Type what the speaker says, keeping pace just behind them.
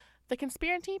The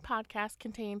Conspiracy podcast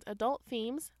contains adult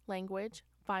themes, language,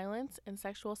 violence, and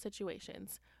sexual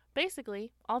situations.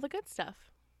 Basically, all the good stuff.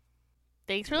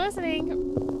 Thanks for listening.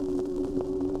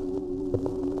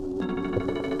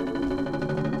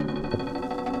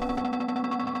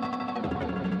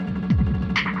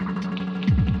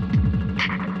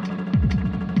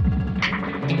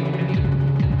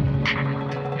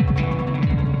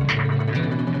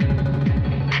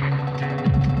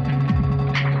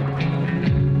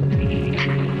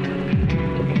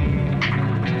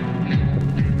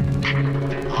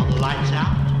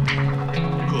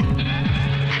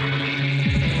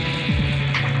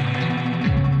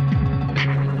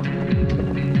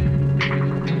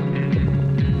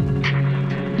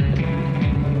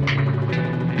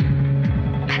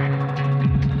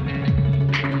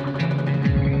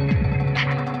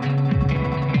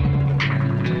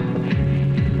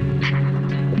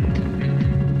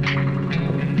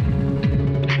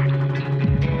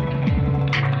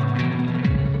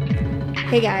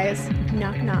 Hey guys,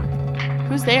 knock knock.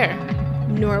 Who's there?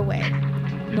 Norway.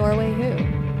 Norway who?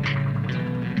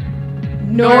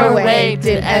 Norway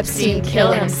did Epstein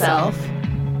kill himself?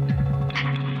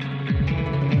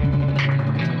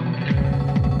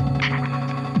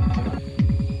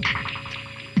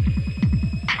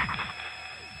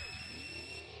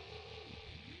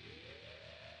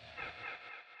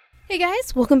 Hey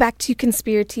guys, welcome back to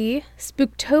Conspiracy.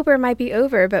 Spooktober might be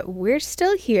over, but we're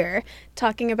still here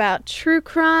talking about true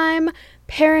crime,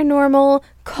 paranormal,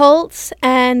 cults,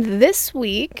 and this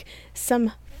week,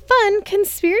 some fun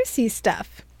conspiracy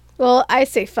stuff. Well, I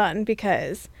say fun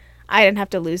because I didn't have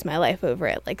to lose my life over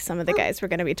it like some of the guys we're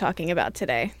going to be talking about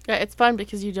today. Yeah, it's fun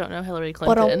because you don't know Hillary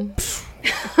Clinton.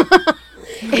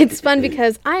 It's fun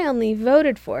because I only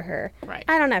voted for her. Right.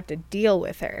 I don't have to deal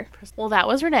with her. Well, that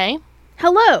was Renee.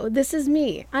 Hello, this is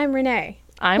me. I'm Renee.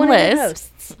 I'm one Liz. Of the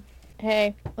hosts.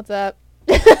 Hey, what's up?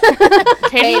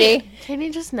 Katie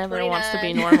just never 29. wants to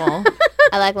be normal.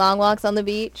 I like long walks on the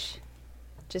beach.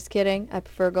 Just kidding. I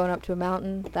prefer going up to a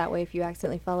mountain. That way, if you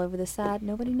accidentally fall over the side,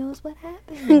 nobody knows what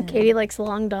happened. Katie likes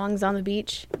long dongs on the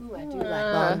beach. Ooh, I do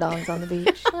like long dongs on the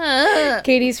beach.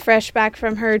 Katie's fresh back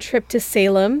from her trip to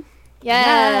Salem,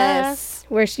 Yes.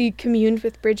 where she communed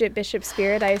with Bridget Bishop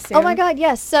Spirit, I assume. Oh my God,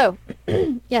 yes. So,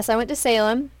 yes, I went to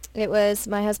Salem. It was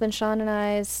my husband Sean and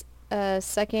I's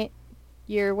second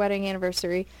year wedding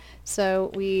anniversary.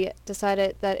 So we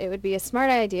decided that it would be a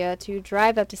smart idea to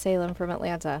drive up to Salem from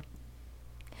Atlanta.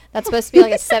 That's supposed to be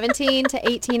like a 17 to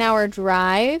 18 hour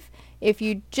drive if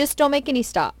you just don't make any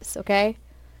stops, okay?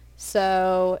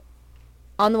 So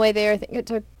on the way there, I think it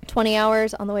took 20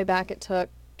 hours. On the way back, it took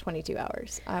 22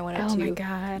 hours. I wanted Oh my to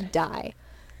God. die.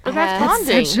 But that's I had-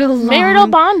 bonding. such a long- Marital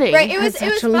bonding. Right, it was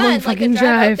That's such a fun. long Like the fucking drive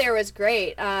drive. up there was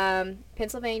great.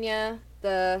 Pennsylvania,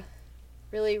 the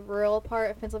really rural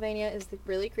part of Pennsylvania is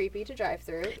really creepy to drive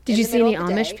through. Did you see any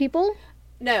Amish people?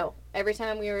 No. Every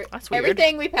time we were, That's weird.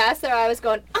 everything we passed there, I was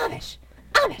going Amish,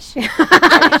 Amish,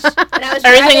 Amish, and I was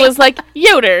Everything driving, was like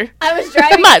Yoder. I was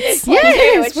driving Mutts. to this point too,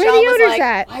 Yes, and where the Sean was Yoders like,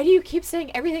 at? "Why do you keep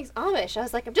saying everything's Amish?" I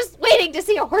was like, "I'm just waiting to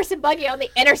see a horse and buggy on the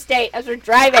interstate as we're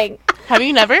driving." Have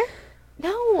you never?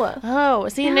 No. Oh,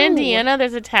 see, in No. Indiana,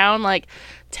 there's a town like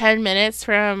 10 minutes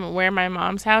from where my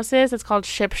mom's house is. It's called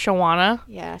Shipshawana.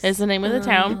 Yes. Is the name of the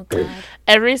town. Oh, God.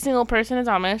 Every single person is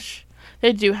Amish.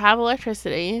 They do have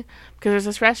electricity because there's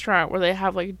this restaurant where they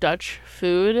have like Dutch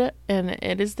food, and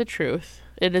it is the truth.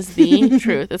 It is the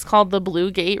truth. It's called the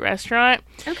Blue Gate Restaurant.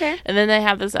 Okay. And then they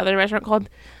have this other restaurant called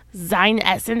Sein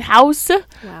Essen House.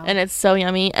 Wow. And it's so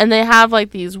yummy. And they have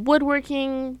like these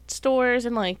woodworking stores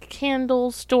and like candle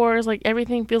stores. Like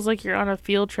everything feels like you're on a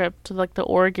field trip to like the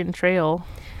Oregon Trail.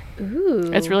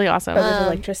 Ooh. It's really awesome. But with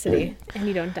electricity. And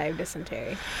you don't die of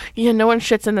dysentery. Yeah, no one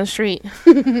shits in the street.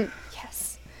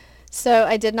 Yes. So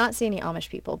I did not see any Amish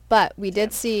people, but we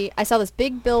did see, I saw this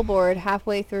big billboard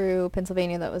halfway through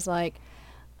Pennsylvania that was like,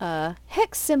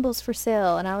 hex symbols for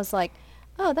sale. And I was like,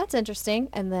 oh, that's interesting.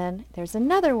 And then there's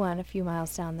another one a few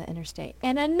miles down the interstate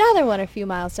and another one a few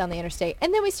miles down the interstate.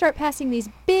 And then we start passing these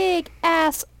big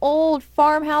ass old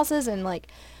farmhouses and like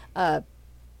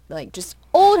just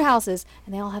old houses,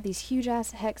 and they all have these huge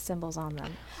ass hex symbols on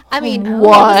them. I mean, it was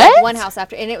like What? one house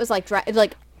after, and it was like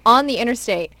like on the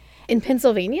interstate. In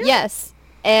Pennsylvania? Yes.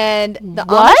 And the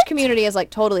What? Amish community is like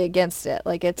totally against it.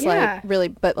 Like it's Yeah. like really,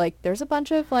 but like there's a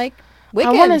bunch of like I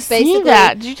want to Wiccans see basically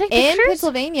that. Did you take in pictures?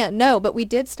 Pennsylvania. No, but we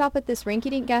did stop at this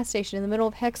rinky-dink gas station in the middle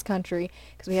of Hex Country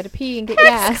because we had to pee and get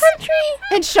gas. Country.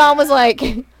 And Sean was like,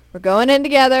 "We're going in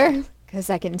together because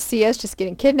I can see us just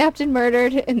getting kidnapped and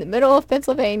murdered in the middle of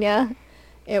Pennsylvania."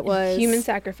 It was Human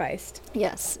sacrificed.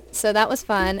 Yes. So that was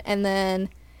fun. And then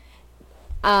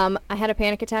I had a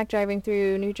panic attack driving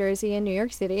through New Jersey and New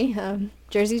York City.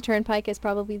 Jersey Turnpike is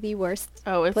probably the worst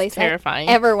Oh, it's place terrifying.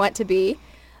 I ever want to be.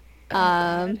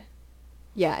 God.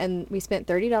 Yeah, and we spent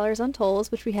 $30 on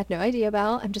tolls, which we had no idea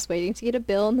about. I'm just waiting to get a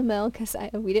bill in the mail because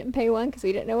we didn't pay one because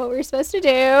we didn't know what we were supposed to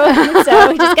do.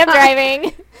 So we just kept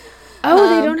driving.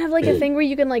 Oh, they don't have like a thing where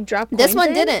you can like drop coins This one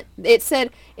in? didn't. It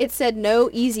said no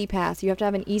easy pass. You have to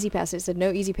have an easy pass. It said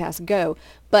no easy pass. Go.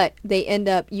 But they end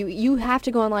up you have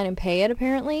to go online and pay it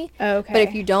apparently. Okay. But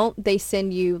if you don't, they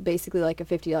send you basically like a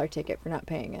 $50 ticket for not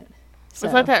paying it. So,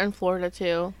 It's like that in Florida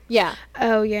too. Yeah.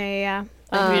 Oh, yeah.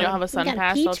 Like if you don't have a We sun got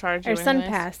pass, Peach they'll charge you or Sun anyways.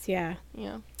 Pass, yeah.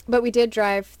 Yeah. But we did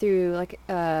drive through like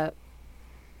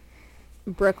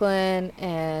Brooklyn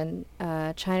and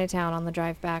Chinatown on the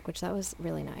drive back, which that was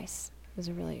really nice. It was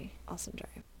a really awesome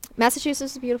drive.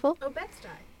 Massachusetts is beautiful. Oh,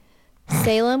 Bed-Stuy.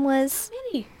 Salem was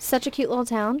Minnie. such a cute little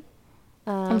town.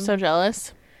 I'm so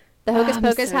jealous. The Hocus I'm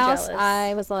Pocus so house, jealous.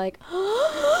 I was like,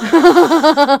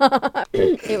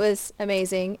 it was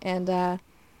amazing. And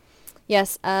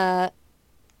yes, a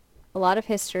lot of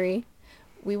history.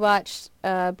 We watched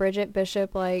Bridget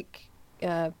Bishop, like,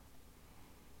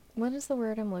 what is the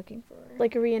word I'm looking for?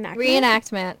 Like a reenactment?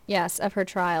 Reenactment, yes, of her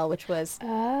trial, which was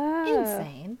Oh.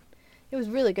 insane. It was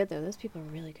really good, though. Those people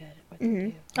are really good at what they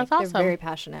do. That's They're awesome. very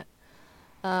passionate.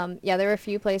 Yeah, there were a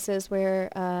few places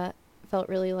where felt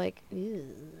really like ew,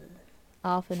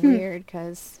 off and weird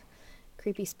because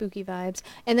creepy, spooky vibes.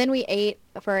 And then we ate,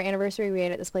 for our anniversary, we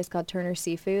ate at this place called Turner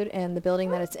Seafood, and the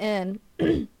building that it's in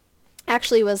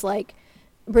actually was like,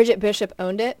 Bridget Bishop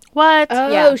owned it. What? Oh,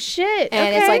 Yeah. shit.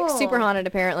 And okay. it's like super haunted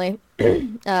apparently.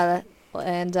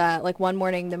 Like one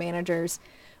morning the managers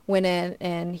went in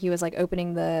and he was like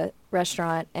opening the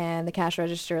restaurant and the cash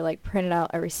register like printed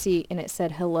out a receipt and it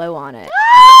said hello on it.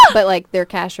 But like their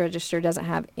cash register doesn't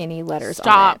have any letters on it.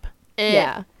 Stop it.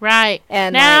 Yeah. Right.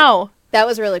 And now. That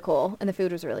was really cool and the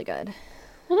food was really good.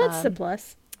 Well, that's the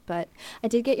plus. But I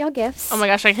did get y'all gifts. Oh my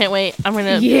gosh, I can't wait. I'm going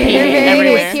to Yeah. paint They're it very,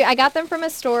 everywhere. very cute. I got them from a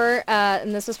store,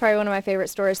 and this was probably one of my favorite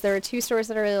stores. There were two stores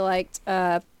that I really liked.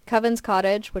 Coven's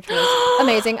Cottage, which was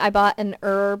amazing. I bought an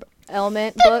herb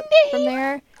element book from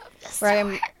there.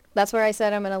 That's where I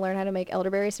said I'm going to learn how to make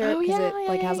elderberry syrup Oh, because yeah, it yeah,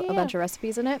 like yeah, has yeah. a bunch of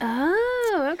recipes in it.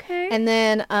 Oh, okay. And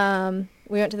then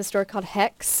we went to the store called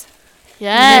Hex.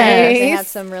 Yes. They had Nice.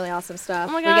 some really awesome stuff.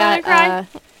 Oh my We God, I got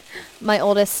cried. my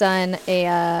oldest son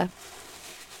a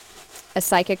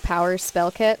psychic powers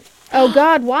spell kit Oh,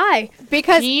 God, why?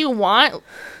 because Do you want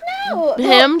no,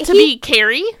 him to be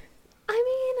Carrie?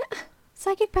 I mean,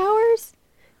 psychic powers.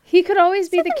 He could always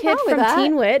be the Something kid wrong with from that.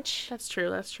 Teen Witch That's true.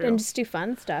 That's true. and just do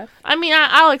fun stuff. I mean,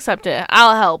 I'll accept it.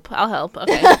 I'll help.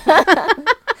 Okay.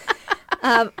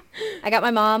 I got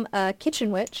my mom a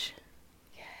kitchen witch.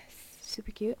 Yes,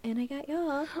 super cute. And I got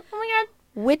y'all Oh my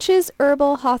God. witches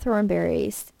herbal hawthorn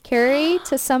berries. Carry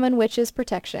to summon witches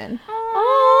protection.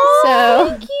 Oh, So-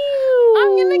 thank you.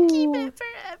 I'm going to keep it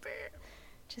forever.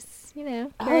 Just carry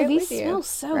Oh, it these with you, smell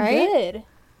so right? good.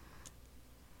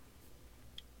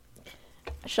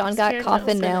 Sean got Scared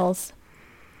coffin nails. nails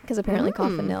because apparently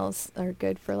coffin nails are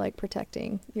good for like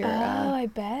protecting your I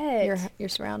bet. your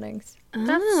surroundings.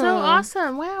 That's so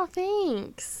awesome. Wow,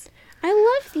 thanks. I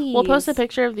love these. We'll post a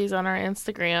picture of these on our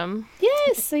Instagram.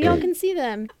 Yes, so y'all can see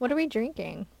them. What are we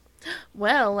drinking?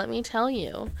 Well, let me tell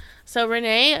you. So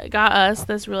Renee got us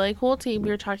this really cool tea we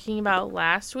were talking about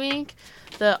last week,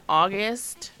 the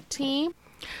August tea.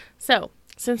 So,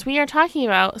 since we are talking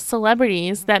about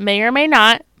celebrities that may or may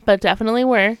not, but definitely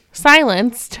were,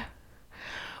 silenced,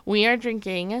 we are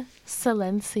drinking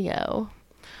Silencio,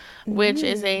 which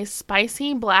is a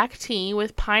spicy black tea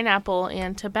with pineapple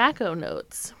and tobacco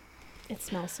notes. It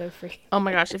smells so free. Oh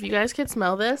my gosh, if you guys could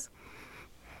smell this.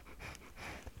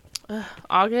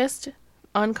 August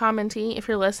Uncommon Tea, if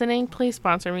you're listening, please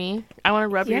sponsor me. I want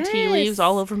to rub your tea leaves Yes.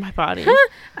 all over my body.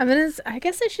 I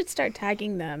guess I should start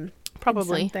tagging them. in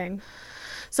Probably. something.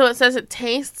 So it says it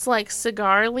tastes like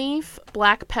cigar leaf,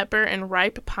 black pepper, and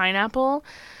ripe pineapple,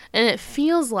 and it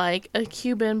feels like a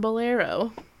Cuban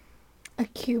bolero. A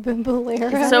Cuban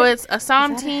bolero. So it's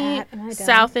Assam Is that a tea, hat? Am I dumb?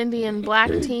 South Indian black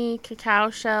tea, cacao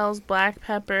shells, black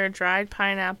pepper, dried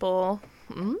pineapple.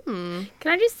 Can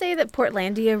I just say that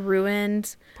Portlandia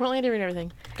ruined Portland and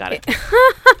everything. Got it.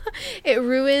 it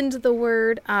ruined the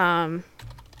word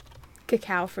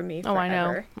cacao for me Oh,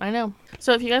 forever. I know.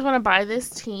 So if you guys want to buy this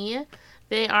tea,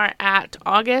 they are at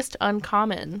August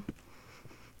Uncommon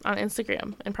on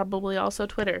Instagram and probably also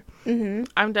Twitter. Mm-hmm.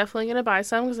 I'm definitely going to buy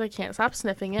some because I can't stop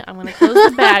sniffing it. I'm going to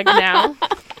close the bag now.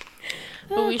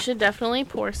 But we should definitely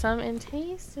pour some and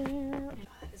taste it.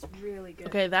 It's really good.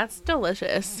 Okay, that's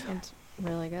delicious. It's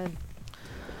really good.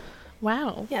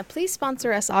 Wow. Yeah, please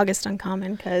sponsor us, August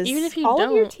Uncommon, because Even if you all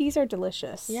of your don't- teas are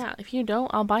delicious. Yeah, if you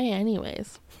don't, I'll buy it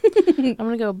anyways. I'm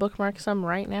going to go bookmark some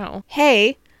right now.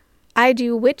 Hey, I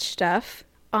do witch stuff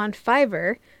on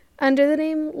Fiverr under the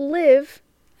name Live,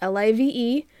 Live,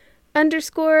 _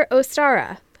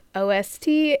 Ostara,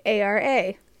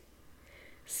 Ostara.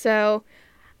 So,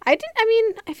 I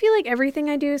feel like everything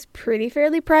I do is pretty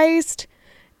fairly priced,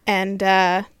 and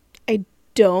I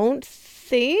don't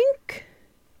think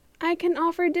I can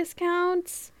offer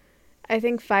discounts. I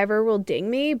think Fiverr will ding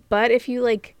me, but if you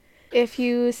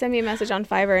send me a message on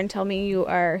Fiverr and tell me you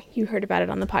heard about it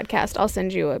on the podcast, I'll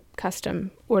send you a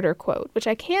custom order quote, which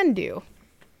I can do,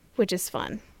 which is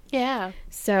fun. Yeah.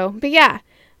 So, but yeah,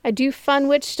 I do fun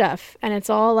witch stuff, and it's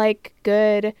all like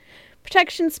good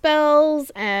protection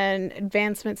spells and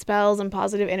advancement spells and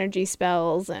positive energy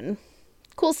spells and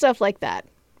cool stuff like that.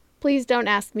 Please don't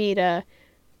ask me to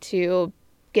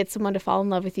get someone to fall in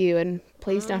love with you, and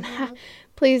please don't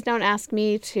ask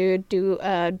me to do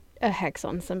a hex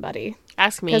on somebody.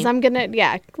 Ask me. Because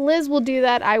Liz will do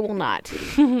that. I will not.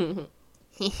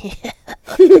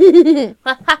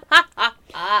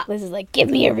 Liz is like, give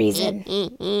me a reason.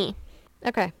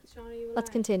 Okay, let's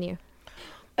continue.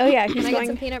 Oh yeah, Can he's I get some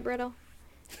going. peanut brittle?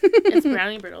 It's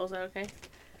brownie brittle. Is that okay?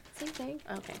 Same thing.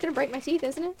 Okay. It's gonna break my teeth,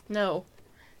 isn't it? No.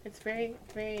 It's very,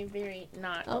 very, very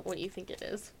not what you think it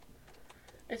is.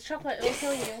 It's chocolate. It'll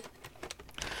kill you.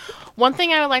 One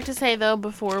thing I would like to say, though,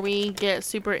 before we get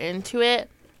super into it,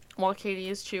 while Katie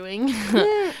is chewing,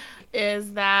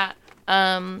 is that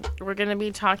we're going to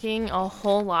be talking a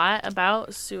whole lot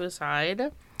about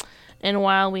suicide. And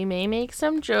while we may make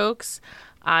some jokes,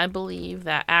 I believe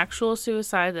that actual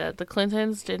suicide that the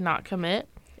Clintons did not commit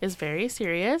is very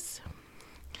serious.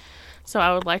 So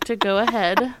I would like to go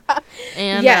ahead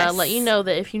and let you know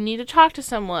that if you need to talk to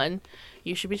someone,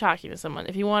 you should be talking to someone.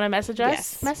 If you want to message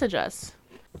us, message us.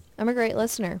 I'm a great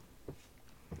listener.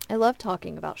 I love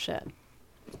talking about shit.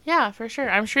 Yeah, for sure.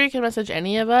 I'm sure you can message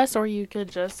any of us, or you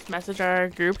could just message our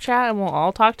group chat and we'll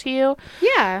all talk to you.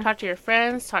 Yeah. Talk to your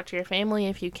friends, talk to your family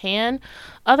if you can.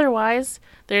 Otherwise,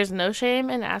 there's no shame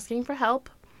in asking for help.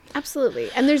 Absolutely.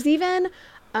 And there's even,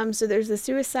 so there's the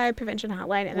suicide prevention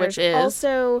hotline, and Which there's is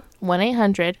also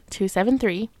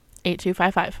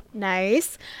 1-800-273-8255.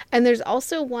 nice. And there's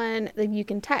also one that you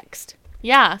can text.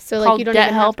 Yeah, So, like, called you don't Get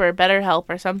even Help or Better Help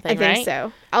or something, I think right?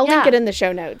 so. I'll link it in the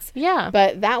show notes. Yeah.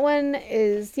 But that one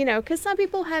is, because some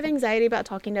people have anxiety about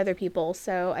talking to other people.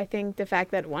 So I think the fact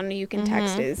that one you can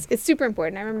text is super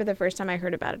important. I remember the first time I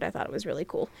heard about it, I thought it was really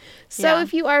cool. So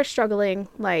if you are struggling,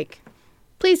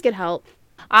 please get help.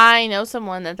 I know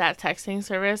someone that texting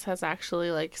service has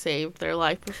actually, saved their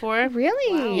life before.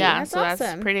 Really? Wow. Yeah, That's so awesome.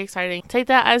 that's pretty exciting. Take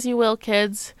that as you will,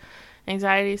 kids.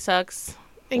 Anxiety sucks.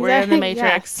 We're in the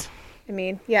Matrix.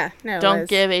 Yeah. Don't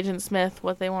give Agent Smith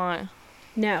what they want.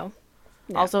 No.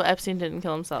 Also, Epstein didn't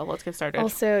kill himself. Let's get started.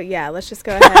 Also, let's just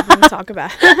go ahead and talk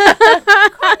about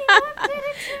it.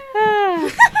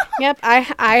 Yep,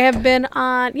 I have been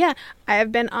on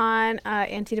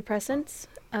antidepressants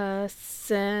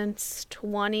since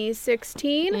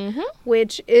 2016,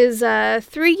 which is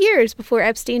 3 years before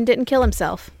Epstein didn't kill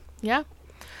himself. Yeah.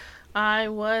 I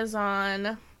was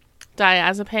on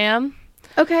diazepam.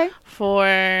 Okay.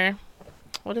 For,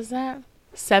 what is that?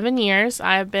 7 years.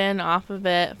 I've been off of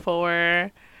it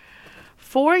for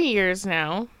 4 years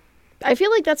now. I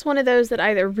feel like that's one of those that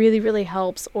either really, really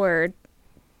helps or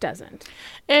doesn't.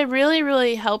 It really,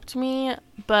 really helped me,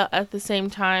 but at the same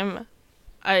time,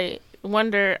 I'm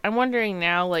wondering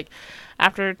now,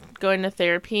 after going to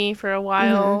therapy for a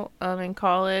while in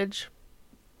college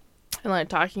and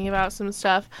talking about some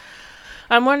stuff,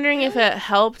 I'm wondering if it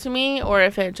helped me or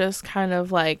if it just kind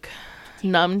of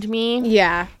numbed me.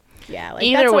 Yeah. Yeah.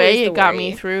 Either way, it got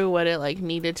me through what it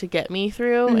needed to get me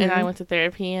through, and I went to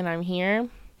therapy and I'm here.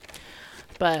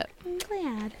 But I'm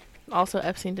glad. Also,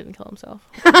 Epstein didn't kill himself.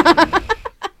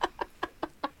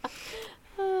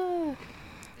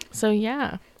 So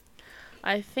yeah,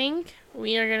 I think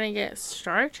we are gonna get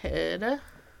started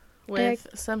with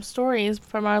some stories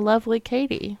from our lovely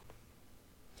Katie.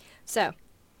 So,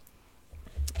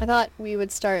 I thought we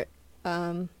would start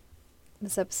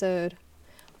this episode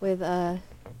with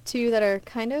two that are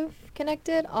kind of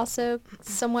connected, also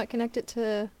somewhat connected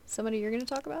to somebody you're going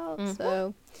to talk about. Mm-hmm.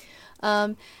 So,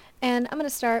 and I'm going to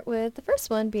start with the first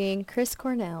one being Chris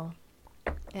Cornell.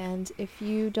 And if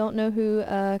you don't know who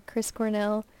Chris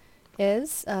Cornell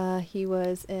is, he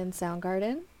was in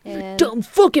Soundgarden. and Dumb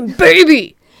fucking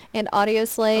baby. and Audio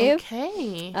Slave.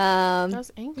 Okay. That Um, was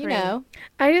angry. you know,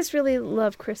 I just really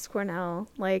love Chris Cornell.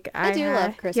 Like I do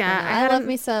love Chris Cornell. I had love him-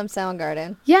 me some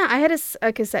Soundgarden. Yeah, I had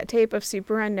a cassette tape of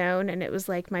Super Unknown, and it was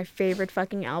like my favorite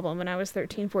fucking album when I was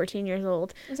 13, 14 years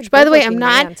old. It was a Which, by the way, good-looking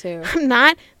man, too. I'm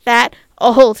not that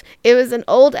old. It was an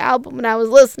old album when I was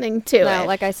listening to No, it.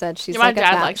 like I said, she's Yeah, my like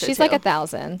dad likes it, she's like too.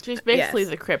 1,000. She's basically Yes.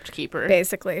 the crypt keeper.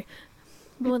 Basically.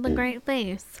 With a great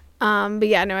face. But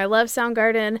yeah, no, I love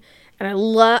Soundgarden, and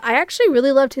I actually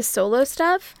really loved his solo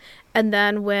stuff. And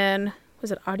then when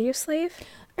was it Audio Slave?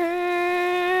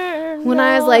 When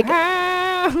I was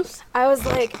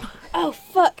like, oh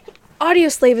fuck, Audio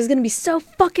Slave is gonna be so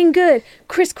fucking good.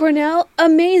 Chris Cornell,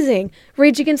 amazing.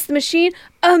 Rage Against the Machine,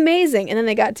 amazing. And then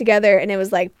they got together, and it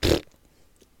was like,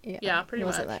 Yeah, pretty it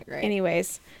wasn't much. that great.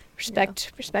 anyways,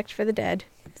 respect for the dead.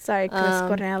 Sorry, Chris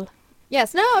Cornell.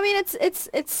 Yes, no, I mean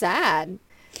it's sad.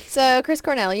 So Chris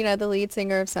Cornell, you know, the lead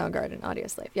singer of Soundgarden, Audio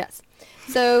Slave. Yes.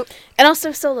 So And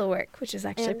also solo work, which is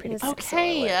actually And pretty his- cool.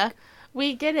 Okay.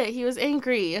 We get it. He was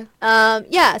angry.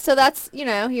 yeah, so that's, you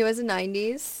know, he was a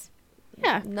 90s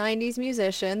Yeah. 90s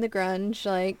musician, the grunge,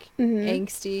 like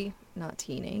angsty, not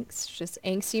teen angst, just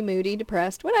angsty, moody,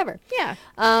 depressed, whatever. Yeah.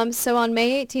 So on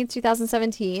May 18th,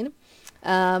 2017,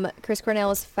 Chris Cornell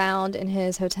was found in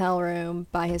his hotel room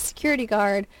by his security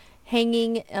guard,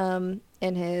 hanging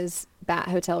in his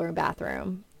hotel room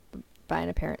bathroom by an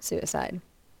apparent suicide.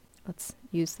 Let's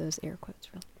use those air quotes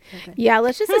real quick. Yeah,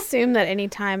 let's just assume that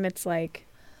anytime it's like,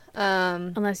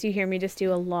 Um, unless you hear me just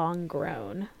do a long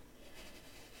groan.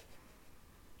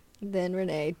 then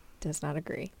Renee does not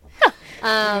agree.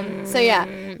 So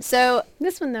yeah, so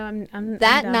This one though, I'm that I'm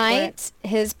down for it. night,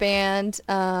 his band,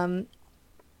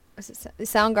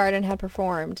 Soundgarden, had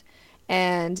performed,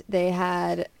 and they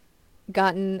had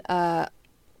gotten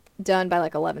done by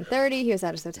like 11:30. He was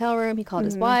at his hotel room. He called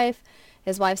his wife.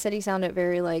 His wife said he sounded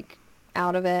very like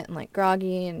out of it and like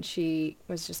groggy, and she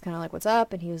was just kind of like, "What's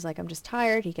up?" And he was like, "I'm just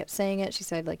tired." He kept saying it. She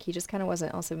said like he just kind of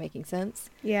wasn't also making sense.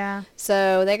 Yeah.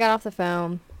 So they got off the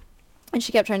phone, and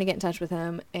she kept trying to get in touch with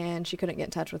him, and she couldn't get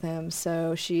in touch with him.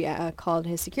 So she called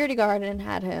his security guard and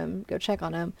had him go check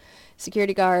on him.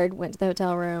 Security guard went to the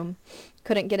hotel room,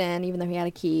 couldn't get in even though he had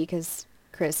a key because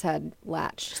Chris had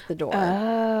latched the door.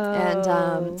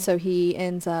 And so he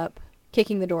ends up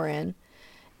kicking the door in,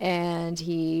 and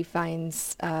he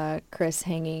finds Chris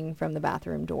hanging from the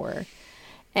bathroom door.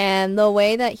 And the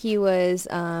way that he was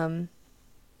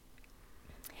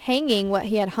hanging, what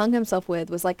he had hung himself with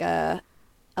was like an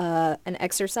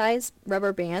exercise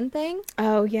rubber band thing.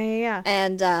 Oh yeah.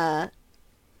 And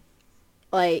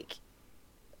like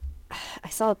I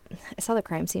saw the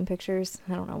crime scene pictures.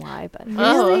 I don't know why, but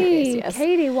Oh. Really, Yes.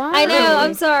 Katie? Why? I know.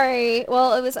 I'm sorry.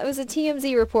 Well, it was a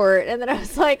TMZ report, and then I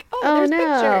was like, oh, Oh there's no.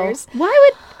 pictures. Why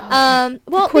would?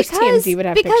 Well, course because TMZ would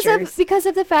have because pictures.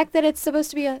 of the fact that it's supposed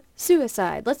to be a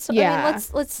suicide. I mean, Yeah.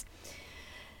 let's.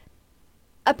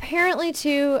 Apparently,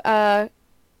 too,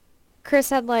 Chris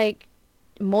had like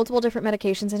multiple different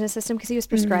medications in his system because he was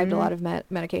prescribed a lot of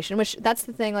medication. Which that's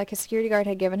the thing. Like his security guard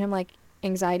had given him like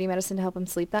anxiety medicine to help him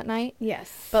sleep that night,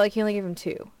 Yes. but like he only gave him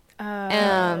 2.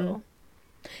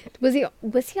 Was he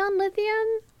on lithium,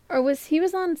 or was he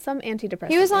on some antidepressant?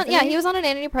 He was on, wasn't yeah, he was on an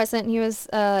antidepressant. He was,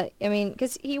 I mean,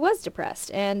 because he was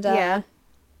depressed, and Yeah.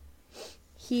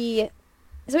 So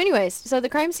anyways, so the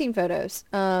crime scene photos,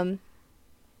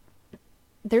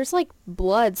 there's like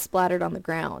blood splattered on the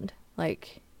ground,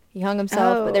 like he hung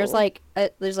himself, but there's Oh. like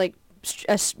a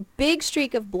big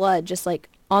streak of blood just like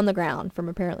on the ground from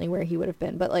apparently where he would have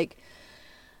been, but like,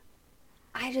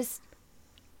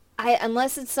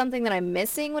 unless it's something that I'm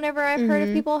missing whenever I've heard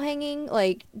of people hanging,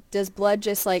 like, does blood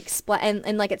just, like,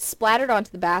 and like, it's splattered onto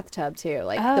the bathtub, too,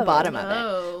 like, the Oh. bottom of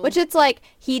Oh. it. Which it's like,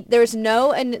 there's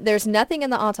nothing in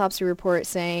the autopsy report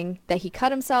saying that he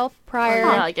cut himself prior.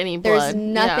 Yeah, like any There's blood.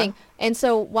 nothing. And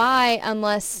so why,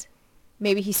 unless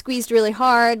maybe he squeezed really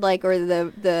hard, like, or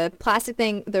the plastic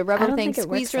thing, the rubber don't thing think it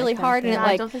works squeezed really like that, hard, and though. it, Yeah, I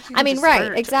like, don't think you I can mean, just right,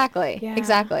 spurt. exactly, Yeah.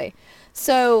 exactly.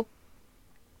 So,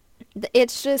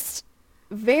 it's just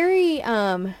very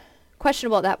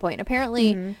questionable at that point.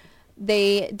 Apparently,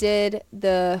 they did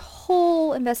the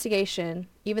whole investigation,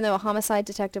 even though a homicide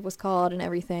detective was called and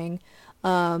everything.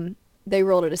 They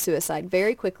ruled it a suicide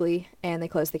very quickly, and they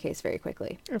closed the case very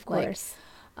quickly. Of Like, course.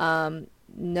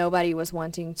 nobody was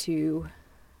wanting to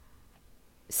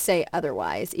say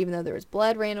otherwise, even though there was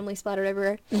blood randomly splattered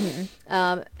everywhere.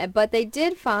 But they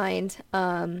did find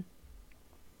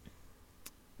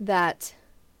that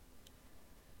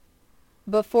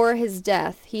before his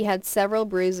death, he had several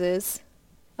bruises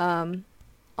on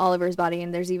all over his body,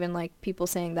 and there's even like people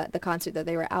saying that the concert that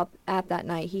they were out at that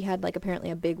night, he had like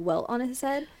apparently a big welt on his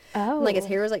head. Oh. And, like his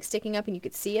hair was like sticking up and you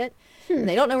could see it. And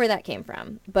they don't know where that came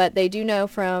from, but they do know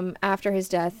from after his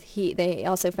death, they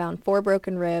also found 4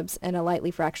 broken ribs and a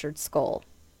lightly fractured skull.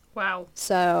 Wow.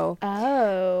 So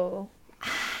Oh.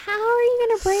 how are you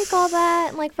going to break all that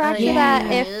and like fracture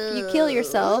that if you kill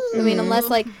yourself? I mean, unless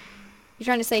like you're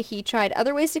trying to say he tried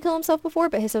other ways to kill himself before,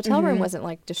 but his hotel room wasn't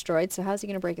like destroyed. So how's he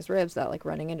going to break his ribs without like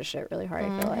running into shit really hard?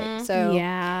 I feel like. So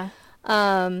Yeah.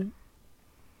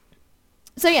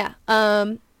 So yeah.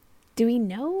 Do we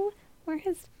know where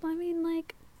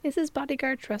is his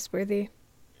bodyguard trustworthy?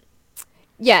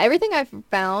 Yeah, everything I've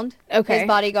found, Okay. his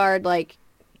bodyguard, like,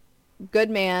 good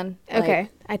man. Okay.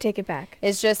 Like, I take it back.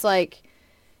 it's just like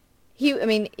he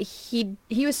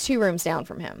was 2 rooms down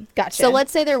from him. Gotcha. So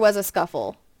let's say there was a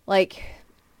scuffle. Like,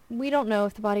 we don't know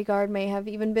if the bodyguard may have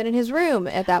even been in his room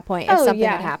at that point if something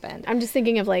had happened. I'm just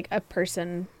thinking of like a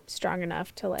person strong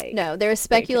enough to like. No, there was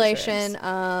break his speculation.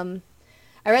 ribs.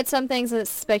 I read some things that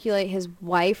speculate his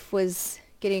wife was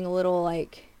getting a little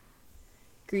like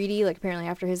greedy. Like apparently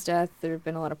after his death, there have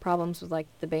been a lot of problems with like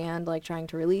the band, like trying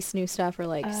to release new stuff or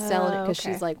like selling it because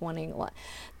okay. she's like wanting a lot.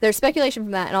 There's speculation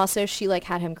from that, and also she like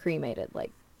had him cremated like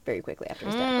very quickly after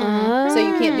his death. So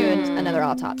you can't do another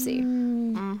autopsy.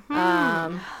 Oh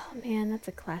man, that's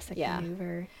a classic Yeah.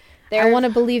 maneuver. There- I want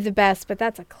to believe the best, but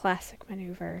that's a classic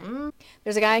maneuver.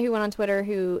 There's a guy who went on Twitter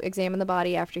who examined the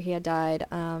body after he had died,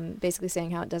 basically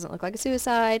saying how it doesn't look like a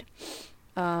suicide.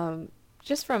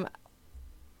 Just from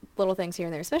little things here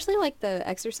and there, especially like the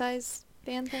exercise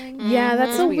band thing. Yeah,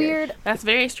 that's so Weird. weird. That's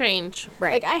very strange.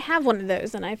 Right. Like I have one of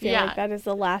those, and I feel Yeah. like that is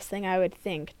the last thing I would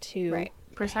think to. Right.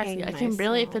 Precisely. hang I can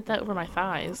barely myself. fit that over my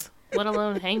thighs, let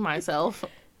alone hang myself.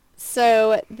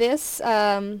 So this,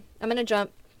 I'm going to jump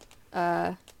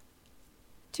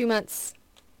 2 months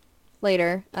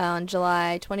later, on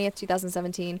July 20th,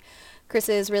 2017.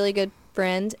 Chris's really good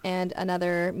friend and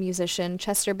another musician,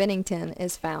 Chester Bennington,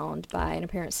 is found by an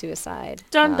apparent suicide.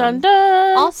 Dun dun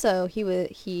dun. Also,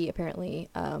 he apparently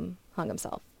hung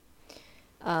himself.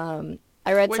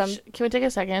 I read some... Can we take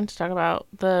a second to talk about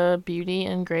the beauty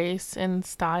and grace and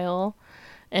style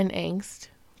and angst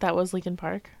that was Linkin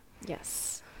Park?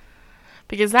 Yes.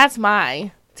 Because that's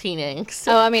my teen angst.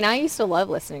 Oh, I mean, I used to love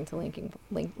listening to Linking.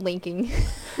 I'm linking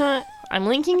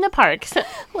the parks.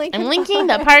 Linkin I'm linking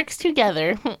the Park. parks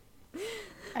together.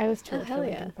 I was too old hell for yeah.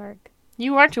 Linkin Park.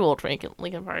 You are too old for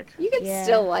Linkin Park. You could Yeah.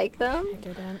 still like them. I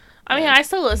didn't. I mean, I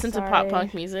still listen to pop Sorry.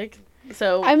 punk music.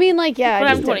 So, I mean, like, yeah. but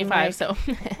I I'm just didn't 25, like- so.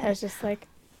 I was just like,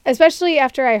 especially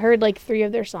after I heard like 3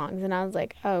 of their songs, and I was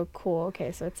like, oh, cool.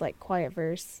 Okay, so it's like quiet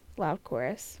verse, loud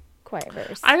chorus, quiet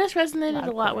verse. I just resonated Loud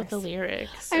a lot with the chorus.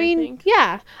 lyrics. I mean, think.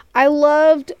 yeah, I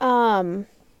loved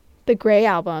the Grey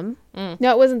album. Mm.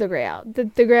 No, it wasn't the Grey album.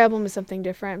 The Grey album was something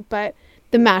different, but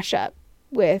the mashup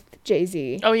with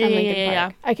Jay-Z. Oh, yeah, and yeah, Linkin yeah,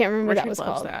 Park. I can't remember what that Richard was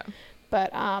loves called, that. but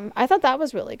I thought that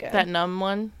was really good. That numb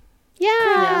one.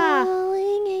 yeah.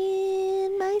 Crawling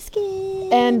in my skin.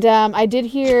 And I did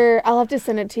hear. I'll have to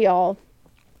send it to y'all.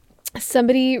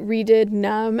 Somebody redid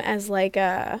 "Numb" as like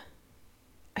a.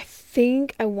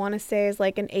 I want to say is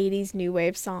like an '80s new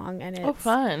wave song, and it's. Oh,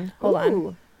 fun. Hold on.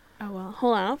 Ooh. Oh well,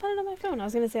 hold on. I'll find it on my phone. I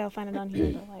was gonna say I'll find it on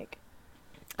here, but like.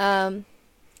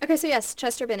 Okay, so yes,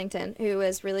 Chester Bennington, who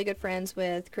was really good friends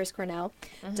with Chris Cornell,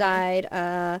 died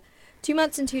 2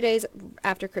 months and 2 days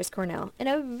after Chris Cornell in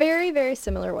a very, very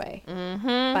similar way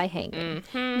by hanging.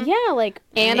 Yeah, like.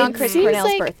 And it on Chris seems Cornell's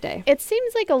like- birthday. It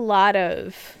seems like a lot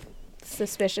of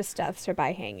suspicious deaths are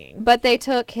by hanging. But they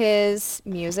took his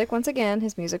music, once again,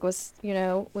 his music was,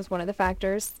 was one of the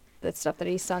factors, the stuff that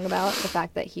he sung about, the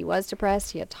fact that he was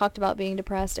depressed. He had talked about being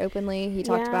depressed openly. He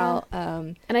talked Yeah. about,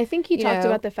 And I think he you talked know,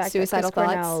 about the fact that Chris suicidal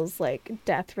thoughts. Cornell's like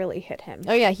death really hit him.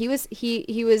 oh yeah, he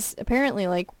was apparently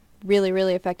like really,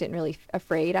 really affected and really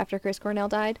afraid after Chris Cornell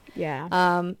died.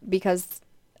 Yeah. Because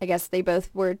I guess they both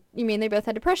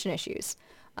had depression issues.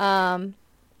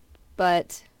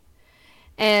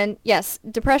 And yes,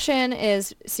 depression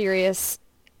is serious.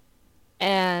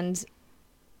 And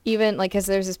even like, cause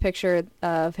there's this picture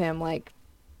of him like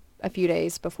a few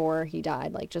days before he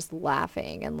died, like just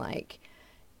laughing, and like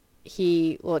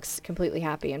he looks completely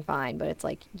happy and fine, but it's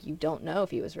like, you don't know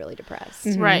if he was really depressed.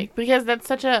 Mhm. Right, because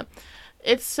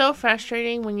it's so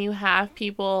frustrating when you have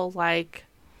people like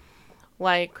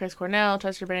Chris Cornell,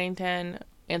 Chester Bennington,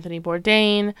 Anthony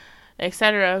Bourdain,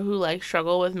 etc., who like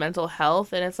struggle with mental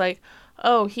health, and it's like,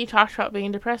 oh, he talked about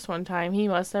being depressed one time, he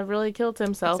must have really killed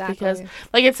himself. Because Exactly.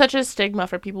 like it's such a stigma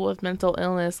for people with mental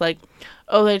illness, like,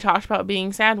 oh, they talked about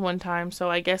being sad one time,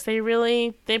 so I guess they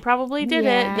probably did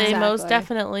Yeah. it. They most Exactly.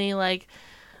 definitely like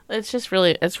It's just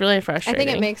really, it's really I frustrating.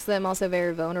 think it makes them also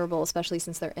very vulnerable, especially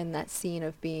since they're in that scene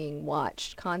of being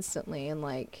watched constantly. And,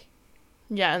 like,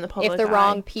 yeah, in the public if the eye.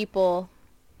 wrong people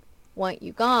want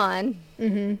you gone,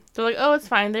 Mm-hmm. They're like, oh, it's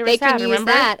fine. They were they sad, can use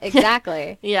remember? that.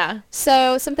 Exactly. Yeah.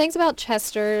 So, some things about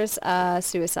Chester's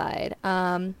suicide.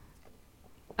 I'm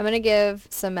going to give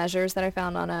some measures that I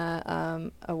found on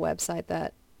a website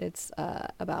that it's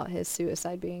about his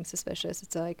suicide being suspicious.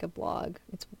 It's like a blog.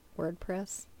 It's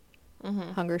WordPress.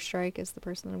 Mm-hmm. Hunger Strike is the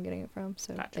person that I'm getting it from,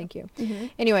 so Gotcha. thank you. Mm-hmm.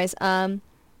 Anyways,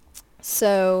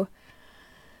 so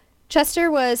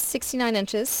Chester was 69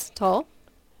 inches tall.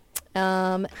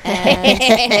 And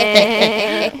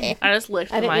I just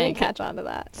licked I the didn't even mic. catch on to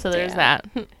that. So there's Damn.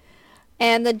 that.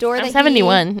 And the door I'm that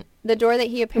 71. the door that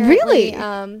he apparently Really?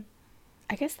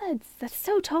 I guess that's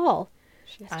so tall.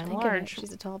 she has to I'm think of it. large.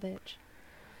 She's a tall bitch.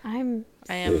 I am,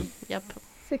 yep,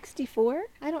 64.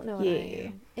 I don't know what I Yeah.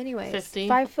 am. Anyways, 50.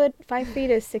 5 feet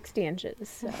is 60 inches.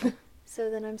 So so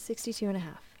then I'm 62 and a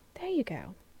half. there you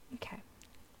go. Okay.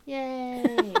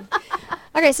 Yay.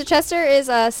 Okay, so Chester is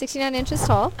 69 inches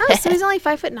tall. Oh, so he's only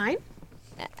 5'9".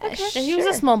 And he was a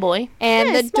Sure. small boy. And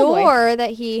Yeah, the small boy. door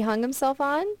that he hung himself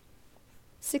on,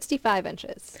 65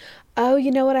 inches. Oh,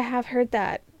 you know what? I have heard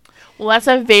that. Well, that's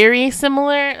a very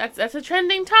similar, that's a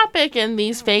trending topic in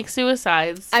these fake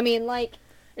suicides. I mean, like,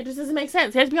 It just doesn't make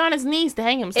sense. He has to be on his knees to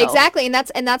hang himself. exactly, and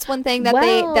that's one thing that Well,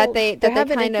 they there have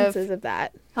been kind of, instances of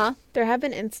that. huh? There have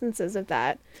been instances of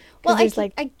that. 'Cause Well, there's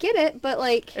like I get it, but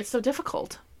like It's so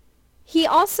difficult. he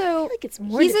also I feel like it's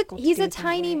more he's difficult to he's do a it that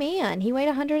tiny way. man. He weighed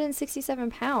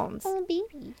 167 pounds. Oh,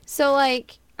 baby. So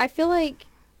like I feel like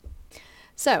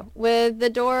with the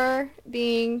door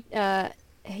being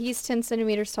he's 10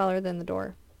 centimeters taller than the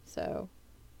door. So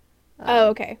Oh,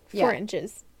 okay. 4 yeah.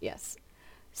 inches. yes.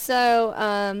 So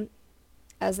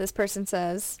as this person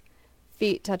says,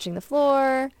 feet touching the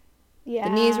floor, Yeah.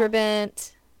 the knees were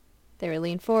bent, they were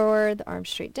leaned forward, the arms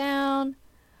straight down.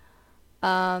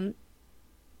 And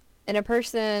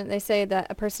they say that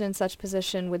a person in such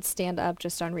position would stand up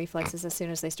just on reflexes as soon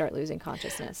as they start losing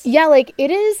consciousness. Yeah, like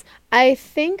it is. I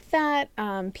think that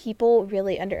people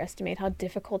really underestimate how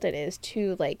difficult it is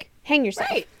to like hang yourself.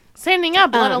 Right. Standing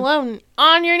up, let alone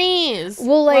on your knees.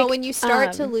 Well, like Well, when you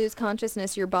start to um, lose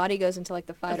consciousness, your body goes into like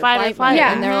the fight or fight or flight flight, mode,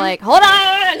 yeah. and they're Mhm. like, "Hold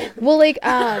on!" Well, like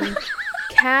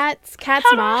Kat's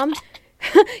mom,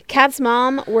 Kat's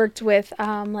mom worked with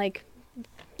like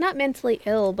not mentally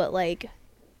ill, but like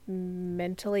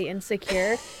mentally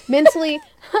insecure, mentally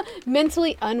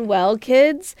unwell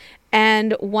kids,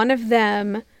 and one of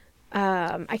them,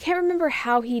 I can't remember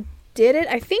how he did it.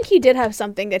 I think he did have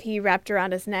something that he wrapped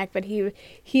around his neck, but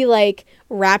he like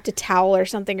wrapped a towel or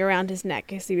something around his neck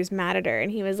because he was mad at her,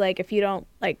 and he was like, if you don't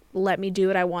like let me do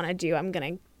what I want to do, I'm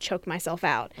gonna choke myself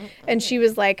out. And she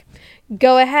was like,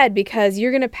 go ahead, because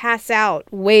you're gonna pass out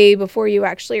way before you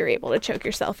actually are able to choke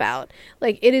yourself out.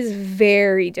 Like it is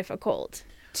very difficult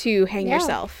to hang Yeah.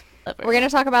 yourself. We're gonna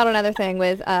talk about another thing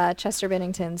with Chester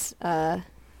Bennington's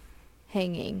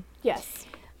hanging. Yes.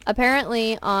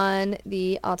 Apparently, on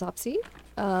the autopsy,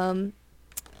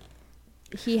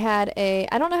 he had I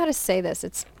don't know how to say this.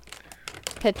 It's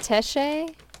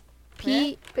peteche.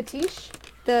 Petiche?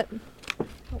 The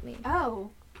help me. Oh,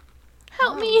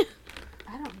 Help me.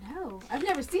 I don't know. I've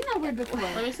never seen that word before.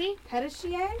 Let me see.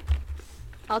 Petiche?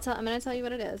 I'm gonna tell you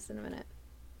what it is in a minute.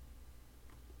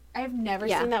 I've never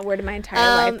Yeah. seen that word in my entire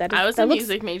life. I was that a looks,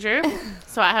 music major,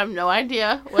 so I have no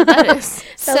idea what that is.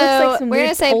 So looks like some we're weird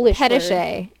gonna say Polish word.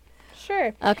 peteche.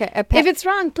 Sure. Okay. If it's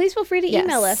wrong, please feel free to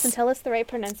email us Yes. and tell us the right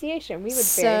pronunciation. We would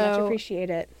very much So- appreciate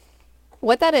it.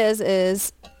 What that is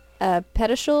a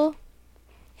petechial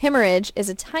hemorrhage is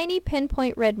a tiny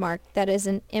pinpoint red mark that is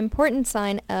an important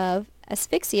sign of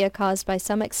asphyxia caused by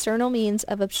some external means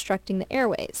of obstructing the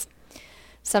airways.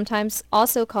 Sometimes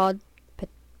also called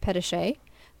peteche,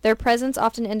 their presence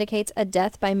often indicates a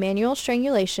death by manual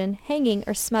strangulation, hanging,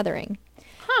 or smothering.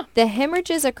 Huh. The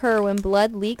hemorrhages occur when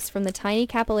blood leaks from the tiny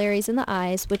capillaries in the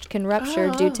eyes, which can rupture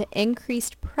due Oh. to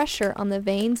increased pressure on the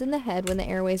veins in the head when the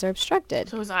airways are obstructed.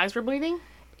 So his eyes were bleeding?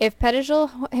 If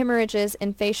petechial hemorrhages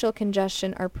and facial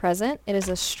congestion are present, it is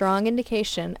a strong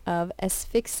indication of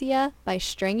asphyxia by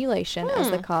strangulation as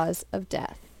the cause of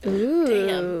death.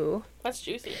 Ooh. That's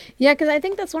juicy. Yeah, because I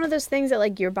think that's one of those things that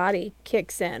like your body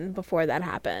kicks in before that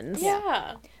happens.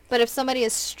 Yeah. But if somebody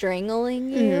is strangling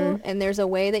you and there's a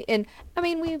way that, and I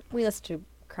mean, we listen to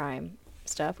crime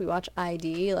stuff. We watch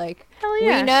ID. Like, Hell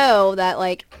yeah. we know that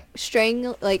like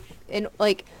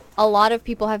a lot of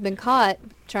people have been caught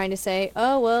trying to say,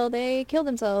 oh, well, they killed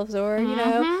themselves, or, you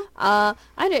know, I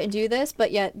didn't do this.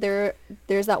 But yet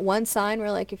there's that one sign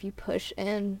where like if you push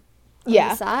in on Yeah.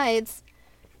 the sides,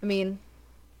 I mean,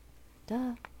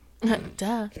 Duh.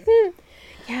 Duh.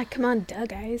 Yeah, come on, duh,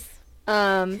 guys.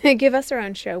 Um, Give us our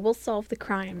own show. We'll solve the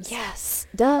crimes. yes.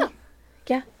 Duh.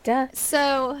 Yeah, duh.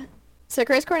 So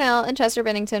Chris Cornell and Chester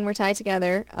Bennington were tied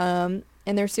together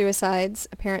in their suicides,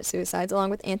 apparent suicides, along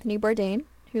with Anthony Bourdain,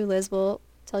 who Liz will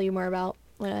tell you more about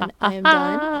when I am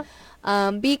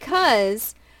done.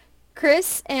 Because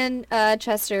Chris and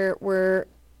Chester were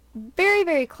very,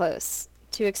 very close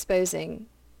to exposing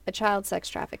a child sex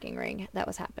trafficking ring that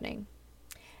was happening.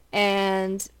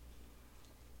 And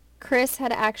Chris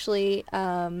had actually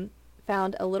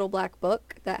found a little black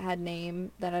book that had a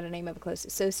name of a close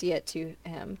associate to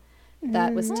him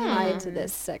that was tied to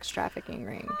this sex trafficking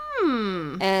ring.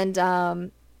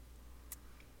 And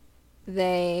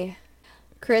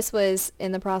Chris was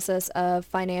in the process of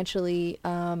financially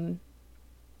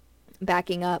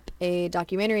backing up a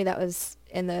documentary that was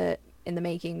in the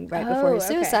making right before his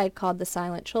suicide called The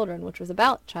Silent Children, which was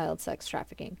about child sex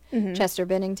trafficking. Chester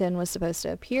Bennington was supposed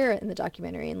to appear in the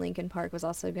documentary, and Linkin Park was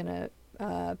also going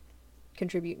to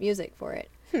contribute music for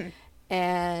it.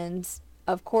 And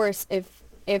of course, if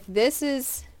this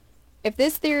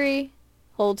theory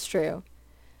holds true,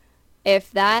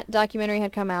 if that documentary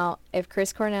had come out, if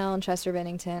Chris Cornell and Chester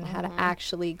Bennington had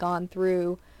actually gone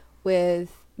through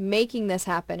with making this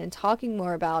happen and talking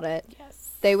more about it,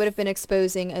 they would have been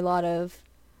exposing a lot of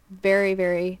very,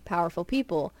 very powerful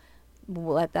people.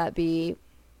 Let that be,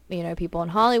 people in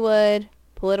Hollywood,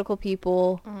 political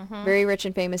people, very rich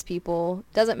and famous people.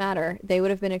 Doesn't matter. They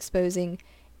would have been exposing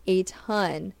a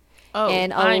ton.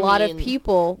 And a lot of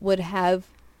people would have,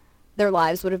 their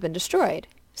lives would have been destroyed.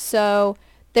 So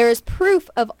there is proof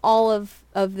of all of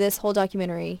this whole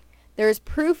documentary. There is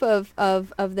proof of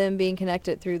them being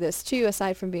connected through this too,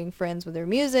 aside from being friends with their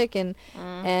music and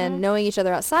knowing each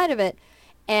other outside of it.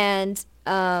 And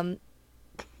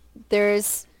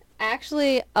there's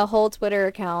actually a whole Twitter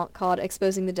account called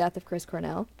Exposing the Death of Chris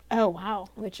Cornell. Oh, wow.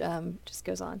 Which just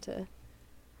goes on to,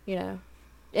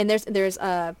 and there's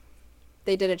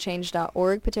they did a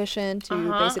change.org petition to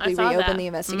basically reopen the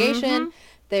investigation.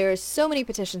 There's so many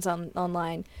petitions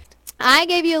online. I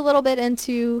gave you a little bit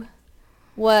into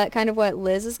what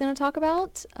Liz is going to talk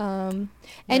about. And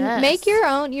make your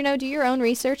own, do your own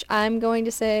research. I'm going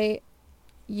to say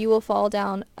you will fall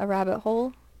down a rabbit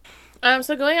hole.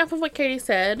 So going off of what Katie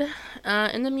said,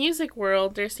 in the music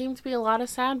world, there seem to be a lot of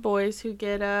sad boys who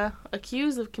get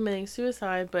accused of committing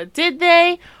suicide, but did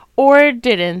they or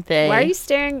didn't they? Why are you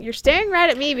staring? You're staring right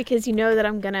at me because you know that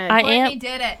I'm going to... Courtney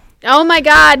did it. Oh my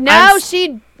God, no,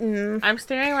 I'm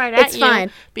staring right at you. It's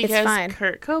fine. Because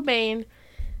Kurt Cobain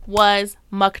was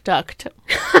muck-ducked.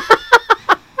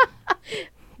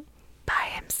 By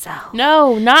himself.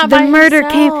 No, not by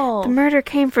himself. The murder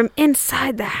came from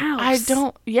inside the house.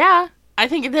 I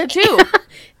think it did too.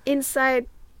 Inside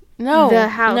the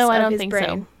house No, I of don't his think brain.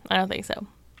 so. I don't think so.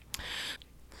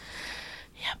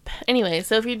 Yep. Anyway,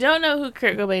 so if you don't know who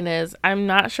Kurt Cobain is, I'm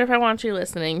not sure if I want you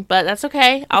listening, but that's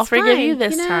okay. I'll forgive you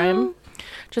this time.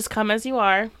 Just come as you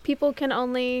are. People can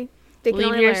only...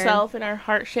 Leave yourself in our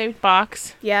heart-shaped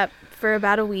box. Yep, for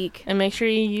about a week. And make sure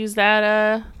you use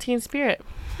that Teen Spirit.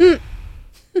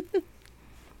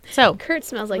 So Kurt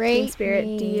smells like Teen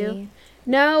Spirit. Do you?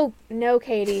 No,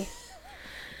 Katie.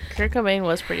 Kurt Cobain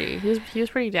was pretty. He was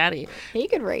pretty daddy. You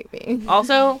could rape me.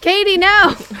 Also, Katie,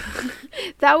 no.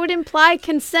 That would imply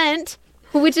consent,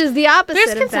 which is the opposite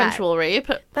there's of consensual rape.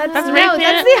 That's rape.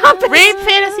 That's the opposite. Rape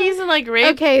fantasies and like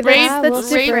rape. Okay,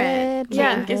 that's rape different.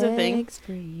 Yeah, is a thing.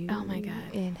 Oh my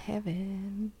God. In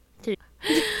heaven.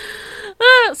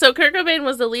 So Kurt Cobain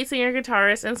was the lead singer,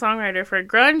 guitarist, and songwriter for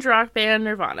grunge rock band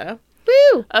Nirvana.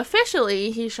 Woo! Officially,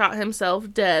 he shot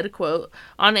himself dead, quote,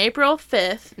 on April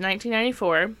 5th,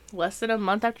 1994, less than a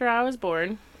month after I was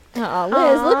born. Oh,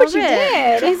 Liz, look what you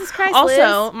did. Jesus Christ,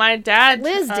 Also, Liz. my dad...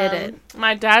 Liz did it.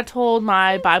 My dad told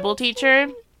my Bible teacher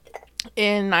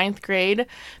in 9th grade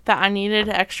that I needed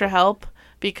extra help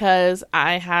because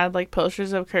I had, like,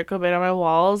 posters of Kurt Cobain on my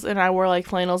walls, and I wore, like,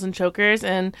 flannels and chokers,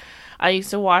 and I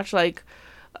used to watch, like,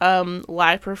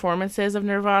 live performances of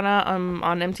Nirvana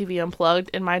on MTV Unplugged,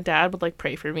 and my dad would, like,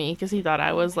 pray for me because he thought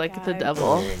I was, like, the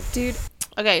devil. Dude.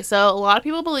 Okay, so a lot of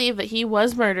people believe that he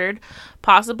was murdered,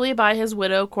 possibly by his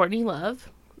widow, Courtney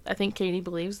Love. I think Katie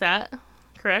believes that.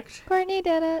 Correct? Courtney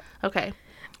did it. Okay.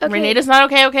 Renee's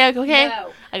not okay.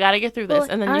 No. I gotta get through this,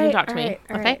 and then you can talk to me.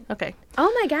 Right. Okay.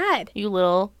 Oh my God. You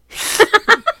little...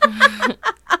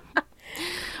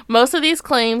 Most of these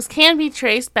claims can be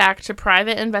traced back to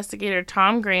private investigator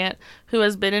Tom Grant, who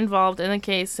has been involved in the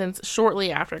case since shortly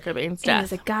after Cobain's death.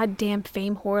 He's a goddamn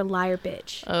fame whore liar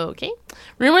bitch. Okay.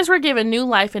 Rumors were given new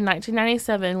life in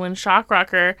 1997 when shock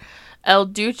rocker El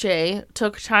Duce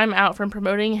took time out from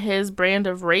promoting his brand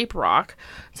of rape rock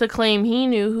to claim he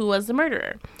knew who was the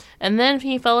murderer. And then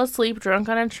he fell asleep drunk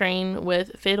on a train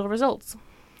with fatal results.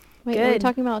 Wait, are we Good.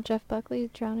 talking about Jeff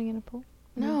Buckley drowning in a pool?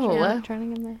 No.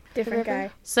 Drowning in the Different river?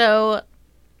 guy. So,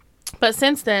 but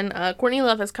since then, Courtney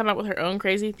Love has come up with her own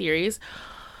crazy theories.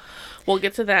 We'll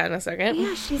get to that in a second.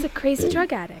 Yeah, she's a crazy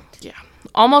drug addict. Yeah.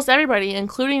 Almost everybody,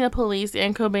 including the police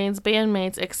and Cobain's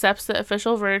bandmates, accepts the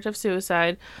official verdict of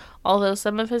suicide, although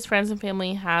some of his friends and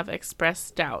family have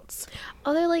expressed doubts.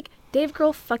 Oh, they're like, Dave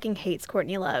Grohl fucking hates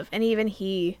Courtney Love, and even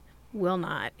he will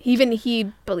not. Even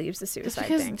he believes the Just suicide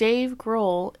because thing. Dave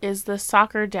Grohl is the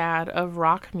soccer dad of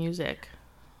rock music.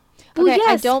 Well, Okay,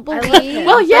 I yes, don't love believe- him.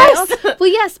 Well, yes! Well,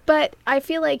 yes, but I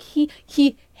feel like he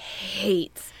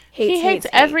hates. He hates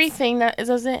everything that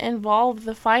doesn't involve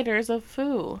the fighters of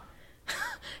Foo.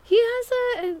 He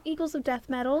has an Eagles of Death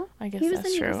Metal. I guess he was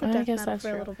that's in true. Eagles I of Death guess Metal that's for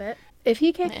true. a little bit. If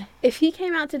he Yeah.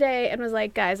 came out today and was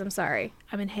like, guys, I'm sorry,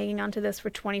 I've been hanging on to this for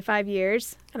 25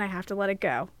 years and I have to let it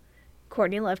go.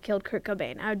 Courtney Love killed Kurt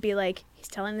Cobain. I would be like, he's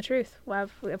telling the truth. Well,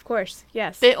 of course,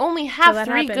 yes. They only have that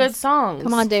 3 happens. good songs.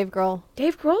 Come on, Dave Grohl.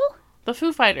 Dave Grohl? The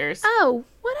Foo Fighters. Oh,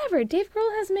 whatever. Dave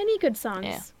Grohl has many good songs.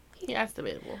 Yeah. Yeah, that's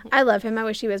debatable. I love him. I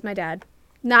wish he was my dad.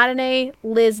 Not in a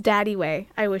Liz Daddy way.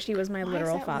 I wish he was my Why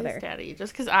literal is that father. Liz Daddy?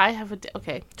 Just because I have a...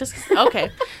 Okay. Okay.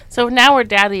 So now we're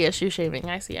daddy issue shaming.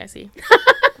 I see. I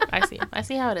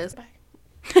see how it is.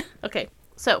 Bye. Okay.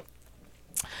 So,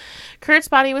 Kurt's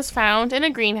body was found in a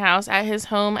greenhouse at his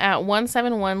home at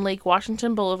 171 Lake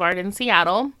Washington Boulevard in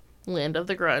Seattle, land of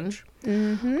the grunge,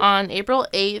 on April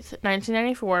 8th,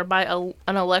 1994 by an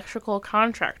electrical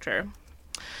contractor.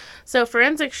 So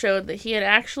forensics showed that he had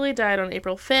actually died on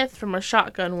April 5th from a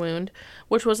shotgun wound,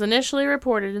 which was initially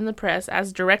reported in the press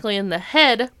as directly in the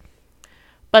head,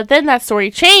 but then that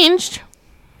story changed.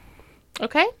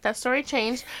 Okay, that story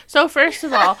changed. So first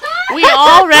of all, we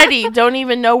already don't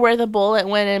even know where the bullet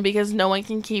went in because no one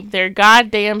can keep their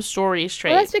goddamn story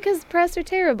straight. Well, that's because the press are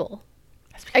terrible.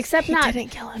 Except he not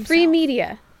didn't kill himself. free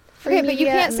media. Free Okay, but you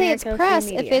media, can't say it's America, free press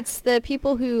if media. it's the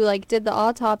people who like did the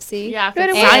autopsy. Yeah, if But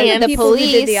it's it wasn't science. the the people who did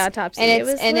the police, autopsy. and It it's-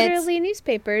 was and it's- literally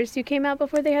newspapers who came out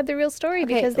before they had the real story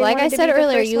Okay, because they like I wanted to said be the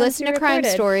earlier, first you ones listen who to crime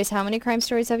reported. stories. How many crime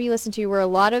stories have you listened to where a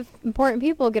lot of important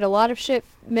people get a lot of shit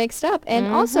mixed up, and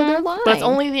also they're lying? But it's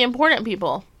only the important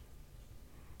people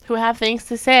who have things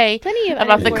to say Plenty of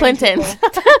about the unimportant Clintons.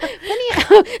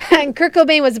 And Kurt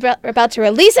Cobain was about to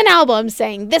release an album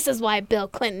saying, "This is why Bill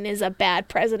Clinton is a bad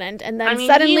president," and then I mean,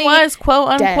 suddenly he was quote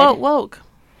unquote dead. woke.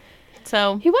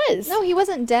 So He was. No, he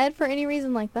wasn't dead for any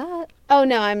reason like that. Oh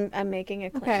no, I'm making a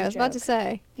Clinton Okay, I was about to joke.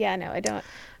 say. Yeah, no, I don't.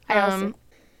 I also.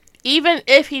 even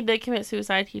if he did commit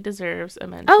suicide, he deserves a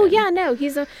mention. Oh yeah, no,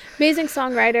 he's an amazing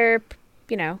songwriter.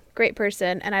 You know, great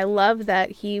person, and I love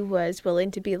that he was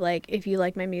willing to be like, if you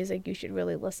like my music, you should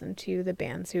really listen to the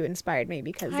bands who inspired me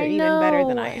because they're even better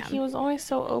than I am. He was always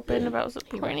so open about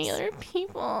supporting was. other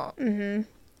people. Mm-hmm.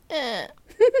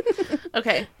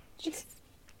 Okay.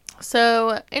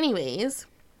 So, anyways,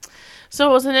 so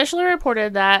it was initially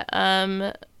reported that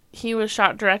he was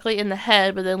shot directly in the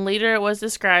head, but then later it was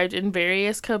described in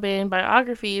various Cobain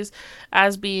biographies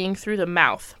as being through the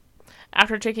mouth,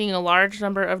 after taking a large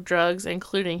number of drugs,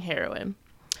 including heroin.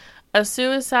 A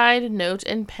suicide note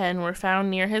and pen were found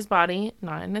near his body,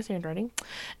 not in his handwriting,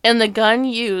 and the gun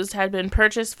used had been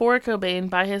purchased for Cobain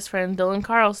by his friend Dylan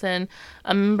Carlson,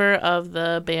 a member of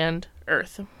the band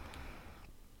Earth.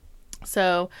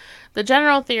 So, the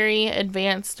general theory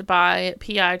advanced by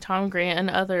P.I. Tom Grant and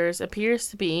others appears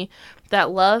to be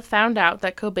that Love found out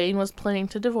that Cobain was planning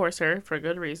to divorce her, for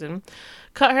good reason,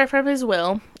 cut her from his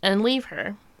will, and leave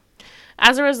her.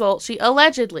 As a result, she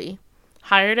allegedly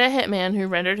hired a hitman who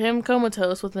rendered him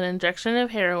comatose with an injection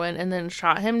of heroin and then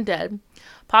shot him dead,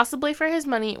 possibly for his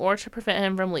money or to prevent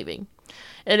him from leaving.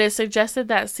 It is suggested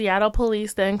that Seattle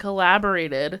police then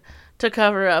collaborated to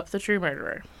cover up the true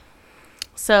murderer.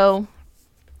 So,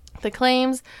 the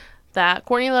claims that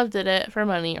Courtney Love did it for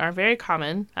money are very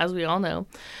common, as we all know,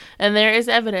 and there is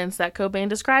evidence that Cobain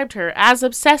described her as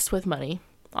obsessed with money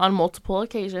on multiple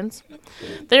occasions.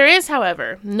 There is,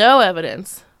 however, no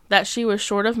evidence that she was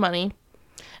short of money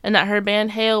and that her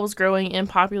band Hale was growing in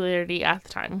popularity at the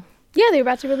time. Yeah, they were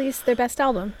about to release their best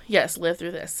album. Yes, Live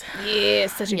Through This. Yeah,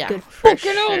 such a good for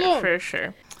fucking sure, album. for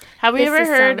sure. Have we This ever is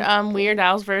heard Weird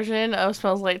Al's version of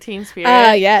Smells Like Teen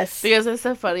Spirit? Yes. Because it's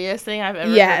the funniest thing I've ever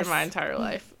heard Yes. in my entire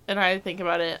life. and I think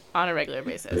about it on a regular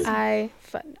basis. I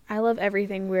love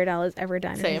everything Weird Al has ever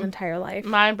done in his Same. entire life.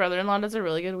 My brother-in-law does a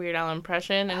really good Weird Al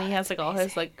impression, and he has like all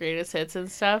his like greatest hits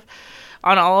and stuff.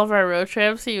 On all of our road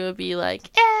trips, he would be like,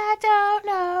 "I don't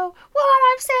know what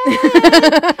I'm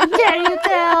saying. Can you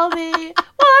tell me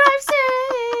what I'm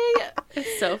saying?"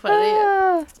 It's so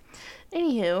funny.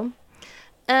 Anywho,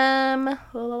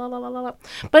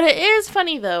 but it is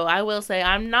funny though. I will say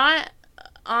I'm not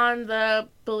on the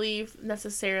belief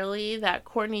necessarily that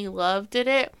Courtney Love did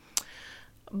it,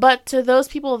 but to those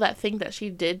people that think that she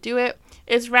did do it,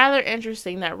 it's rather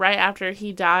interesting that right after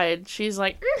he died, she's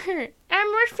like,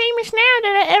 I'm more famous now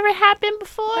than it ever happened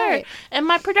before. Right. And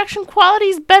my production quality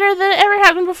is better than it ever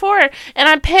happened before. And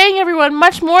I'm paying everyone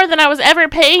much more than I was ever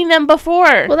paying them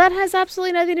before. Well, that has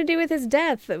absolutely nothing to do with his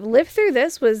death. Live Through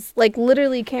This was, like,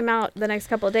 literally came out the next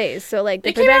couple of days. So, like, the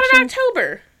it came out in production...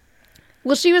 October.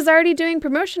 Well, she was already doing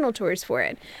promotional tours for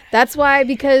it. That's why,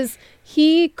 because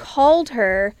he called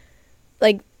her,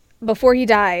 like, before he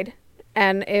died,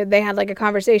 and they had, like, a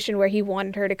conversation where he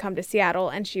wanted her to come to Seattle,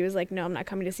 and she was like, no, I'm not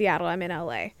coming to Seattle. I'm in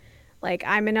L.A. Like,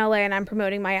 I'm in L.A. and I'm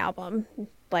promoting my album.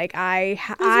 Like, I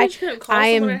couldn't call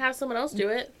am... someone and have someone else do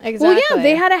it. Exactly. Well, yeah,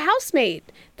 they had a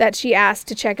housemate that she asked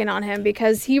to check in on him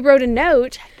because he wrote a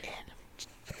note.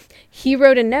 He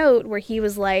wrote a note where he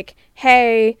was like,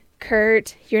 hey,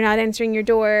 Kurt, you're not answering your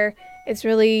door. It's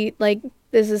really, like,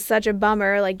 this is such a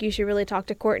bummer. Like, you should really talk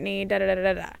to Courtney,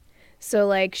 da-da-da-da-da. So,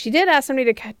 like, she did ask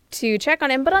somebody to check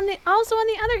on him. But also on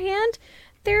the other hand,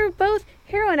 they're both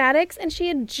heroin addicts, and she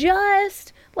had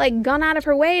just, like, gone out of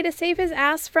her way to save his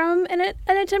ass from an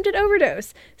attempted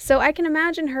overdose. So I can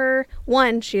imagine her,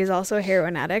 one, she is also a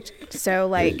heroin addict. So,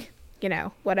 like, you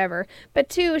know, whatever. But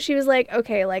two, she was like,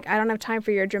 okay, like, I don't have time for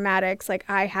your dramatics. Like,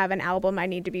 I have an album I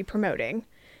need to be promoting.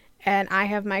 And I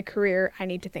have my career I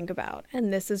need to think about.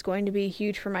 And this is going to be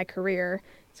huge for my career.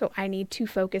 So I need to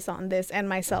focus on this and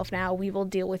myself now. We will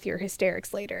deal with your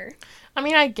hysterics later. I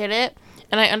mean, I get it,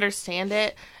 and I understand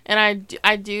it, and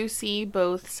I do see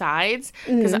both sides,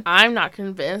 because I'm not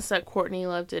convinced that Courtney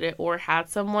Love did it or had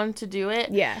someone to do it.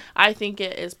 Yeah. I think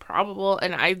it is probable,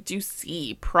 and I do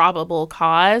see probable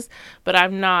cause, but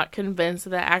I'm not convinced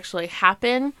that actually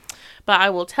happened. But I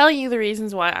will tell you the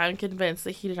reasons why I'm convinced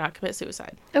that he did not commit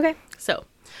suicide. Okay. So,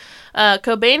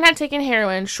 Cobain had taken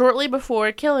heroin shortly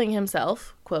before killing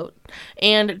himself, quote,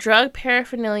 and drug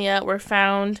paraphernalia were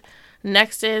found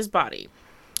next to his body.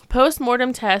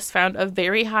 Post-mortem tests found a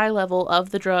very high level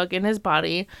of the drug in his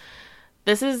body.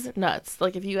 This is nuts,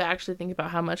 like, if you actually think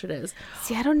about how much it is.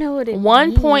 See, I don't know what it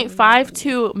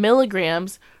 1.52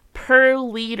 milligrams per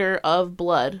liter of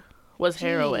blood was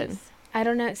heroin. I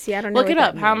don't know. See, I don't know. Look what it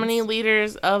up. that How means. many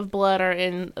liters of blood are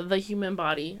in the human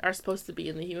body, are supposed to be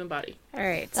in the human body? All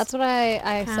right. That's what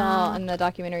I saw in the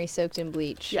documentary Soaked in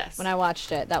Bleach. Yes. When I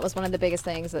watched it, that was one of the biggest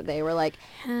things that they were like,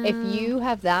 if you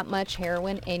have that much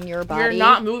heroin in your body, You're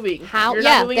not moving. How? You're not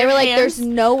Yeah, moving they your were like, hands. there's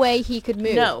no way he could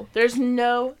move. No, there's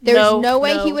no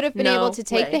way he would have been able to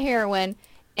take way. the heroin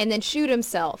and then shoot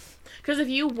himself. Because if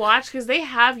you watch, because they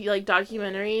have like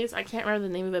documentaries, I can't remember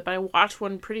the name of it, but I watched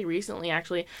one pretty recently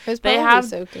actually. It was They probably have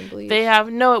Soaked in Bleach.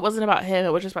 no, it wasn't about him. It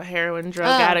was just about heroin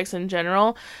drug addicts in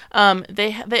general.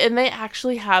 They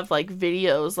actually have like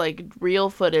videos, like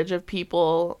real footage of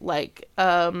people like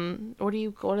what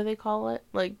do they call it?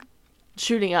 Like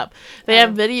shooting up. They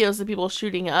have videos of people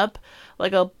shooting up,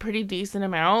 like a pretty decent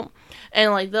amount,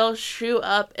 and like they'll shoot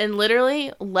up, and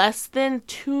literally less than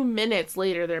 2 minutes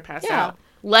later they're passed out.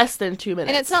 Less than 2 minutes.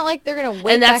 And it's not like they're going to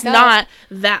wake and that's back not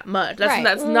that much.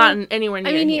 That's Right. not anywhere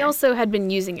near I mean, he here. also had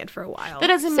been using it for a while. That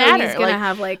doesn't so matter. He's gonna Like,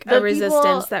 have like the a resistance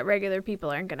people- that regular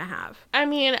people aren't gonna have. I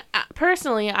mean,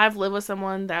 personally, I've lived with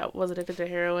someone that was addicted to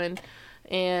heroin,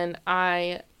 and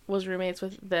I was roommates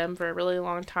with them for a really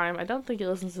long time. I don't think he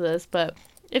listens to this, but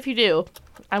if you do,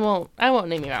 I won't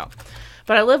name you out.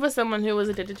 But I lived with someone who was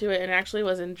addicted to it and actually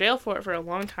was in jail for it for a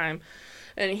long time,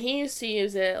 and he used to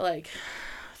use it like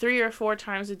 3 or 4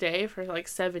 times a day for like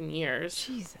 7 years.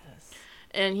 Jesus.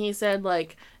 And he said,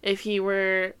 like, if he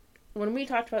were, when we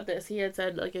talked about this, he had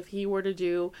said, like, if he were to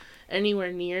do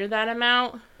anywhere near that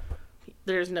amount,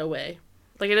 there's no way.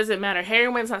 Like, it doesn't matter.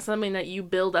 Heroin's not something that you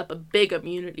build up a big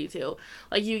immunity to.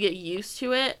 Like, you get used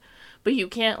to it, but you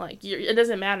can't, like, it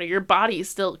doesn't matter. Your body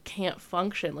still can't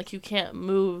function. Like, you can't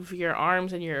move your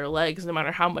arms and your legs no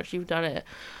matter how much you've done it.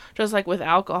 Just like with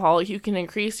alcohol, you can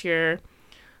increase your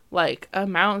like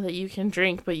amount that you can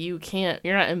drink, but you're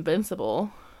not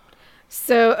invincible.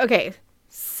 So okay,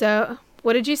 so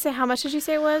what did you say? How much did you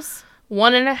say it was?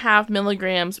 1.5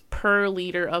 milligrams per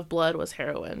liter of blood was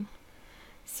heroin.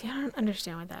 See, I don't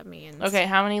understand what that means. Okay,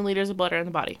 how many liters of blood are in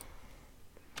the body?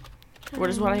 Which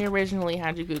is what I originally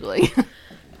had you Googling.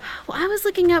 Well, I was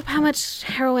looking up how much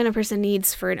heroin a person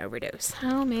needs for an overdose.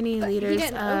 How many But he liters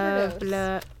didn't of overdose.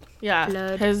 blood? Yeah.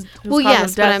 Blood. His Well, cause yes,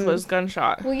 of but death I'm- was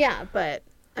gunshot. Well, yeah, but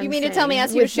You I'm mean to tell me saying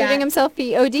as he was with shooting that- himself,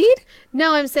 he OD'd?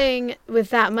 No, I'm saying with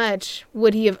that much,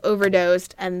 would he have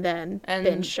overdosed and then And-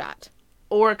 been shot?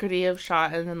 Or could he have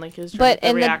shot and then like his But in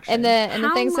the reaction?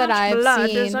 things that I've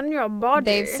seen, on your body?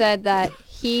 they've said that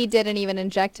he didn't even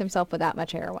inject himself with that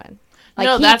much heroin. Like,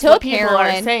 no, he that's took what people are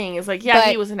heroin, saying. Is like, yeah, but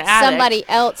he was an addict. somebody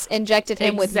else injected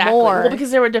him Exactly. with more. Well,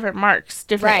 because there were different marks,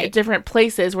 Right. different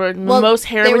places where Well, most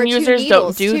there heroin were 2 users don't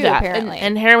needles, do too, that, apparently.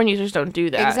 and heroin users don't do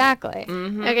that. Exactly.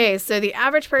 Hmm. Okay, so the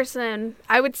average person,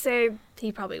 I would say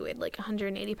he probably weighed like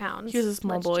 180 pounds. He was a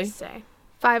small let's boy. Just say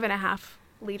 5.5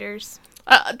 liters.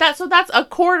 That's a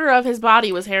quarter of his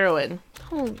body was heroin.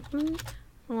 Hold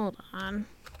on.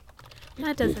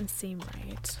 That doesn't seem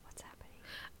right. What's happening?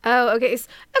 Oh, okay.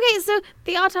 So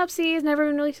the autopsy has never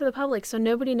been released to the public, so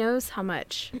nobody knows how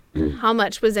much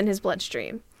was in his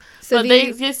bloodstream. So But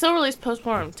they still released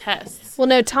postmortem tests. well,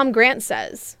 no, Tom Grant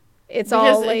says it's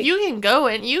Because all like you can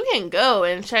go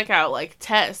and check out like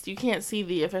tests. You can't see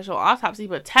the official autopsy,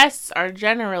 but tests are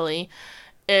generally,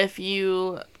 if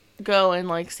you go and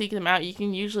like seek them out, you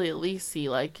can usually at least see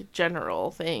like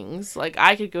general things. Like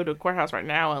I could go to a courthouse right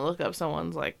now and look up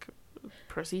someone's like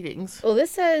proceedings. Well, this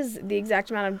says the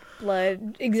exact amount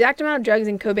of drugs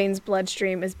in Cobain's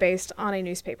bloodstream is based on a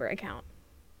newspaper account.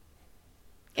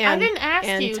 I didn't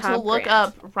ask you to Tom look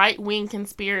Grant. up right-wing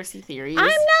conspiracy theories. I'm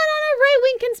not on a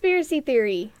right-wing conspiracy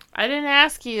theory. I didn't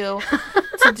ask you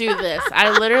to do this.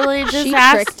 I literally just She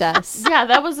asked. tricked us. Yeah,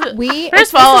 that was it. We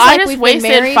First of this all, is I like just we've been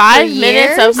wasted married 5 for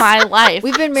minutes years. of my life.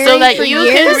 We've been so married that for you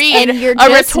years, can read and you're a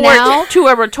just retort now to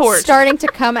a retort. starting to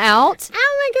come out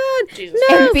Oh my God! Jesus.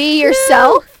 No, and be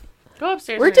yourself. Go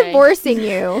upstairs. We're Renee. divorcing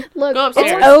you. Look, Go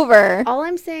upstairs. It's over. all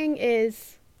I'm saying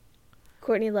is,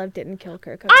 Courtney Love didn't kill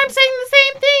Kurt Cobain. I'm saying the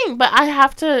same thing, but I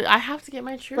have to get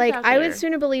my truth like out I there. would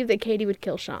sooner believe that Katie would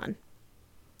kill Sean.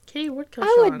 Katie would kill I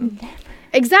Sean. would never.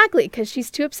 Exactly, because she's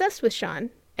too obsessed with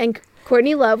Sean, and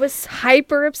Courtney Love was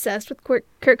hyper obsessed with Kurt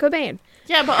Cobain.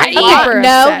 Yeah, but Hyper a lot,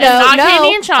 obsessed. not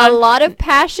Katie and Sean. A lot of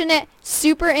passionate,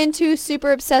 super into,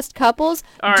 super obsessed couples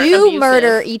Are do abusive.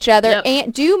 murder each other Yep.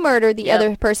 and do murder the Yep.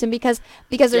 other person because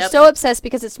they're Yep. so obsessed,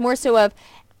 because it's more so of,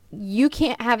 you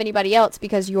can't have anybody else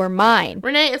because you're mine.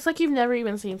 Renee, it's like you've never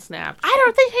even seen Snap. I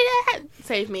don't think he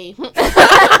save me.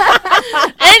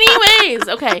 Anyways,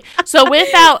 okay. So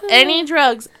without any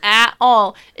drugs at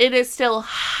all, it is still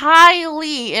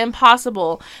highly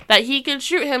impossible that he could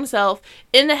shoot himself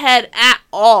in the head at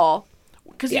all.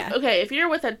 Because Yeah. even if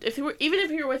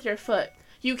you're with your foot,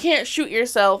 you can't shoot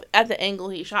yourself at the angle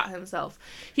he shot himself.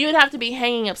 He would have to be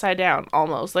hanging upside down,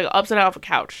 almost like upside down off a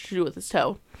couch to do it with his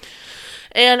toe.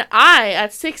 And I,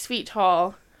 at 6 feet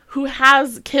tall, who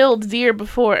has killed deer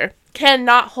before,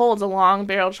 cannot hold a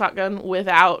long-barreled shotgun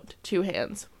without 2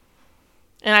 hands.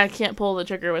 And I can't pull the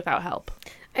trigger without help.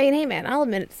 I mean, hey man, I'll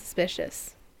admit it's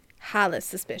suspicious. Highly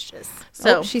suspicious.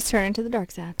 So, She's turning to the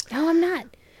dark side. No, I'm not.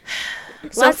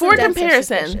 so Lots of for deaths are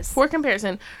comparison,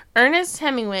 suspicious. Ernest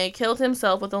Hemingway killed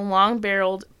himself with a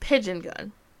long-barreled pigeon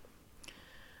gun.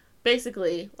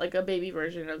 Basically, like a baby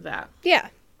version of that. Yeah.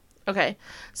 Okay,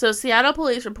 so Seattle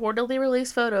police reportedly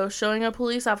released photos showing a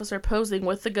police officer posing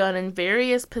with the gun in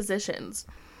various positions.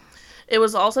 It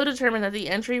was also determined that the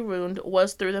entry wound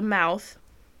was through the mouth.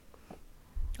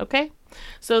 Okay,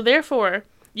 so therefore,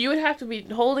 you would have to be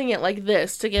holding it like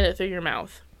this to get it through your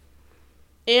mouth.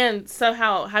 And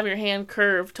somehow have your hand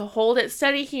curved to hold it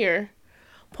steady here,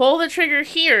 pull the trigger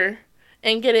here,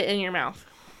 and get it in your mouth.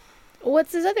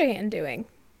 What's his other hand doing?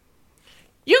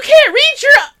 You can't reach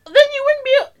your... Then you wouldn't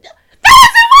be...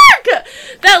 That doesn't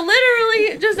work! That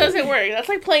literally just doesn't work. That's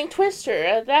like playing Twister.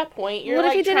 At that point, you're What if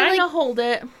like he didn't, trying like- to hold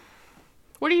it.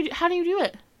 How do you do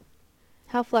it?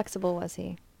 How flexible was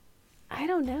he? I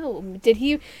don't know. Did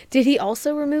he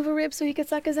also remove a rib so he could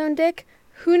suck his own dick?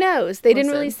 Who knows? They didn't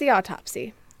Listen. release the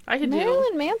autopsy. I could do...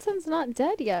 Marilyn Manson's not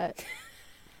dead yet.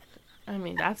 I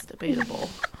mean, that's debatable.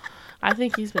 I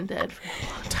think he's been dead for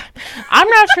a long time. I'm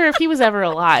not sure if he was ever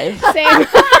alive. Same.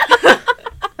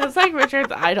 That's like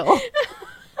Richard's idol.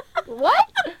 What?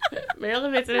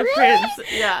 Marilyn Manson and Prince.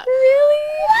 Yeah.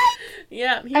 Really?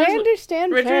 Yeah. He I was,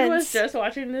 understand Richard Prince. was just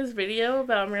watching this video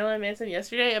about Marilyn Manson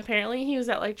yesterday. Apparently, he was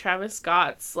at like Travis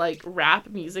Scott's like rap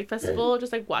music festival,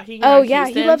 just like walking around Oh yeah,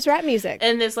 Houston he loves rap music.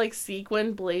 in this like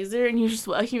sequin blazer, and he was just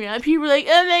walking around. People were like,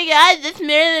 "Oh my god, that's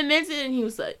Marilyn Manson," and he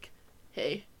was like,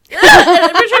 "Hey," and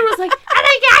Richard was like, "Oh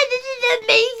my god, this is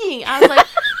amazing." I was like,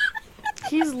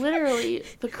 he's literally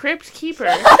the crypt keeper.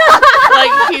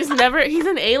 Like he's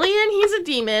an alien, he's a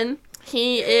demon.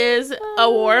 He is a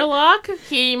warlock.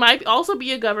 He might also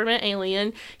be a government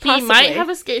alien. He Possibly. might have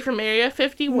escaped from Area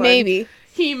 51. Maybe.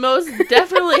 He most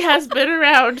definitely has been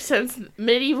around since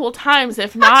medieval times,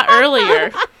 if not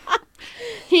earlier.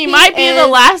 He might be the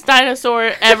last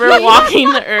dinosaur ever walking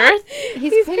the earth.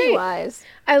 He's Pennywise.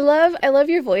 I love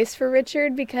your voice for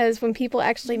Richard, because when people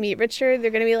actually meet Richard,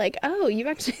 they're gonna be like, "Oh, you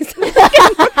actually."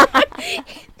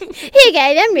 Hey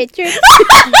guys, I'm Richard.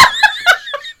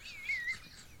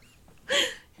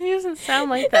 He doesn't sound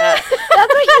like that.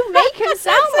 That's what you make him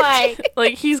sound like.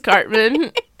 Like he's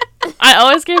Cartman. I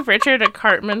always give Richard a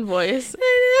Cartman voice.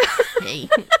 Hey.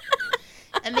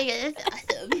 Oh my god, that's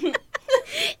awesome.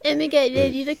 Oh my god,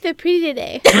 you look so pretty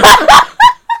today.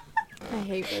 I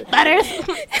hate this. Butters.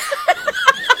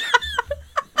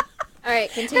 All right,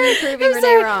 continue proving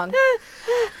Renee wrong.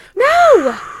 No!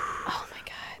 Oh my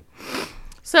god.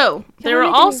 So, there were what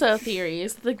are you also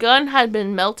theories the gun had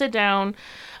been melted down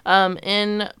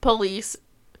in police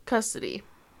custody.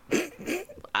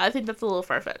 I think that's a little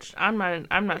far-fetched. I'm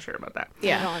not sure about that.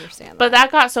 Yeah, I don't understand that. But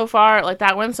that got so far, like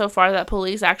that went so far that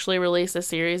police actually released a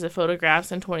series of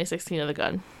photographs in 2016 of the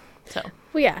gun. So,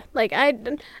 Well, yeah, like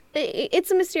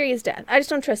it's a mysterious death. I just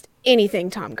don't trust anything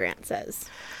Tom Grant says.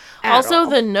 at also, all.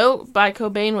 the note by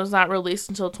Cobain was not released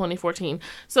until 2014.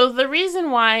 So the reason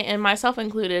why, and myself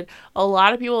included, a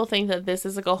lot of people think that this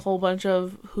is like a whole bunch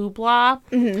of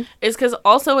hoopla is because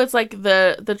also it's like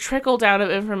the trickle down of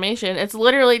information. It's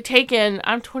literally taken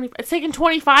it's taken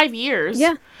 25 years.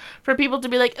 Yeah. For people to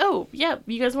be like, oh, yeah,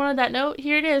 you guys wanted that note?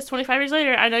 Here it is, 25 years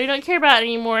later. I know you don't care about it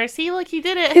anymore. See, look, he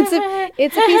did it.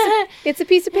 It's a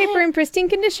piece of paper in pristine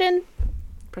condition.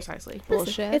 Precisely.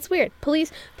 Bullshit. It's weird.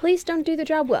 Police don't do the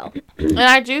job well. And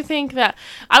I do think that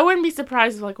I wouldn't be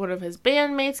surprised if like one of his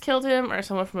bandmates killed him or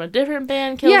someone from a different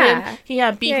band killed him. He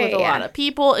had beef with a lot of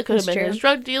people. It could have That's been true. his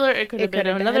drug dealer. It could have been could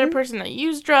have another been. person that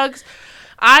used drugs.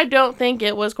 I don't think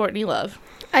it was Courtney Love.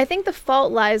 I think the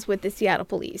fault lies with the Seattle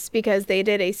police because they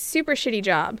did a super shitty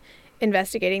job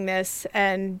investigating this,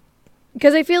 and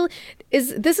because I feel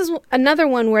this is another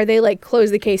one where they like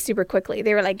closed the case super quickly.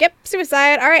 They were like, "Yep,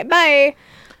 suicide. All right, bye."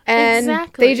 And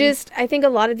Exactly. I think a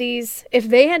lot of these, if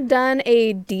they had done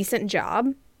a decent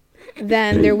job,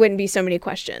 then there wouldn't be so many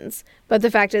questions. But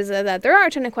the fact is that there are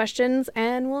a ton of questions,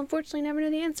 and we'll unfortunately never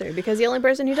know the answer because the only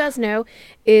person who does know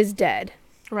is dead.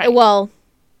 Right. Well,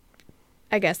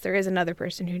 I guess there is another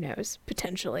person who knows,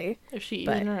 potentially. If she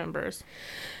but- even remembers.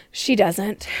 She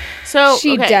doesn't. So,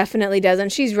 She okay. definitely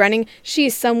doesn't.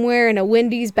 She's somewhere in a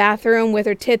Wendy's bathroom with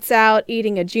her tits out,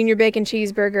 eating a junior bacon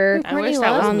cheeseburger I wish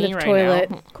that was on me the right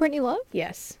toilet. now. Courtney Love?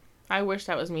 Yes. I wish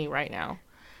that was me right now.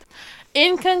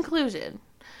 In conclusion,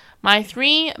 my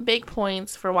 3 big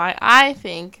points for why I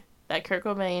think that Kurt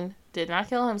Cobain did not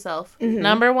kill himself.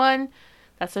 Number 1,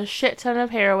 that's a shit ton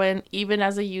of heroin, even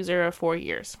as a user of 4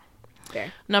 years.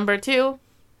 Fair. Number 2,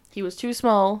 he was too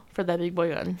small for that big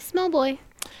boy gun. Small boy.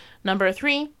 Number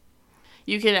 3,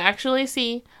 you can actually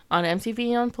see on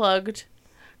MTV Unplugged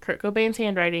Kurt Cobain's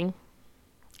handwriting.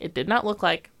 It did not look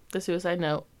like the suicide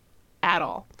note at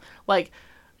all. Like,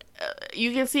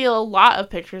 you can see a lot of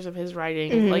pictures of his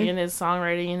writing, like in his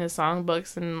songwriting, in his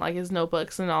songbooks, and like his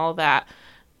notebooks and all that.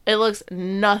 It looks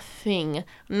nothing,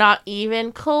 not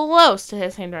even close to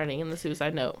his handwriting in the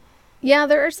suicide note. Yeah,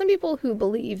 there are some people who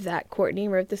believe that Courtney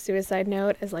wrote the suicide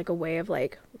note as like a way of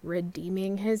like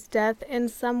redeeming his death in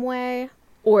some way,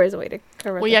 or as a way to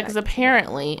cover. Well, yeah, because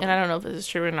apparently, and I don't know if this is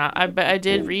true or not, but I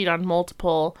did read on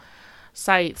multiple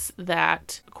sites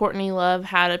that Courtney Love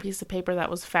had a piece of paper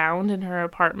that was found in her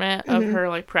apartment of her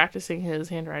like practicing his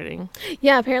handwriting.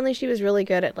 Yeah, apparently she was really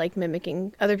good at like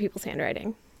mimicking other people's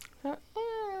handwriting. So,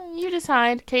 you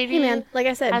decide, Katie. Hey man, like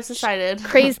I said, has decided.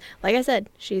 Like I said,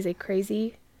 she's a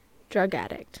crazy drug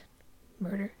addict.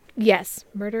 Yes,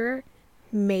 murderer,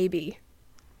 maybe.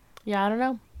 Yeah, I don't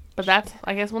know, but that's.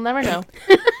 I guess we'll never know.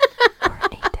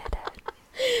 Bernie did it.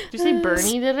 Did you say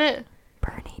Bernie did it?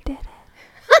 Bernie did it.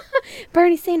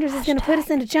 Bernie Sanders is going to put us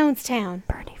into Jonestown.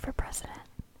 Bernie for president.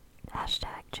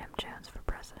 Hashtag Jim Jones for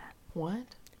president. What?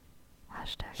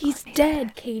 Hashtag He's Courtney dead, did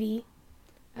it. Katie.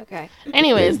 Okay.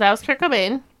 Anyways, that was Kurt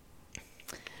Cobain.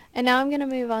 And now I'm going to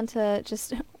move on to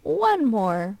just one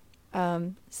more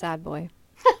sad boy.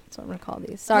 That's what I'm going to call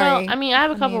these. Sorry. Well, I mean, I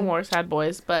have a couple more sad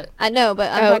boys, but I know,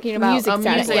 but I'm Oh, talking about music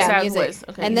sad music boys. sad music. boys.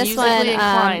 Okay, And this musically one,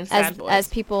 inclined sad boys. as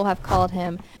people have called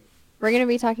him, we're going to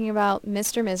be talking about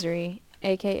Mr. Misery,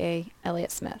 aka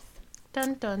Elliott Smith.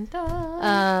 Dun dun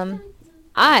dun.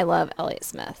 I love Elliott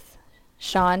Smith.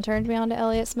 Sean turned me on to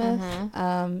Elliott Smith.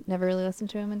 Mm-hmm. Never really listened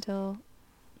to him until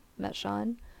met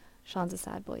Sean. Sean's a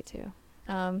sad boy too.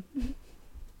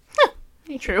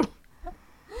 True.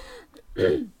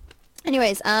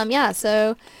 Anyways, yeah,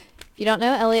 so if you don't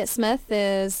know, Elliott Smith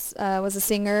was a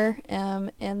singer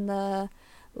in the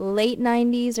late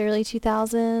 90s, early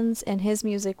 2000s, and his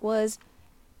music was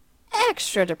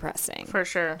extra depressing. For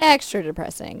sure. Extra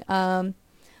depressing.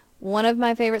 One of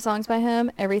my favorite songs by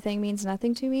him, Everything Means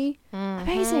Nothing to Me. Mhm.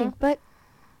 Amazing, but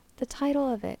the title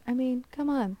of it, I mean, come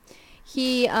on.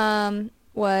 He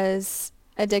was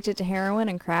addicted to heroin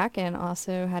and crack and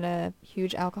also had a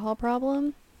huge alcohol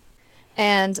problem.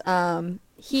 And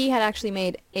he had actually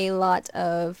made a lot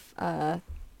of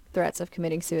threats of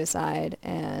committing suicide,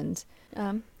 and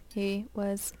he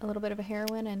was a little bit of a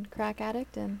heroin and crack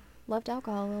addict and loved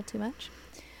alcohol a little too much.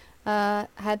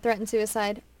 Had threatened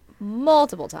suicide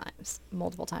multiple times.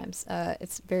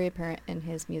 It's very apparent in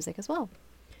his music as well.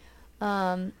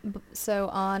 So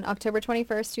on October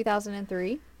 21st,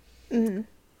 2003, Mm-hmm.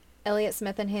 Elliott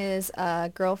Smith and his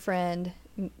girlfriend,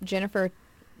 Jennifer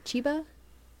Chiba,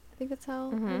 I think that's how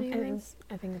her name is.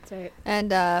 I think that's right. And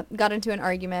got into an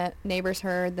argument. Neighbors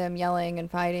heard them yelling and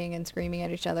fighting and screaming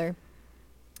at each other.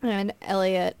 And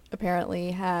Elliott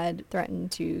apparently had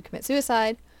threatened to commit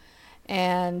suicide.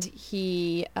 And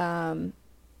he,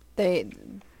 they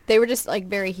were just like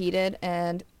very heated.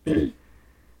 And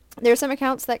there are some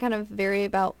accounts that kind of vary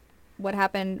about what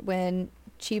happened when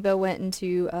Chiba went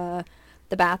into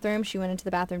the bathroom. She went into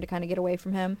the bathroom to kind of get away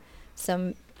from him.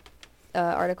 Some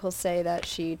articles say that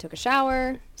she took a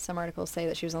shower. Some articles say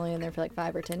that she was only in there for like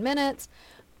 5 or 10 minutes.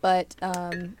 But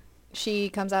she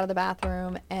comes out of the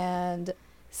bathroom and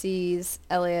sees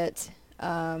Elliott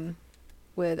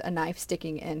with a knife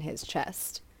sticking in his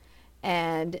chest.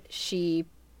 And she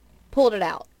pulled it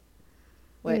out.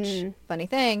 Which, funny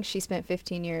thing, she spent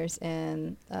 15 years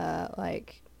in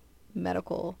like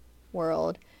medical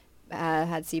world.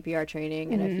 Had CPR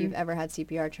training, and if you've ever had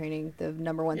CPR training, the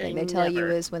number one thing they tell you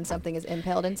is when something is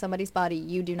impaled in somebody's body,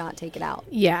 you do not take it out.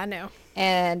 Yeah, no.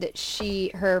 And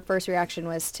her first reaction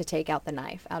was to take out the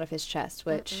knife out of his chest,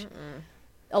 which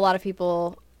a lot of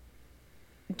people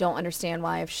don't understand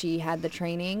why, if she had the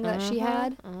training that she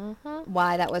had,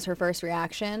 why that was her first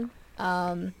reaction.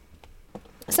 So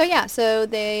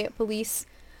the police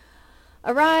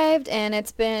arrived, and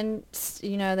it's been,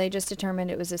 they just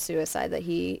determined it was a suicide, that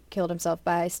he killed himself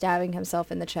by stabbing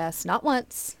himself in the chest, not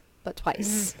once, but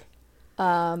twice.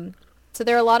 So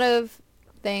there are a lot of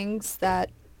things that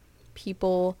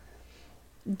people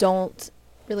don't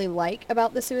really like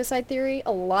about the suicide theory.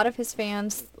 A lot of his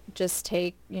fans just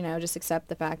accept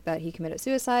the fact that he committed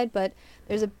suicide, but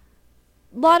there's a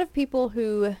lot of people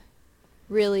who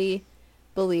really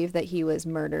believe that he was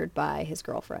murdered by his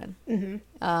girlfriend.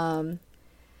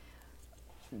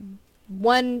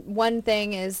 One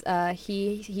thing is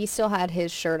he still had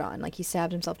his shirt on. Like, he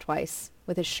stabbed himself twice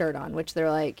with his shirt on, which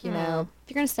they're like, if you're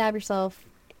gonna stab yourself,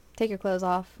 take your clothes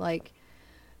off. Like,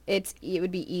 it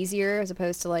would be easier as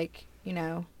opposed to, like,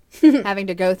 having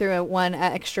to go through one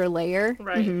extra layer.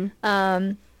 Right.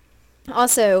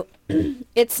 Also,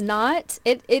 it's not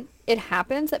it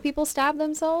happens that people stab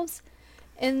themselves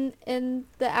in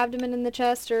the abdomen, in the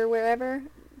chest, or wherever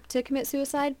to commit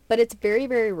suicide, but it's very,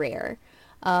 very rare.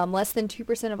 Less than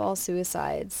 2% of all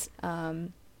suicides are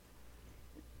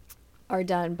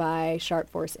done by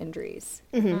sharp force injuries.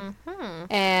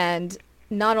 And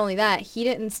not only that, he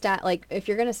didn't stab, like, if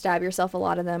you're going to stab yourself, a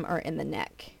lot of them are in the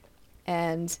neck.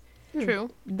 And True.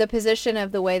 the position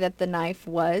of the way that the knife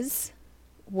was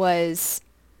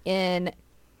in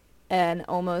an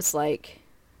almost like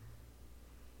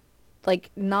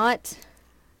not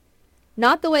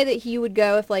the way that he would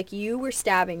go if, like, you were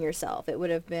stabbing yourself. It would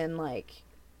have been like,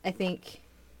 I think.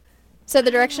 So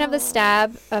the direction of the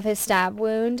stab, of his stab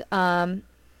wound,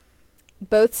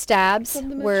 both stabs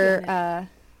were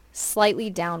slightly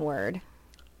downward.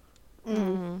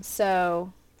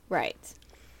 So, right.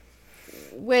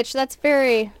 Which, that's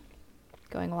very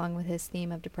going along with his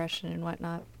theme of depression and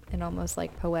whatnot, and almost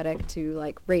like poetic to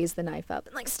like raise the knife up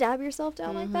and like stab yourself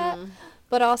down like that.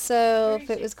 But also, if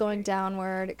it was going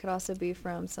downward, it could also be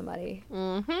from somebody,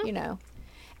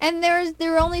 And there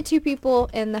were only 2 people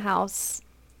in the house,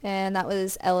 and that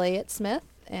was Elliott Smith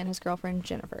and his girlfriend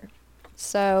Jennifer.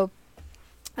 So,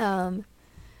 there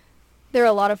are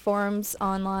a lot of forums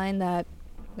online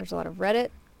there's a lot of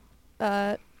Reddit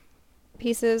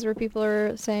pieces where people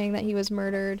are saying that he was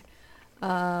murdered.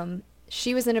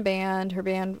 She was in a band. Her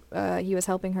band, he was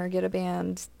helping her get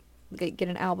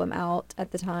an album out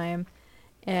at the time.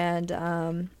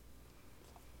 And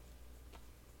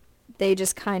they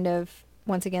just kind of,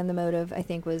 once again, the motive, I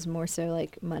think, was more so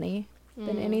like money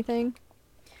than anything.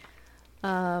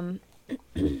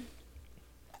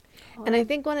 And I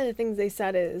think one of the things they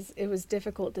said is it was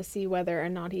difficult to see whether or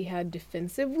not he had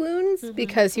defensive wounds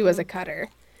because he was a cutter.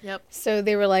 Yep. So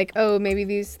they were like, oh, maybe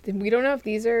we don't know if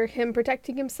these are him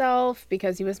protecting himself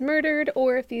because he was murdered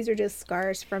or if these are just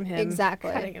scars from him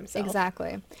cutting himself.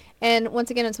 Exactly. And once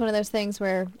again, it's one of those things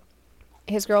where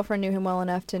his girlfriend knew him well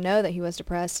enough to know that he was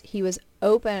depressed. He was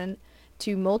open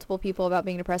to multiple people about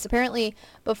being depressed. Apparently,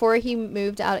 before he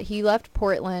moved out, he left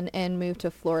Portland and moved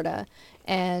to Florida.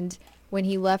 And when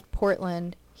he left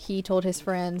Portland, he told his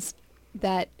friends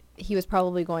that he was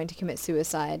probably going to commit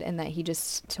suicide and that he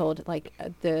just told like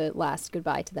the last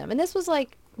goodbye to them. And this was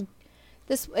like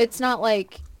it's not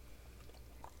like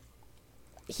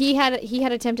he had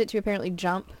attempted to apparently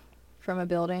jump from a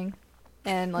building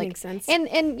and like Makes sense.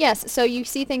 and yes, so you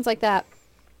see things like that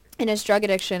in his drug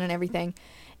addiction and everything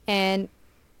and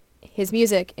his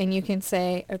music, and you can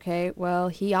say, okay, well,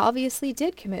 he obviously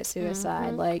did commit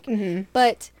suicide, like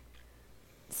but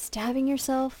stabbing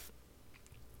yourself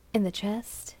in the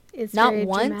chest, It's not very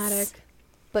once, dramatic.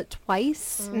 but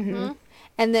twice.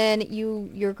 And then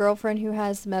your girlfriend who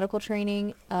has medical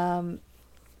training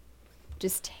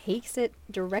just takes it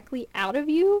directly out of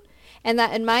you. And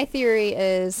my theory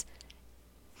is,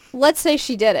 let's say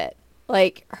she did it.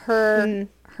 Like her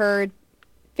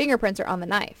fingerprints are on the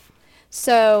knife.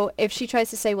 So if she tries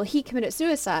to say, well, he committed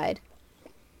suicide,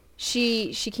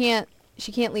 she can't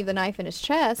leave the knife in his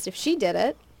chest if she did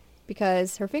it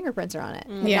because her fingerprints are on it.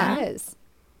 And Yeah. not his.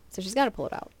 So she's got to pull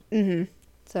it out.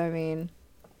 So, I mean,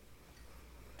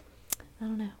 I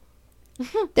don't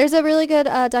know. There's a really good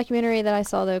documentary that I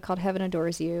saw, though, called Heaven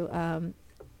Adores You.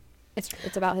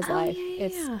 It's about his life. Yeah.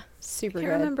 It's super I good.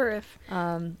 can't remember if...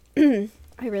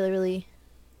 I really, really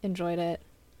enjoyed it.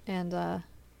 And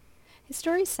his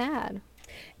story's sad.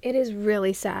 It is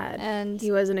really sad. And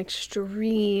he was an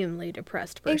extremely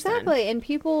depressed person. exactly. And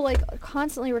people, like,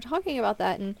 constantly were talking about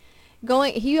that. And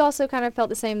he also kind of felt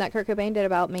the same that Kurt Cobain did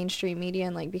about mainstream media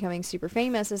and like becoming super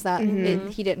famous, is that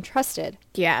he didn't trust it.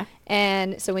 Yeah.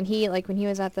 And so when he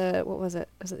was at the, what was it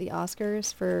the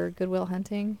Oscars for Good Will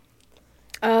Hunting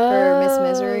for Miss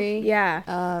Misery, Yeah.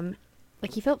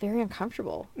 like he felt very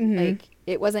uncomfortable. Like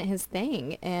it wasn't his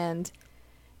thing, and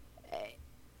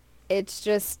it's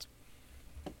just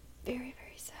very,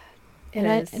 very sad. It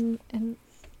is. And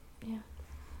yeah.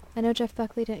 I know Jeff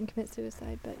Buckley didn't commit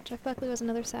suicide, but Jeff Buckley was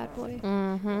another sad boy.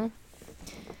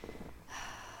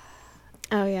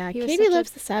 Oh, yeah. He was Katie such a-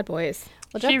 loves the sad boys.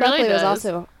 Well, She Jeff really Buckley was does.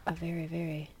 also a very,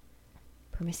 very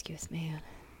promiscuous man.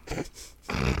 If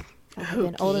I had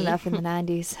been old Okay. enough in the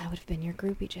 90s, I would have been your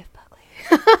groupie, Jeff Buckley.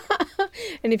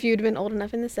 And if you'd been old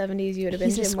enough in the 70s, you would have been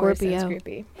He's a Jim Morrison's Scorpio.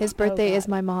 groupie. His birthday is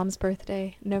God. my mom's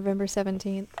birthday, November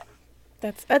 17th.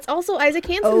 That's also Isaac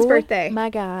Hansen's birthday. My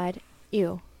God.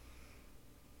 Ew.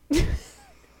 Do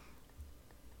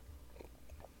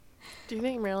you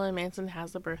think Marilyn Manson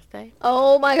has a birthday?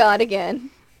 Oh my God, again.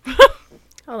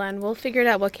 Hold on, we'll figure it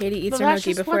out what Katie eats But her that's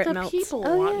mochi just before what it the melts. people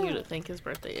Oh, want yeah. you to think his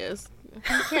birthday is. You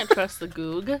can't trust the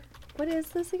goog. What is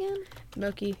this again?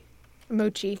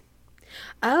 Mochi.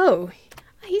 Oh,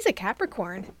 he's a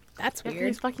Capricorn. That's Yeah, 'cause weird.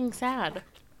 he's fucking sad.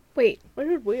 Wait, What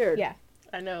is weird? yeah.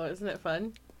 I know, isn't it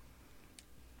fun?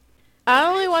 I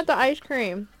only want the ice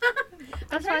cream.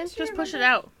 That's trying fine. to Just push it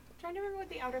remember. out. Trying to remember what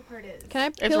the outer part is. Can I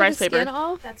peel rice the skin paper.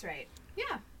 off? That's right.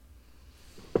 Yeah.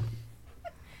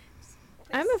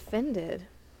 I'm offended.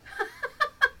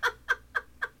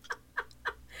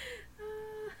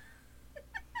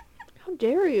 How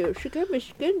dare you? She gave me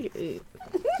skin to eat.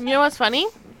 You know what's funny?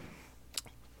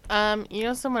 You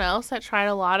know someone else that tried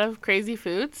a lot of crazy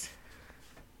foods?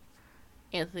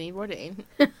 Anthony Bourdain.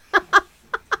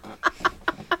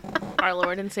 Our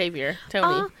Lord and Savior, Tony.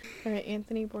 All right,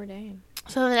 Anthony Bourdain.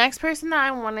 So the next person that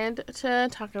I wanted to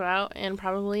talk about, and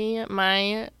probably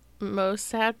my most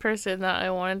sad person that I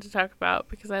wanted to talk about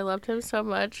because I loved him so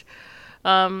much,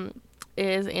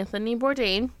 is Anthony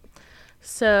Bourdain.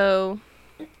 So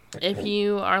if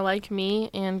you are like me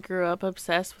and grew up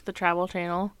obsessed with the Travel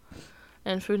Channel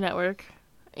and Food Network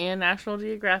and National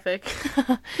Geographic,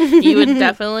 you would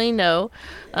definitely know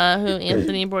who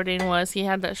Anthony Bourdain was. He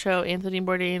had that show, Anthony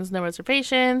Bourdain's No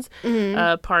Reservations,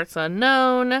 Parts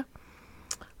Unknown.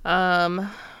 Anton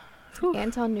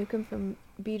Newcomb from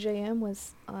BJM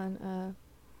was on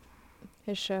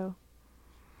his show.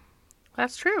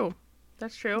 That's true.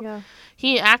 That's true. Yeah.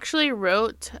 He actually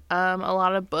wrote a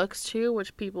lot of books too,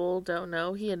 which people don't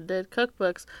know. He did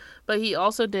cookbooks, but he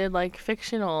also did like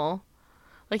fictional,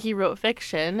 like he wrote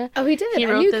fiction. Oh, he did. He I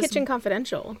wrote knew this- Kitchen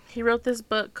Confidential. He wrote this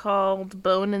book called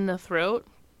Bone in the Throat,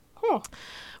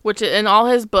 which, and all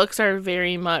his books are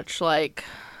very much like,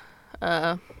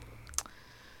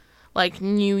 like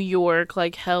New York,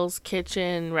 like Hell's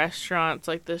Kitchen restaurants,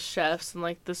 like the chefs and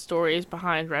like the stories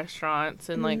behind restaurants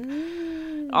and like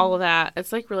all of that.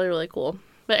 It's like really, really cool.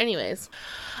 But anyways,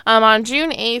 on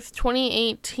June 8th,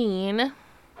 2018, it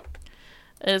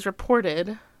is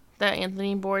reported that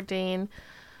Anthony Bourdain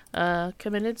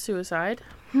committed suicide.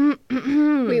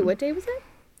 Wait, what day was it?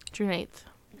 June 8th,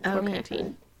 Oh, okay.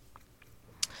 2018.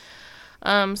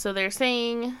 So they're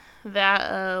saying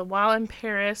that while in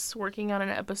Paris working on an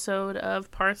episode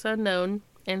of Parts Unknown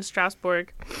in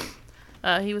Strasbourg,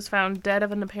 he was found dead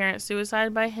of an apparent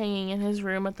suicide by hanging in his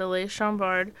room at the Les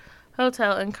Chambard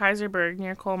Hotel in Kaiserberg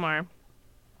near Colmar.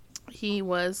 He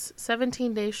was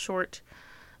 17 days short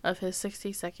of his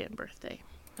 62nd birthday.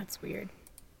 That's weird.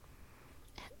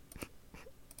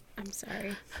 I'm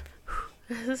sorry.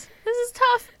 This is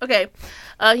tough. Okay.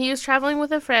 He was traveling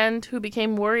with a friend who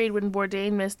became worried when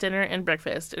Bourdain missed dinner and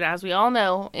breakfast. And as we all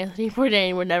know, Anthony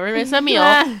Bourdain would never miss a meal,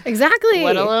 Exactly.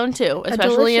 let alone two,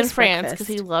 especially in delicious France breakfast.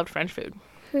 because he loved French food.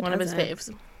 Who One of his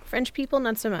doesn't? faves. French people,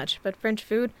 not so much, but French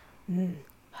food.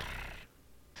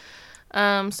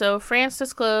 So France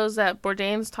disclosed that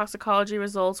Bourdain's toxicology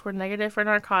results were negative for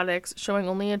narcotics, showing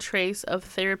only a trace of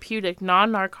therapeutic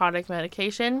non-narcotic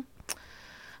medication.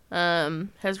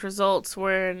 His results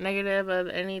were negative of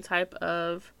any type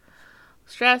of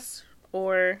stress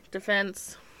or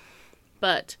defense,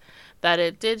 but that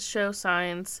it did show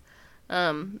signs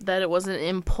that it was an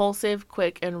impulsive,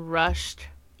 quick, and rushed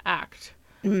act.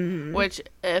 Which,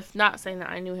 if not saying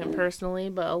that I knew him personally,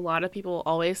 but a lot of people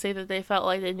always say that they felt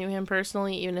like they knew him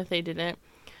personally, even if they didn't,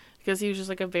 because he was just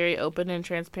like a very open and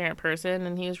transparent person,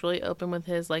 and he was really open with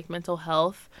his like mental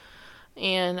health.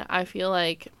 And I feel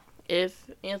like if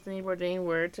Anthony Bourdain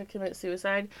were to commit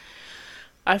suicide,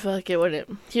 I feel like it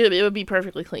would be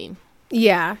perfectly clean.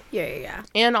 Yeah.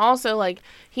 And also, like,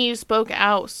 he spoke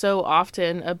out so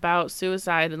often about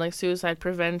suicide and like suicide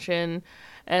prevention,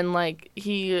 and like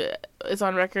he is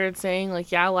on record saying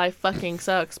like, yeah, life fucking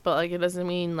sucks, but like it doesn't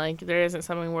mean like there isn't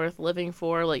something worth living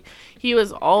for. Like, he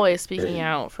was always speaking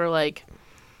out for like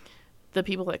the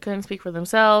people that couldn't speak for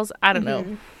themselves. I don't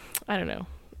know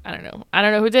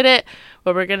who did it,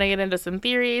 but we're gonna get into some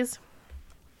theories.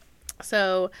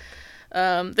 So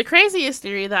the craziest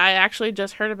theory that I actually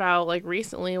just heard about like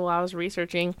recently while I was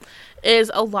researching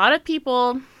is a lot of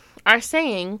people are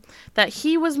saying that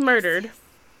he was murdered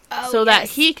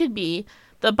that he could be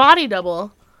the body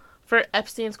double for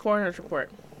Epstein's coroner's report.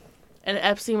 And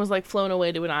Epstein was like flown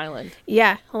away to an island.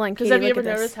 Yeah. Hold on. Because have you ever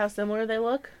noticed how similar they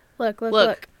look? Look.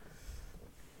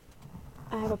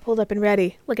 I have it pulled up and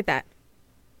ready. Look at that.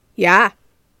 Yeah.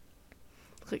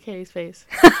 Look at Katie's face.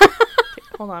 Okay,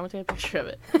 hold on, I'm going to take a picture of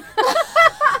it.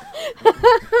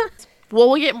 Well,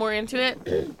 we'll get more into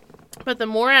it. But the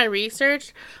more I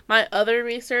researched, my other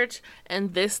research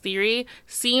and this theory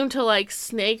seemed to like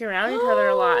snake around each other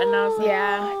a lot. And I was like,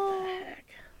 Yeah. what the heck?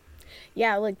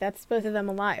 Yeah, look, that's both of them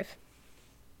alive.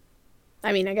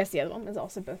 I mean, I guess the other one was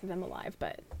also both of them alive,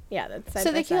 but yeah, that's...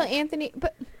 So they killed Anthony,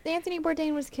 but Anthony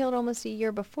Bourdain was killed almost a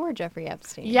year before Jeffrey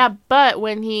Epstein. Yeah, but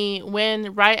when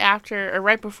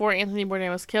right before Anthony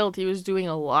Bourdain was killed, he was doing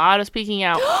a lot of speaking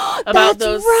out about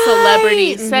those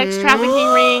celebrity sex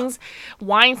trafficking rings,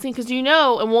 Weinstein, because you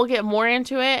know, and we'll get more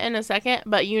into it in a second,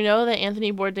 but you know that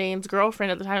Anthony Bourdain's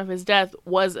girlfriend at the time of his death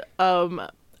was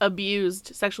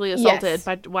abused, sexually assaulted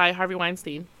by Harvey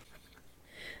Weinstein.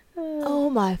 Oh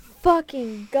my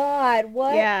fucking God.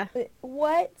 What? Yeah.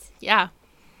 What? Yeah.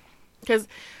 Because,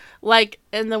 like,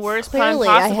 in the worst Clearly,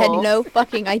 pun I possible... had no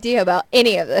fucking idea about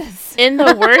any of this. In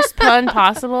the worst pun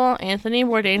possible, Anthony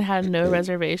Bourdain had no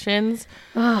reservations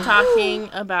talking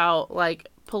about, like,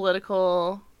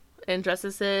 political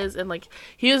injustices. And, like,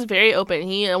 he was very open.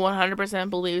 He 100%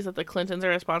 believes that the Clintons are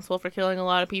responsible for killing a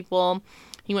lot of people.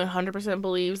 He 100%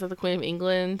 believes that the Queen of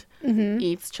England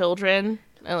eats children.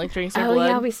 And like drinks their blood.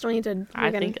 Oh yeah, we still need to.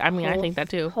 I think that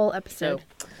too. Whole episode.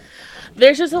 So,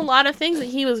 there's just a lot of things that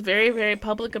he was very, very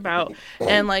public about,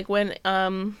 and like when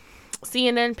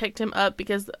CNN picked him up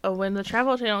because when the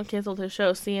Travel Channel canceled his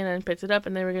show, CNN picked it up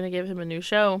and they were gonna give him a new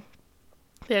show.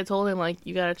 They had told him like,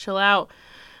 you gotta chill out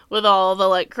with all the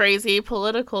like crazy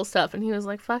political stuff, and he was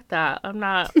like, fuck that, I'm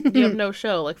not. You have no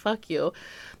show. Like, fuck you.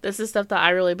 This is stuff that I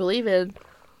really believe in,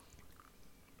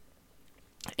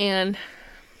 and.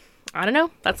 I don't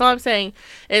know. That's all I'm saying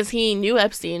is he knew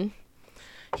Epstein.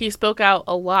 He spoke out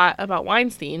a lot about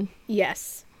Weinstein.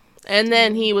 Yes. And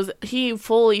then he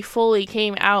fully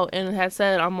came out and had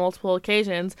said on multiple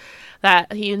occasions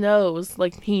that he knows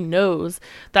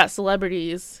that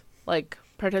celebrities like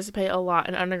participate a lot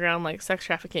in underground like sex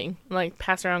trafficking, like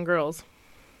pass around girls.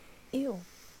 Ew.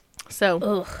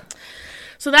 So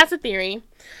that's a theory.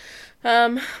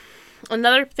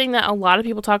 Another thing that a lot of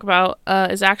people talk about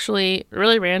is actually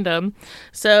really random.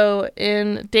 So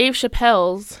in Dave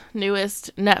Chappelle's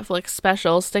newest Netflix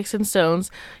special, Sticks and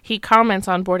Stones, he comments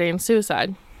on Bourdain's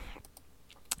suicide.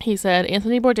 He said,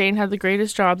 Anthony Bourdain had the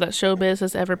greatest job that showbiz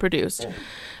has ever produced.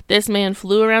 This man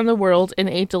flew around the world and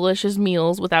ate delicious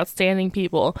meals with outstanding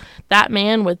people. That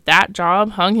man with that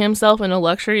job hung himself in a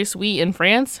luxury suite in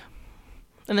France.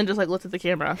 And then just like looked at the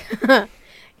camera.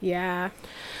 Yeah.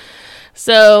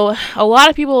 So a lot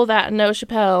of people that know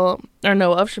Chappelle or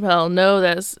know of Chappelle know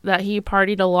that he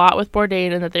partied a lot with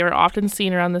Bourdain and that they were often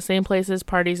seen around the same places,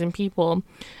 parties, and people.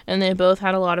 And they both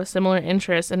had a lot of similar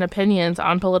interests and opinions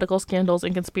on political scandals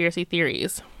and conspiracy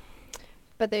theories.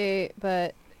 But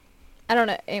I don't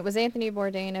know. Was Anthony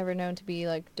Bourdain ever known to be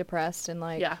like depressed and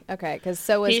like? Yeah. Okay, because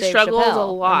so was He Dave struggles Chappelle.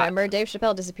 a lot. Remember, Dave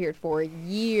Chappelle disappeared for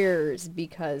years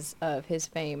because of his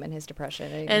fame and his depression.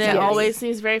 And it always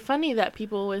seems very funny that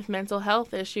people with mental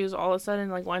health issues all of a sudden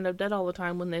like wind up dead all the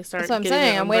time when they start. That's what I'm getting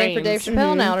saying. their I'm own waiting for Dave brains.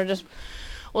 Chappelle now to just.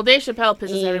 Well, Dave Chappelle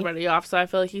pisses everybody off, so I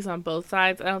feel like he's on both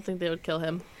sides. I don't think they would kill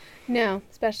him. No,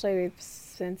 especially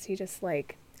since he just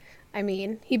like, I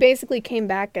mean, he basically came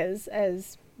back as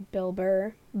Bill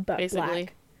Burr, but Basically.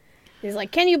 black. He's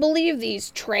like, can you believe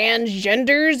these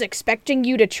transgenders expecting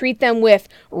you to treat them with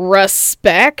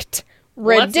respect?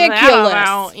 What's that Ridiculous.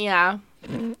 about? Yeah.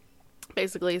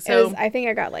 Basically, so I think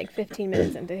I got like 15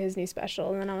 minutes into his new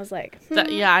special, and then I was like,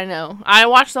 yeah, I know. I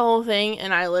watched the whole thing,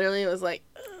 and I literally was like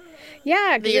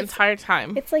yeah, 'cause the entire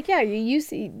time. it's like, yeah, you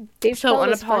see Dave So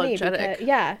Chappelle is funny unapologetic. because,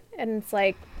 yeah, and it's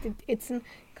like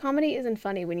comedy isn't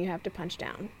funny when you have to punch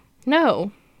down.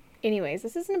 No. Anyways,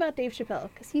 this isn't about Dave Chappelle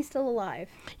because he's still alive.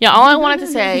 Yeah, all I wanted to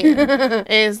say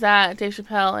is that Dave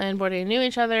Chappelle and Bourdain knew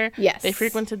each other. Yes. They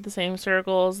frequented the same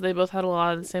circles. They both had a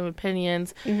lot of the same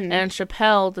opinions. Mm-hmm. And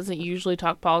Chappelle doesn't usually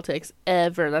talk politics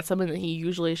ever. That's something that he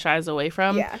usually shies away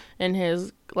from Yeah. in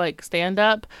his like stand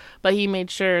up. But he made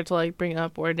sure to like bring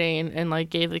up Bourdain and like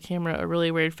gave the camera a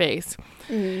really weird face.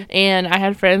 Mm-hmm. And I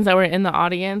had friends that were in the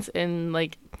audience and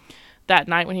like that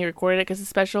night when he recorded it because the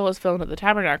special was filmed at the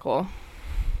Tabernacle.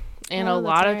 And a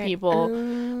lot of people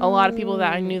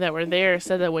that I knew that were there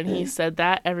said that when he said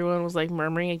that, everyone was like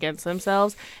murmuring against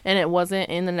themselves. And it wasn't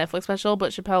in the Netflix special,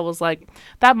 but Chappelle was like,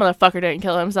 that motherfucker didn't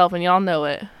kill himself and y'all know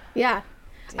it. Yeah.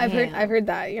 I've Damn. heard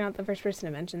that. You're not the first person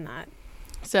to mention that.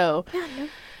 So, Yeah, no.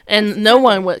 and no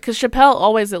one would, because Chappelle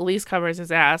always at least covers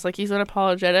his ass. Like, he's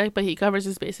unapologetic, but he covers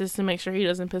his bases to make sure he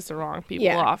doesn't piss the wrong people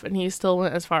Yeah. off. And he still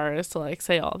went as far as to like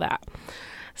say all that.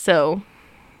 So,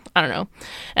 I don't know.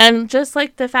 And just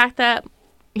like the fact that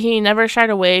he never shied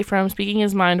away from speaking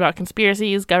his mind about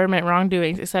conspiracies, government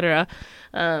wrongdoings, etc.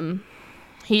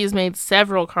 He's made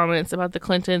several comments about the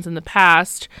Clintons in the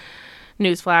past.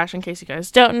 Newsflash, in case you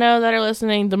guys don't know that are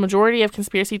listening, the majority of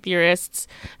conspiracy theorists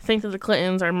think that the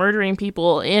Clintons are murdering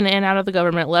people in and out of the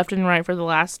government left and right for the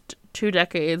last 2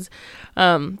 decades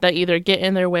that either get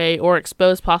in their way or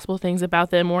expose possible things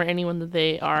about them or anyone that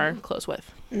they are close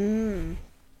with.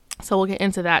 So we'll get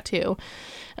into that too.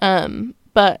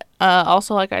 But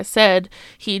also, like I said,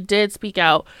 he did speak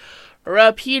out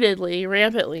repeatedly,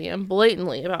 rampantly, and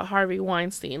blatantly about Harvey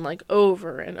Weinstein, like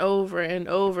over and over and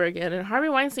over again. And Harvey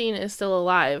Weinstein is still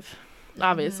alive,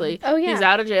 obviously. Oh, yeah. He's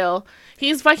out of jail.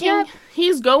 He's fucking,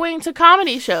 he's going to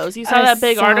comedy shows. You saw that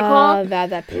big article?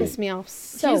 That pissed me off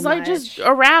so He's like much. just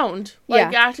around,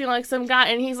 like Yeah. acting like some guy,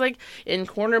 and he's like in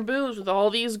corner booths with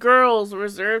all these girls,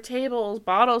 reserved tables,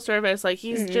 bottle service. Like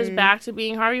he's just back to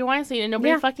being Harvey Weinstein, and nobody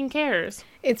Yeah. fucking cares.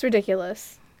 It's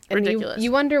ridiculous. And Ridiculous.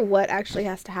 You wonder what actually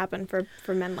has to happen for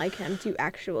men like him to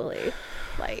actually,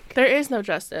 like, There is no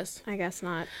justice. I guess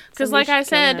not. Because, Somebody like I should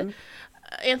kill said, him.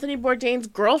 Anthony Bourdain's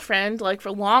girlfriend, like for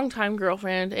longtime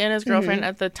girlfriend, and his girlfriend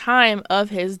at the time of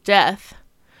his death,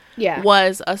 Yeah.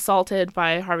 was assaulted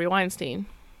by Harvey Weinstein.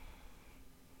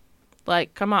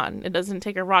 Like, come on. It doesn't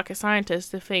take a rocket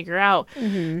scientist to figure out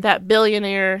that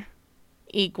billionaire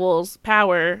equals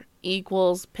power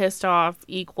equals pissed off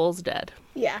equals dead.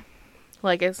 Yeah.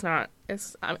 Like, it's not.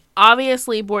 It's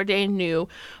obviously Bourdain knew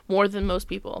more than most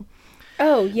people.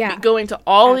 Oh, yeah. Going to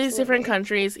all these different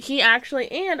Absolutely. countries. He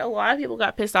actually, and a lot of people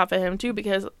got pissed off at him too,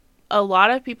 because a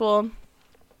lot of people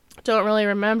don't really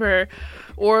remember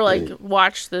or like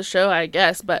watch the show, I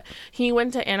guess, but he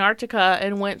went to Antarctica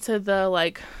and went to the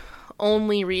like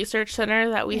only research center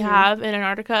that we have in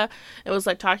Antarctica. It was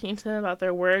like talking to them about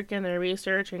their work and their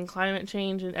research and climate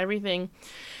change and everything.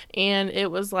 And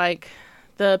it was like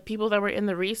the people that were in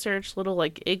the research little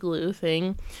like igloo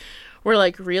thing were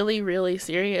like really, really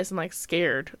serious and like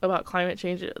scared about climate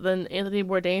change. Then Anthony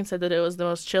Bourdain said that it was the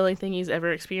most chilling thing he's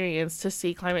ever experienced to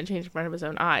see climate change in front of his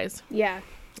own eyes. Yeah.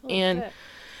 And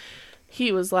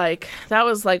he was like, that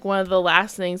was like one of the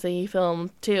last things that he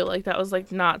filmed too. Like that was like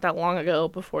not that long ago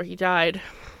before he died.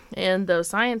 And those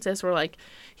scientists were like,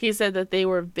 he said that they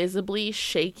were visibly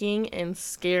shaking and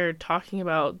scared talking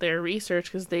about their research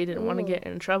because they didn't want to get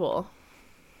in trouble.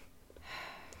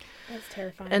 That's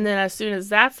terrifying. And then as soon as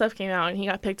that stuff came out and he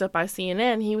got picked up by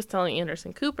CNN, he was telling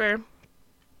Anderson Cooper,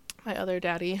 my other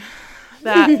daddy,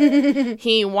 that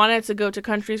he wanted to go to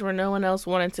countries where no one else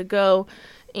wanted to go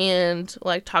and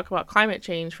like talk about climate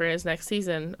change for his next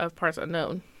season of Parts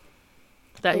Unknown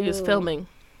that he was filming.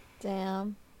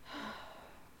 Damn.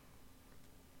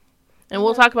 And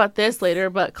we'll talk about this later,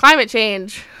 but climate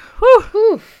change.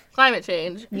 Whew. Climate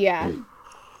change. Yeah.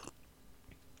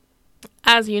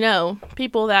 As you know,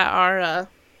 people that are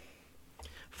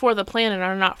for the planet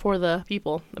are not for the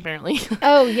people, apparently.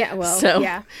 Oh, yeah. Well, So,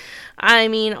 yeah. I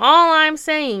mean, all I'm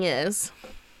saying is,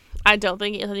 I don't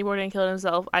think Anthony Bourdain killed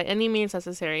himself by any means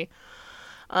necessary.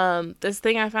 This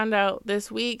thing I found out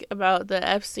this week about the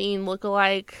Epstein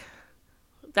lookalike,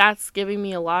 that's giving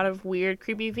me a lot of weird,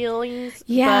 creepy feelings.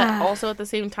 Yeah. But also at the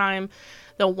same time,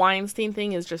 the Weinstein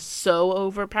thing is just so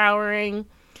overpowering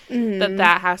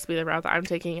that has to be the route that I'm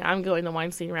taking. I'm going the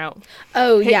Weinstein route.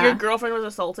 Oh, Hey, yeah. your girlfriend was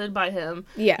assaulted by him.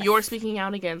 Yes. You're speaking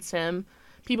out against him.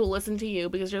 People listen to you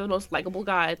because you're the most likable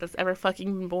guy that's ever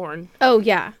fucking been born. Oh,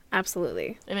 yeah.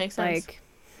 Absolutely. It makes sense. Like,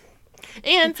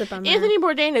 And it's a bummer. Anthony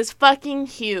Bourdain is fucking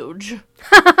huge.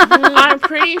 I'm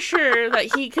pretty sure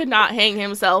that he could not hang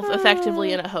himself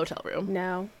effectively in a hotel room.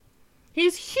 no.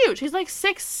 He's huge. He's like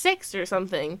 6'6" or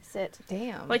something. Sit.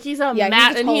 Damn. Like he's a Yeah,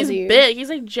 mat he's a and tall he's dude. big. He's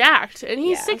like jacked and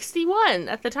he's Yeah. 61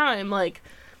 at the time. Like,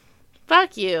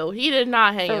 fuck you. He did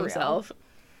not hang For real. himself.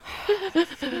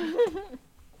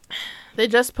 They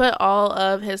just put all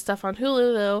of his stuff on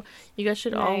Hulu though. You guys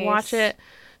should all watch Nice. it.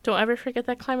 Don't ever forget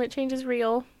that climate change is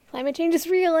real. Climate change is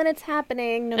real and it's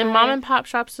happening. No And matter- mom and pop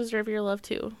shops deserve your love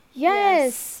too.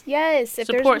 Yes. Yes. If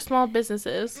Support small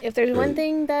businesses. If there's one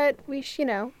thing that we should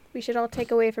all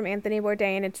take away from Anthony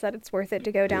Bourdain, it's that it's worth it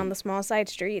to go down the small side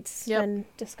streets Yep.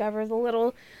 and discover the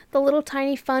little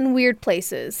tiny fun weird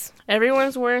places.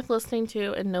 Everyone's worth listening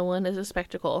to, and no one is a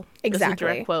spectacle. This is a Exactly.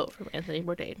 direct quote from Anthony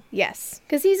Bourdain. Yes,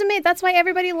 because he's amazing. That's why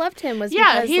everybody loved him. Was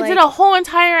Yeah, because, he like, did a whole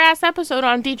entire ass episode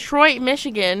on Detroit,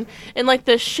 Michigan, and like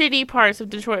the shitty parts of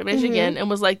Detroit, Michigan, and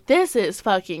was like, "This is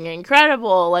fucking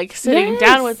incredible!" Like sitting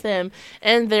down Yes. with them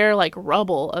and their like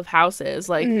rubble of houses,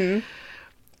 like,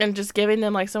 and just giving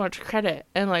them like so much credit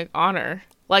and like honor,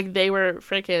 like they were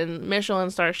freaking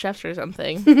Michelin star chefs or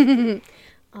something.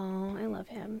 Oh, I love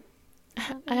him.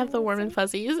 I have the warm and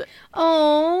fuzzies.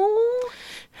 Oh,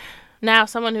 Now,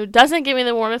 someone who doesn't give me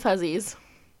the warm and fuzzies.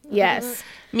 yes.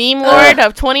 Meme Lord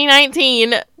of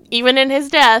 2019, even in his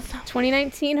death,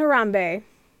 2019 Harambe.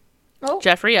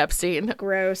 Jeffrey Epstein.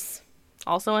 Gross.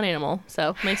 Also an animal,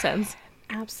 so makes sense.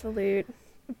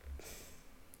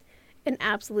 An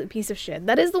absolute piece of shit.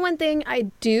 That is the one thing I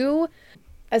do,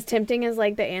 as tempting as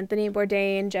like the Anthony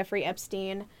Bourdain, Jeffrey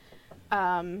Epstein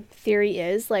theory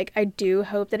is, like, I do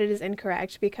hope that it is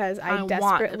incorrect because I want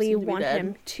desperately Epstein to be want dead.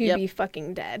 him to Yep. be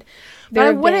fucking dead. But I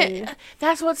There have wouldn't. been-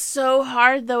 That's what's so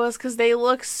hard though, is because they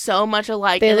look so much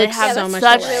alike. They and they look have so much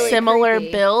such alike. similar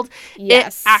Creepy. build.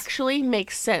 Yes. It actually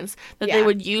makes sense that they Yeah.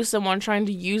 would use someone trying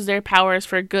to use their powers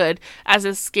for good as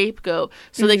a scapegoat,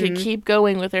 so they could keep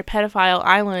going with their pedophile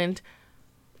island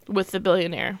with the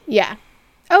billionaire. Yeah.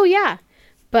 Oh yeah.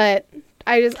 But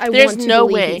I There's want to no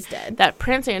believe way he's dead. that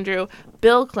Prince Andrew,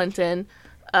 Bill Clinton,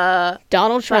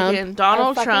 Donald Trump, fucking Donald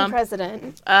our fucking Trump,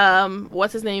 president.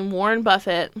 what's his name, Warren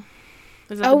Buffett.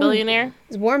 Is that Oh. the billionaire?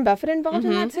 Is Warren Buffett involved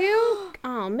in that too?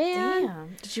 Oh man.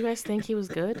 Damn. Did you guys think he was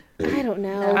good? I don't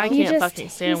know. I He can't just- fucking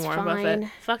stand he's Warren fine. Buffett.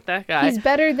 Fuck that guy. He's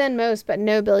better than most, but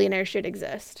no billionaire should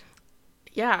exist.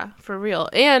 Yeah, for real.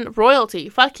 And royalty.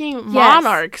 Fucking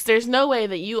monarchs. There's no way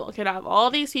that you could have all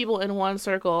these people in one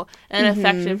circle and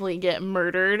effectively get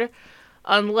murdered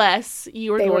unless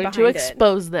you were They were going to behind it.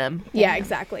 expose them. Yeah,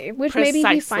 exactly. Which maybe he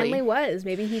Precisely. finally was.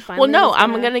 Maybe he finally Well, no, was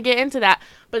I'm going to get into that.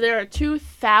 But there are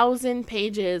 2,000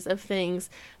 pages of things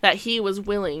that he was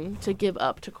willing to give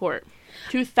up to court.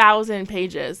 2,000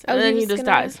 pages. And then he was just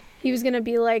gonna- dies. He was gonna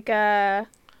be like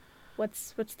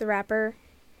what's the rapper?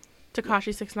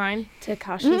 Tekashi 6ix9ine.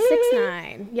 Tekashi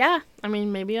 6ix9ine. Yeah. I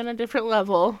mean, maybe on a different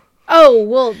level. Oh,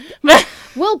 well,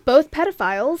 we're both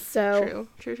pedophiles, so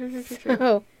True.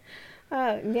 oh.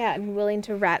 Yeah, and willing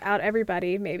to rat out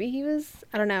everybody. Maybe he was,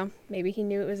 I don't know, maybe he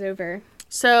knew it was over.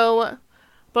 So,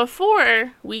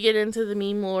 before we get into the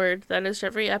meme lord that is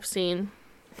Jeffrey Epstein,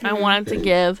 I wanted to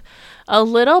give a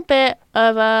little bit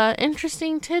of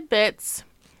interesting tidbits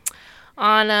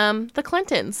on the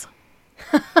Clintons.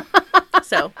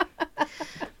 So,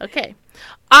 okay.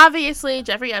 Obviously,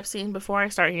 Jeffrey Epstein, before I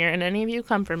start here, and any of you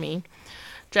come for me,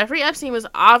 Jeffrey Epstein was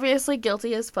obviously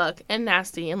guilty as fuck and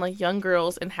nasty and like young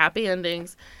girls and happy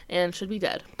endings and should be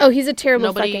dead. Oh, he's a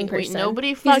terrible fucking person. Nobody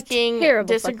He's a fucking terrible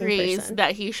disagrees fucking person.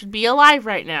 that he should be alive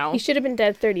right now. He should have been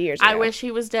dead 30 years ago. I wish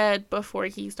he was dead before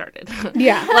he started.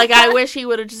 Yeah. Like, I wish he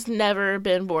would have just never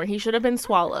been born. He should have been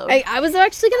swallowed. I was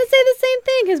actually going to say the same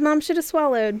thing. His mom should have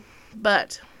swallowed.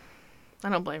 But I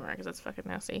don't blame her because that's fucking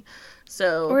nasty.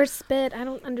 So Or spit. I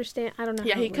don't understand. I don't know.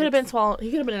 yeah, how he it could have works. been swallowed. He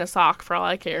could have been in a sock for all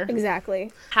I care.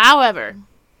 Exactly. However,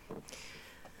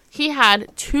 he had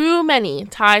too many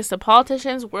ties to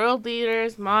politicians, world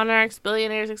leaders, monarchs,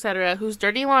 billionaires, etc., whose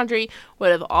dirty laundry would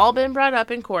have all been brought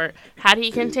up in court had he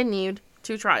continued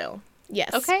to trial.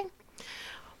 Yes. Okay?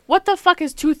 What the fuck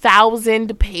is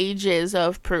 2,000 pages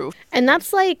of proof? And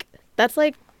that's like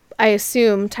I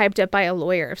assume typed up by a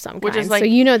lawyer of some Which kind. is like- so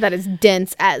you know that it's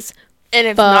dense as And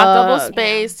it's not double Fuck.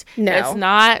 spaced. No. It's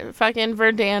not fucking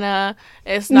Verdana.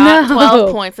 It's not No.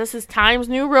 12 points. This is Times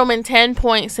New Roman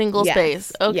 10-point single Yes.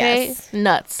 space. Okay? Yes.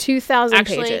 Nuts. 2,000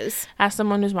 Actually, pages. as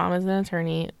someone whose mom is an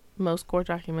attorney, most court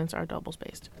documents are double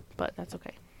spaced. But that's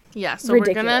okay. Yeah, so we're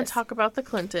going to Ridiculous. talk about the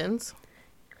Clintons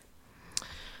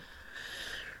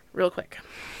real quick.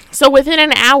 So within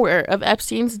an hour of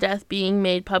Epstein's death being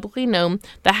made publicly known,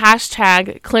 the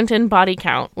hashtag Clinton body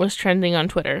count was trending on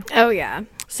Twitter. Oh, yeah.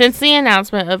 Since the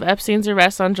announcement of Epstein's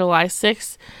arrest on July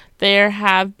 6th, there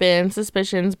have been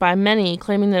suspicions by many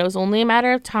claiming that it was only a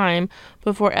matter of time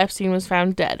before Epstein was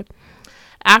found dead.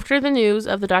 After the news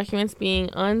of the documents being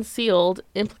unsealed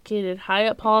implicated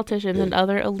high-up politicians and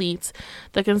other elites,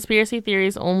 the conspiracy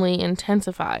theories only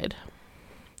intensified.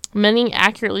 Many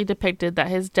accurately depicted that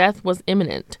his death was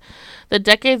imminent. The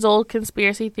decades-old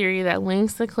conspiracy theory that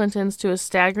links the Clintons to a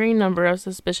staggering number of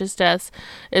suspicious deaths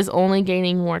is only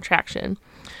gaining more traction.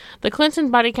 The Clinton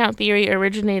body count theory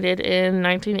originated in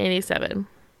 1987.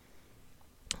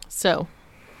 So,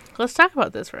 let's talk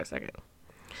about this for a second.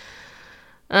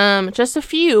 Just a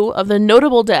few of the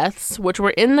notable deaths, which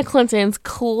were in the Clintons'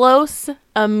 close,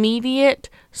 immediate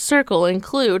circle,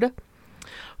 include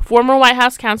former White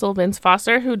House counsel Vince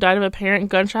Foster, who died of a apparent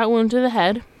gunshot wound to the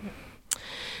head.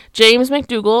 James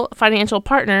McDougal, financial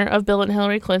partner of Bill and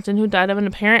Hillary Clinton, who died of an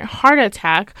apparent heart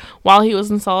attack while he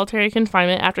was in solitary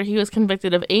confinement after he was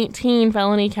convicted of 18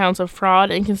 felony counts of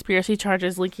fraud and conspiracy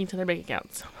charges linking to their bank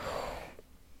accounts.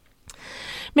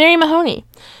 Mary Mahoney,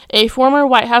 a former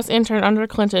White House intern under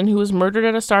Clinton who was murdered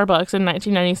at a Starbucks in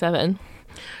 1997.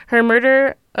 Her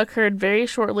murder occurred very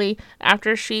shortly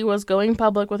after she was going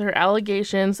public with her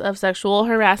allegations of sexual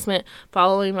harassment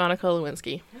following Monica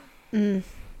Lewinsky.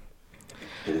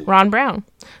 Ron Brown,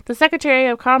 the Secretary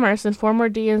of Commerce and former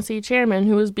DNC chairman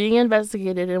who was being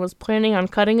investigated and was planning on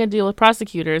cutting a deal with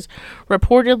prosecutors,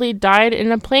 reportedly died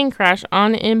in a plane crash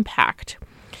on impact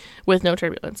with no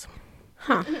turbulence.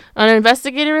 Huh. An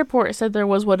investigative report said there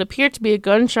was what appeared to be a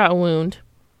gunshot wound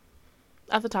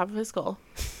at the top of his skull.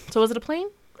 So was it a plane?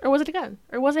 Or was it a gun?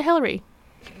 Or was it Hillary?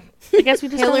 I guess we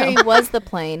just don't Hillary know. was the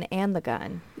plane and the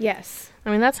gun. Yes.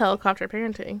 I mean, that's helicopter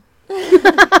parenting.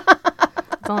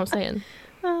 That's all I'm saying.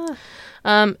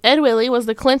 Ed Willie was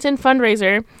the Clinton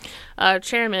fundraiser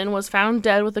chairman, was found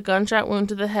dead with a gunshot wound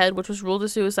to the head, which was ruled a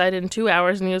suicide in 2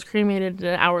 hours, and he was cremated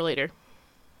an hour later.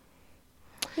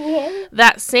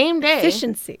 That same day,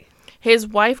 Efficiency. his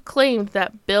wife claimed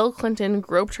that Bill Clinton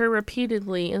groped her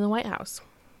repeatedly in the White House.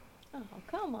 Oh,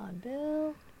 come on,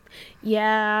 Bill.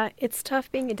 Yeah, it's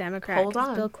tough being a Democrat. Hold 'cause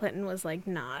on. Bill Clinton was like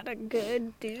not a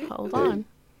good dude. Hold on.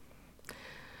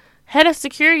 Head of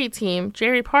security team,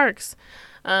 Jerry Parks,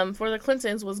 for the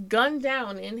Clintons, was gunned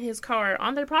down in his car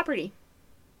on their property.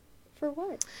 For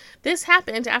what? This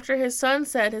happened after his son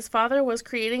said his father was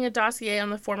creating a dossier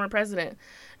on the former president.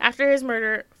 After his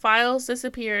murder, files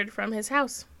disappeared from his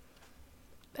house,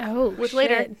 Oh, which shit.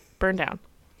 later burned down.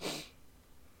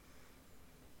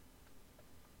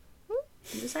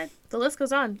 You decide. The list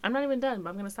goes on. I'm not even done, but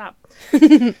I'm going to stop.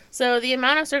 So, the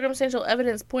amount of circumstantial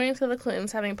evidence pointing to the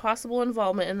Clintons having possible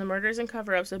involvement in the murders and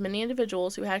cover-ups of many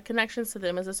individuals who had connections to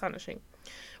them is astonishing.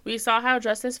 We saw how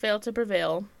justice failed to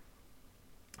prevail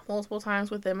multiple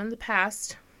times with them in the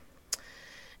past,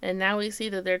 and now we see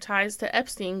that their ties to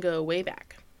Epstein go way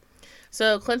back.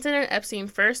 So, Clinton and Epstein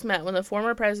first met when the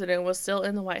former president was still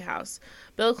in the White House.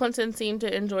 Bill Clinton seemed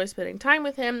to enjoy spending time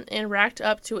with him and racked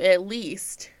up to at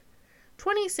least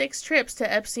 26 trips to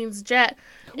Epstein's jet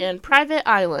and private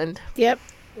island. Yep.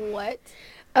 What?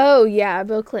 Oh, yeah.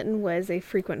 Bill Clinton was a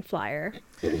frequent flyer.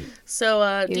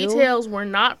 So, Ew. details were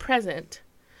not present.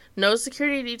 No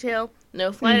security detail,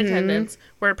 no flight attendants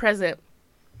were present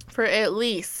for at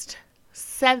least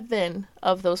 7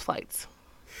 of those flights.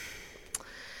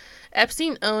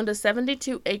 Epstein owned a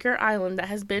 72-acre island that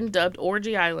has been dubbed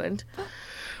Orgy Island,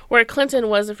 where Clinton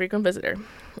was a frequent visitor.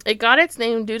 It got its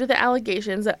name due to the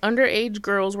allegations that underage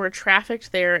girls were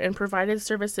trafficked there and provided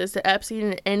services to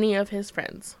Epstein and any of his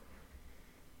friends,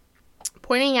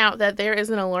 pointing out that there is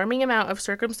an alarming amount of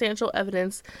circumstantial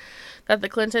evidence that the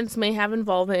Clintons may have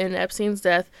involvement in Epstein's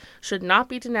death should not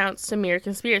be denounced to mere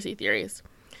conspiracy theories.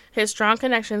 His strong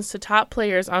connections to top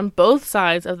players on both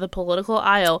sides of the political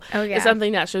aisle is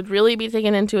something that should really be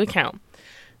taken into account.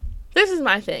 This is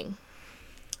my thing.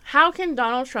 How can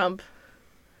Donald Trump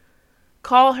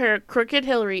call her Crooked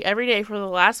Hillary every day for the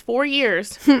last 4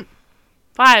 years,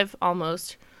 5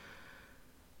 almost,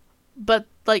 but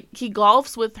like he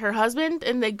golfs with her husband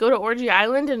and they go to Orgy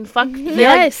Island and fuck?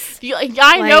 Yes.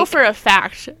 I know for a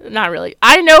fact, not really,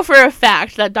 I know for a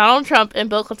fact that Donald Trump and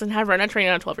Bill Clinton have run a train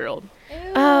on a 12-year-old.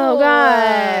 Oh,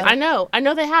 God. I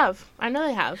know they have.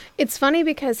 It's funny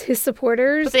because his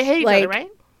supporters... But they hate each other, right?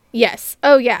 Yes.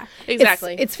 Oh, yeah.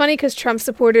 Exactly. It's funny because Trump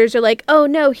supporters are like, oh,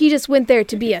 no, he just went there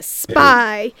to be a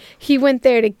spy. He went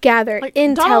there to gather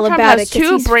intel Donald Trump about has it because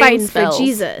he's fighting for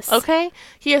Jesus. Okay?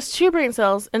 He has 2 brain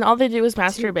cells, and all they do is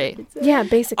masturbate. Yeah,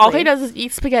 basically. All he does is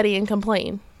eat spaghetti and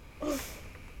complain.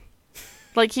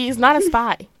 Like, he's not a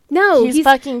spy. No, he's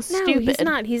fucking stupid. No, he's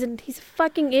not. He's a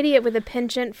fucking idiot with a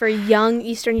penchant for young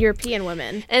Eastern European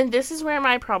women. And this is where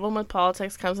my problem with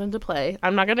politics comes into play.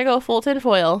 I'm not going to go full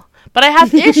tinfoil, but I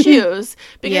have issues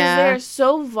because they're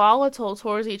so volatile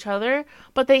towards each other,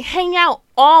 but they hang out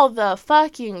all the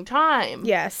fucking time.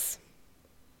 Yes.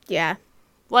 Yeah.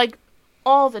 Like,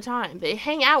 all the time. They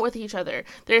hang out with each other.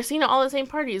 They're seen at all the same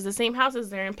parties, the same houses.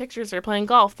 They're in pictures. They're playing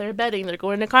golf. They're betting. They're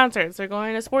going to concerts. They're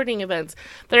going to sporting events.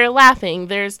 They're laughing.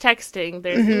 There's texting.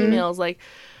 There's emails. Like,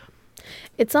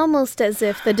 it's almost as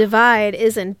if the divide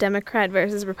isn't Democrat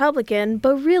versus Republican,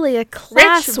 but really a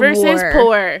class rich versus war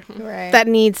poor. Right. that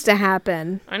needs to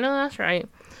happen. I know that's right.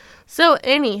 So,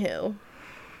 anywho,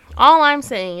 all I'm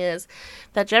saying is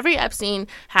that Jeffrey Epstein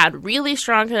had really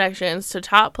strong connections to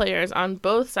top players on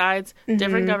both sides,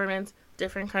 different governments,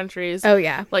 different countries. Oh,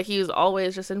 yeah. Like, he was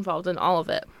always just involved in all of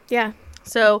it. Yeah.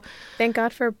 So, thank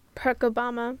God for Barack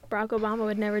Obama. Barack Obama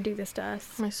would never do this to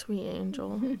us. my sweet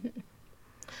angel.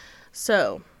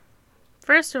 So,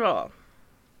 first of all,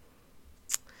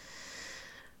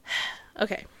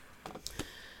 okay.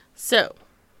 So,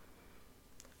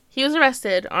 he was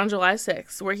arrested on July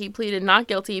 6th, where he pleaded not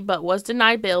guilty but was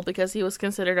denied bail because he was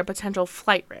considered a potential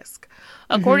flight risk.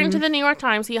 According to the New York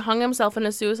Times, he hung himself in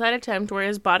a suicide attempt where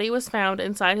his body was found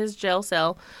inside his jail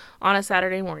cell on a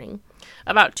Saturday morning.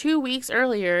 About 2 weeks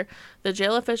earlier, the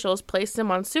jail officials placed him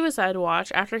on suicide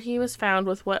watch after he was found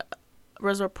with what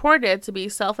was reported to be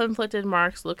self-inflicted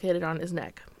marks located on his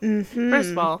neck.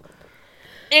 First of all,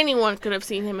 anyone could have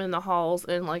seen him in the halls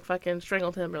and, like, fucking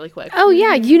strangled him really quick. Oh,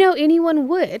 yeah. You know, anyone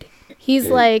would. He's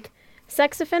like,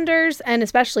 sex offenders, and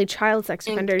especially child sex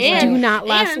offenders, do not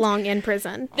last long in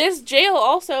prison. This jail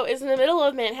also is in the middle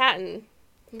of Manhattan.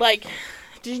 Like,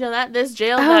 did you know that? This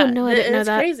jail. Oh, no, I didn't know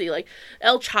that. It's crazy. Like,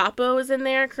 El Chapo is in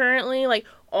there currently. Like,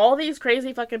 all these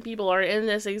crazy fucking people are in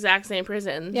this exact same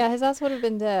prison. Yeah, his ass would have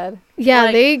been dead. Yeah,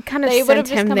 Like, they kind of they would've sent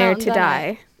just him come there out and to done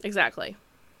die. Exactly.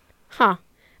 Huh.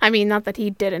 I mean, not that he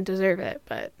didn't deserve it,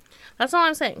 but... That's all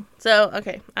I'm saying. So,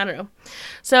 okay, I don't know.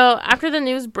 So, after the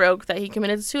news broke that he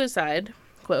committed suicide,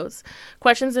 quotes,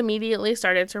 questions immediately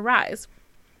started to rise.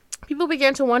 People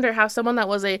began to wonder how someone that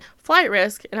was a flight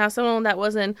risk and how someone that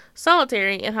was in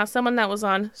solitary and how someone that was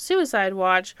on suicide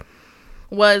watch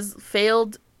was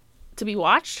failed to be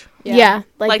watched. Yeah.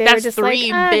 Like they that's were just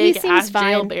 3 like, big he seems ass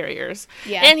jail fine. barriers.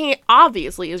 Yeah. And he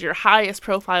obviously is your highest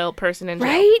profile person in jail.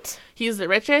 Right? He's the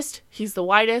richest. He's the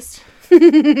whitest.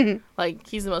 Like,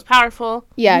 he's the most powerful.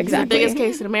 Yeah, He's exactly. the biggest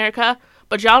case in America.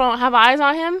 But y'all don't have eyes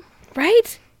on him?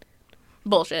 Right?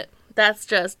 Bullshit. That's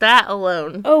just that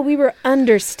alone. Oh, we were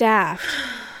understaffed.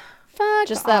 Fuck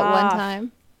Just that one off.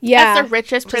 time. Yeah. That's the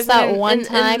richest Just prison that one in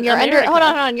time. You're America. hold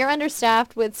on. You're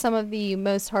understaffed with some of the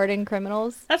most hardened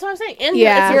criminals. That's what I'm saying. And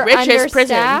Yeah. it's You're the richest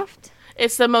prison. understaffed.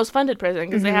 It's the most funded prison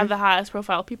because they have the highest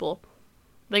profile people.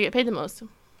 They get paid the most.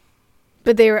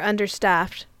 But they were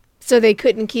understaffed, so they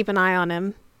couldn't keep an eye on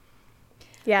him.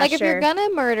 Yeah, Like, sure. if you're gonna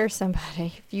murder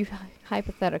somebody,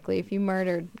 if you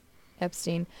murdered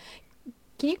Epstein,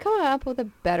 can you come up with a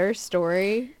better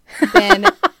story than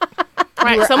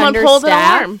Right, you were someone pulled an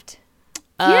alarm. understaffed?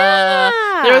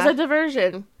 Yeah. There was a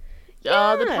diversion.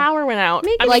 The power went out.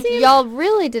 Make I it mean, Like, y'all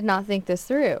really did not think this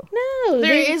through. No,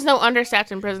 there is no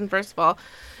understaffed in prison, first of all.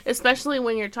 Especially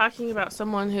when you're talking about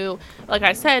someone who, like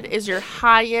I said, is your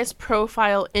highest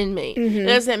profile inmate. It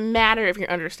doesn't matter if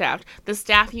you're understaffed. The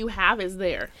staff you have is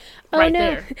there. Right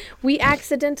there. We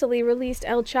accidentally released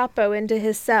El Chapo into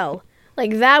his cell.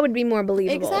 Like, that would be more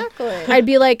believable. Exactly. I'd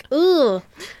be like, ugh.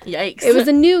 Yikes. It was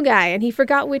a new guy, and he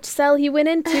forgot which cell he went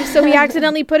into, so we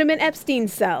accidentally put him in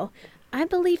Epstein's cell. I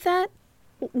believe that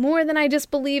more than I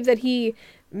just believe that he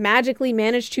magically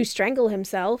managed to strangle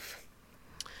himself.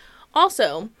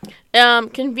 Also,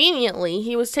 conveniently,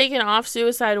 he was taken off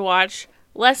suicide watch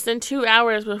less than 2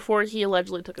 hours before he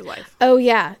allegedly took his life. Oh,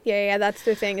 yeah. Yeah, that's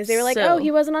their thing. Is they were like, So- oh,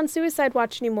 he wasn't on suicide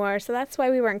watch anymore, so that's why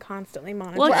we weren't constantly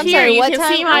monitoring. Well, I'm here sorry, you what can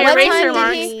time- see my what eraser time did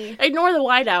marks. he- Ignore the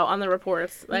whiteout on the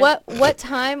reports. Like, What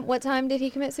time did he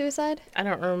commit suicide? I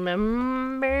don't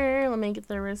remember. Let me get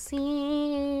the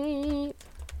receipt.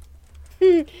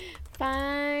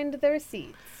 Find the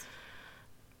receipts.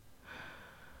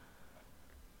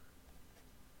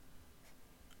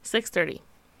 $6:30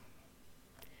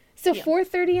 So Yeah.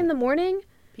 4:30 in the morning?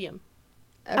 p.m.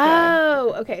 Okay.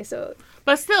 Oh, okay. So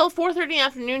But still, 4:30 in the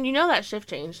afternoon, you know that shift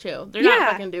changed, too. They're Yeah.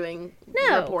 not fucking doing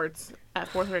No. reports at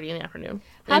 4:30 in the afternoon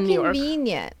How in New York.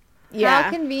 convenient. Yeah. How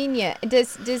convenient.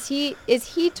 Is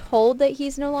he told that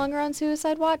he's no longer on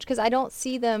suicide watch? Because I don't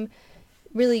see them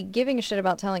really giving a shit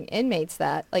about telling inmates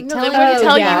that. Like No, they telling wouldn't the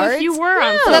tell guards. you if you were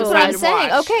on So suicide that's what I'm saying.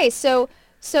 watch. Okay,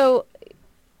 so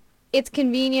it's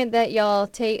convenient that y'all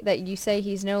that you say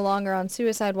he's no longer on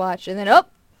suicide watch, and then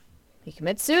he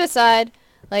commits suicide.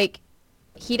 Like,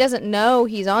 he doesn't know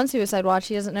he's on suicide watch.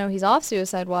 He doesn't know he's off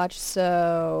suicide watch.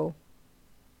 So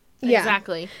yeah.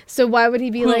 Exactly. So why would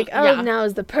he be like, oh, Yeah. now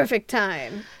is the perfect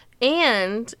time?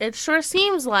 And it sure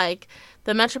seems like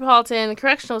the Metropolitan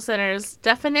Correctional Center's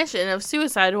definition of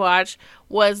suicide watch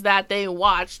was that they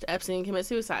watched Epstein commit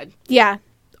suicide. Yeah.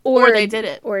 Or they did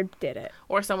it. Or did it.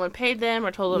 Or someone paid them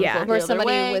or told them Yeah. to look the or other somebody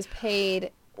way. was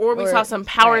paid. Or we or- saw some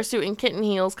power right. suit and kitten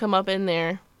heels come up in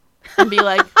there and be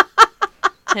like,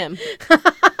 him.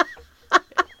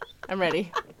 I'm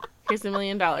ready. Here's $1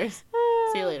 million.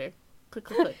 See you later. Click,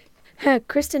 click, click.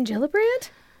 Kristen Gillibrand?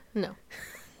 No.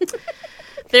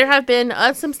 There have been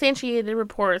unsubstantiated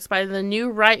reports by the New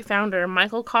Right founder,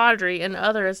 Michael Caudry, and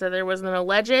others that there was an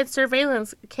alleged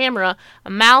surveillance camera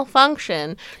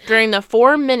malfunction during the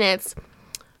 4 minutes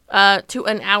to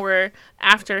an hour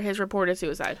after his reported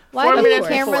suicide. Why 4 do minutes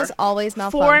the cameras before. always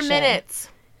malfunction? 4 minutes.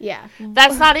 Yeah.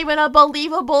 That's not even a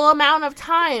believable amount of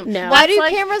time. No. Why That's do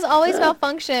like- cameras always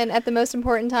malfunction at the most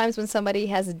important times when somebody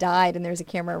has died and there's a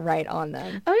camera right on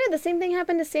them? Oh, yeah, the same thing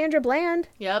happened to Sandra Bland.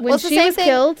 Yep. When Well, it's the she same was thing-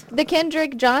 killed. The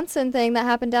Kendrick Johnson thing that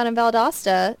happened down in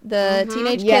Valdosta, the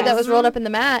teenage Yes. kid that was rolled up in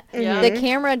the mat, Yeah. the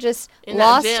camera just In that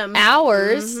lost gym.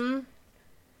 hours. Mhm.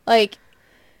 Like, It's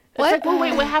what? like, well,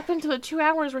 wait, what happened to the 2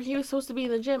 hours where he was supposed to be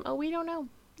in the gym? Oh, we don't know.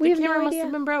 We The have no camera must idea.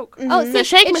 have been broke. Oh, The see,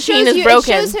 shake it machine shows is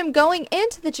broken. It shows him going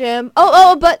into the gym.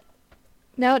 But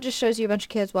now it just shows you a bunch of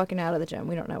kids walking out of the gym.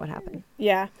 We don't know what happened.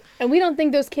 Yeah. And we don't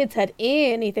think those kids had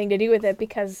anything to do with it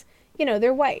because, you know,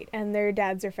 they're white and their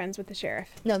dads are friends with the sheriff.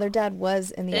 No, their dad was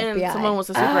in the And FBI. someone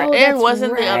was a Oh, super. and that's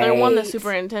wasn't the other one the right.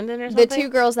 superintendent or The something? two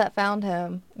girls that found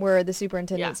him were the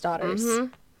superintendent's daughters.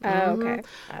 Mhm. Oh, okay.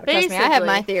 Trust me, I have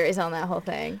my Basically. theories on that whole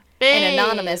thing. And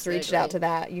Anonymous reached out to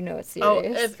Basically. that. You know it's Oh,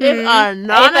 serious. if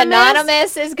Anonymous, If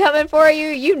Anonymous is coming for you,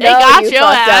 you know got you your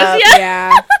fucked ass, up.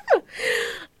 Yeah.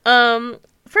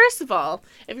 First of all,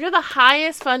 if you're the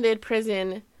highest funded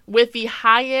prison with the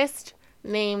highest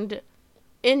named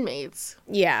inmates,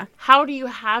 Yeah. how do you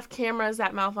have cameras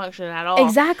that malfunction at all?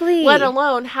 Exactly. Let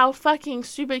alone, how fucking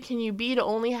stupid can you be to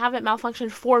only have it malfunction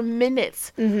 4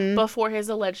 minutes before his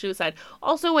alleged suicide?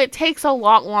 Also, it takes a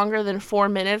lot longer than 4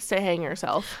 minutes to hang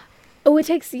yourself. Oh, it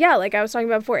takes, yeah, like I was talking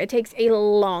about before, it takes a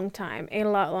long time. A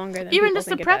lot longer than Even people just to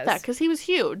think it prep does. that, because he was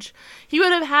huge. He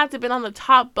would have had to been on the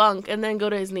top bunk and then go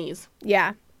to his knees,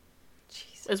 Yeah.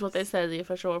 is what they said in the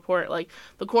official report. Like,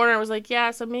 the coroner was like, yeah,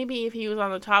 so maybe if he was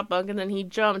on the top bunk and then he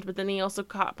jumped, but then he also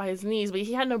caught by his knees, but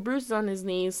he had no bruises on his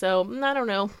knees, so I don't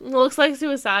know. It looks like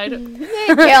suicide.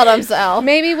 He killed himself.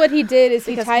 Maybe what he did is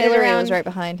he Because tied it Hillary around. was right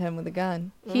behind him with a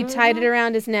gun. He tied it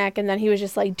around his neck and then he was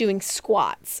just like doing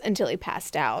squats until he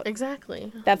passed out.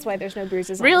 Exactly. That's why there's no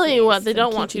bruises on Really, his what knees. they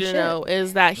don't Some want you kinky to shit. know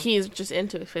is that he's just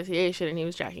into asphyxiation and he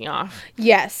was jacking off.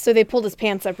 Yes, so they pulled his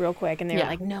pants up real quick and they Yeah. were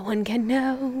like, no one can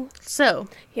know. So,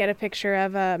 He had a picture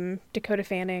of Dakota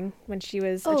Fanning when she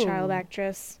was a child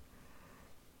actress.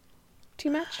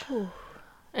 Too much?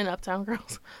 in Uptown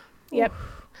Girls. Yep.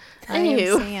 I am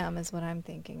Anywho. Sam is what I'm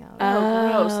thinking of.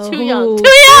 Oh, gross. Too young. Ooh.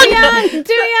 Too young!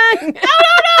 Too young. No!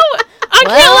 I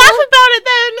Well- can't laugh about it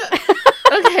then!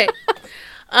 Okay.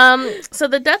 So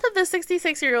the death of the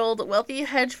 66-year-old wealthy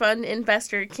hedge fund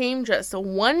investor came just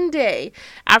one day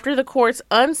after the courts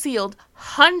unsealed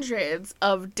hundreds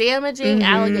of damaging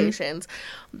allegations.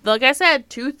 Like I said,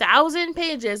 2,000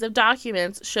 pages of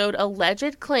documents showed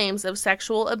alleged claims of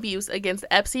sexual abuse against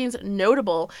Epstein's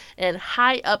notable and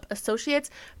high-up associates,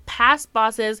 past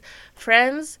bosses,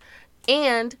 friends,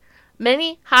 and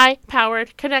many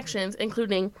high-powered connections,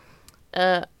 including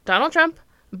Donald Trump,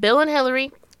 Bill and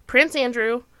Hillary, Prince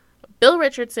Andrew, Bill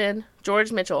Richardson,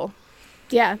 George Mitchell.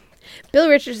 Yeah. Bill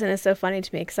Richardson is so funny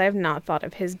to me because I have not thought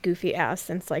of his goofy ass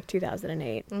since like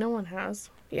 2008. No one has.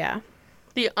 Yeah.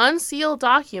 The unsealed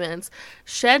documents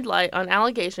shed light on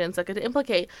allegations that could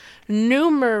implicate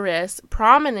numerous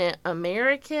prominent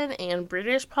American and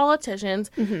British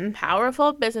politicians,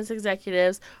 powerful business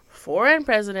executives, foreign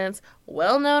presidents,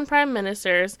 well-known prime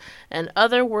ministers, and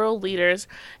other world leaders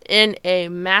in a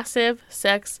massive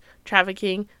sex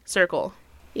trafficking circle.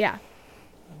 Yeah.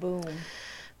 Boom.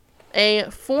 A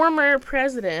former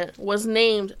president was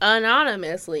named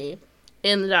anonymously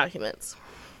in the documents.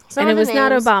 Some And of it the was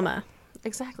not names- Obama.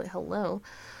 Exactly. Hello.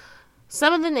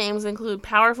 Some of the names include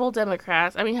powerful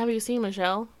Democrats. I mean, have you seen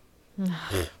Michelle?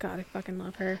 God, I fucking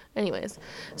love her. Anyways,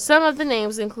 some of the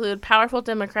names include powerful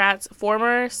Democrats,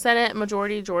 former Senate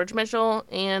Majority George Mitchell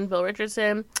and Bill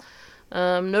Richardson.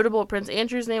 Notable Prince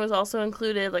Andrew's name was also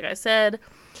included, like I said.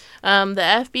 The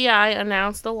FBI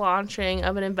announced the launching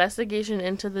of an investigation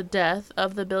into the death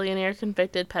of the billionaire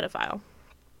convicted pedophile.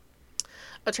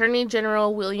 Attorney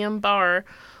General William Barr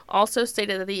also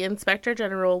stated that the Inspector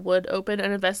General would open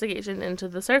an investigation into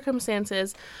the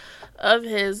circumstances of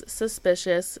his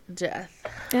suspicious death.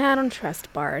 I don't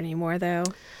trust Barr anymore, though.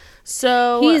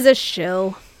 So He's a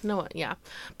shill. no, yeah,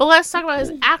 but let's talk about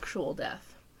his actual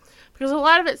death because a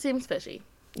lot of it seems fishy,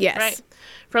 Yes. right?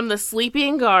 From the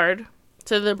sleeping guard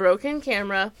to the broken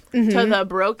camera to the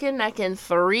broken neck in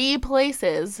 3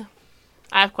 places.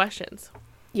 I have questions.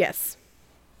 Yes.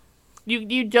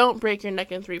 You don't break your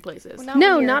neck in 3 places. Well,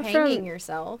 No, when you're not from- hanging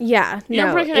yourself. Yeah. You don't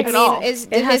No. break your neck I at all. mean, It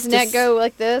did has his to neck go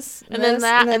like this, And then this,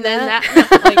 that, and then that.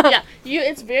 No, like, yeah,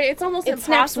 it's almost It snaps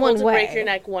impossible one to break way. your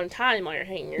neck one time while you're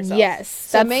hanging yourself. Yes.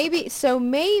 So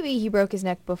maybe he broke his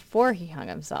neck before he hung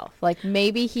himself. Like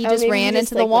maybe he just maybe he ran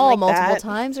just, into the like, wall went like multiple that.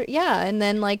 times, or and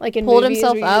then like in pulled movies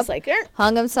himself where you're up, just like, "Er."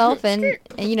 hung himself, and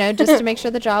just to make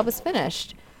sure the job was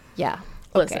finished. Yeah.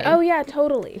 Listen. Okay. Oh, yeah,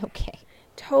 totally. Okay.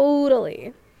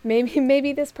 Totally.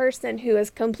 Maybe this person who has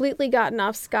completely gotten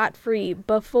off scot-free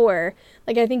before,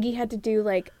 like I think he had to do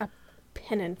like a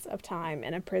penance of time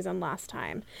in a prison last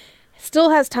time. Still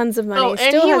has tons of money. Oh, and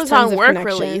still he has was tons on of work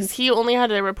connections. release. He only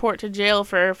had to report to jail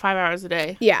for 5 hours a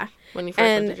day Yeah. when he first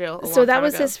went to And jail. so that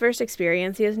was his first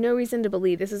experience. He has no reason to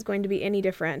believe this is going to be any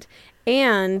different.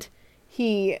 And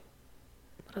what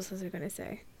else was I going to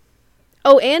say?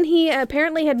 Oh, and he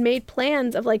apparently had made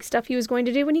plans of like stuff he was going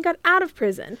to do when he got out of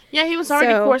prison. Yeah, he was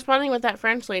already So- corresponding with that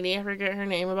French lady. I forget her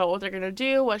name, about what they're gonna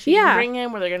do, what she Yeah. can bring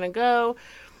him, where they're gonna go.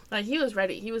 Like he was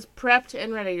ready. He was prepped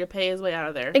and ready to pay his way out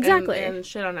of there. Exactly. And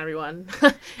shit on everyone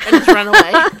and just run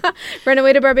away. Ran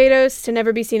away to Barbados to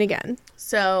never be seen again.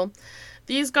 So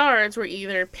these guards were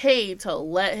either paid to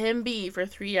let him be for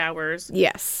 3 hours,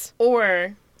 Yes.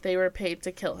 or they were paid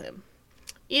to kill him.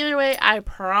 Either way, I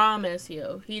promise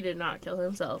you, he did not kill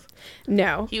himself.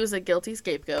 No. He was a guilty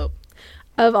scapegoat.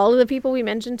 Of all of the people we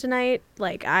mentioned tonight,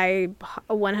 like I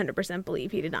 100%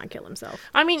 believe he did not kill himself.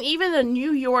 I mean, even the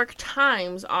New York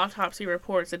Times autopsy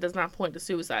reports it does not point to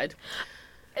suicide.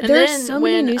 And There's then so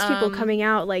many when, news people coming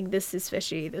out like this is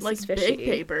fishy. This like is fishy. big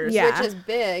papers. Yeah. Which is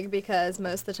big because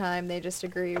most of the time they just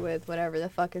agree with whatever the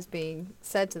fuck is being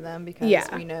said to them because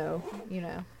Yeah. we know,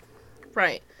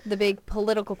 Right. the big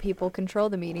political people control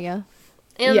the media.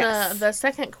 And Yes. the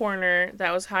second coroner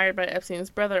that was hired by Epstein's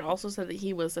brother also said that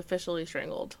he was officially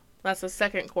strangled. That's the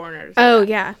second coroner. to say Oh that.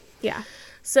 yeah. Yeah.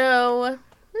 So,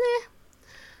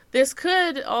 this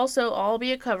could also all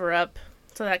be a cover-up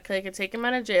so that they could take him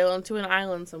out of jail into an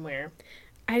island somewhere.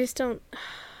 I just don't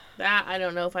That I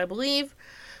don't know if I believe,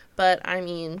 but I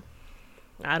mean,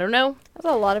 I don't know. That's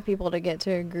a lot of people to get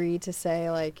to agree to say,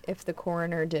 like, if the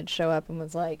coroner did show up and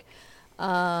was like,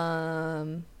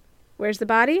 where's the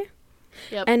body?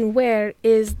 Yep. And where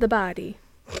is the body?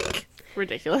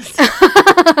 Ridiculous. or if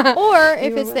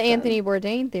You're it's the welcome. Anthony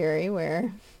Bourdain theory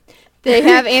where they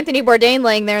have Anthony Bourdain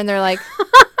laying there and they're like,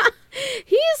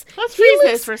 Let's He freeze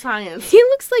looks- this for science. He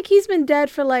looks like he's been dead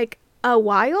for like a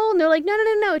while. And they're like, no,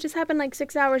 it just happened like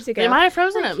 6 hours ago. They might have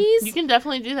frozen Like, him. he's- You can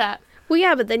definitely do that. Well,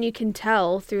 yeah, but then you can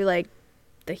tell through like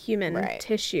the human Right.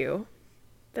 tissue.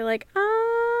 They're like,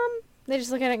 they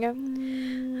just look at it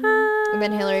and go, And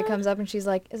then Hillary comes up and she's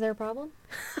like, "Is there a problem?"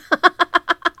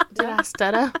 Did I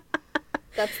stutter?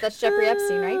 That's Jeffrey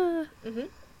Epstein, right? Mm-hmm.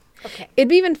 Okay. It'd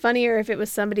be even funnier if it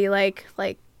was somebody like,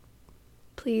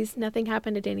 please, nothing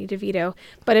happened to Danny DeVito.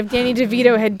 But if Danny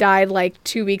DeVito had died like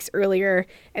 2 weeks earlier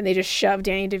and they just shoved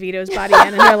Danny DeVito's body in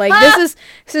and they're like, this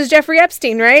is Jeffrey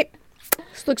Epstein, right?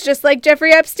 This looks just like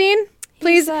Jeffrey Epstein.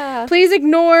 Please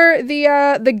ignore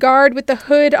the guard with the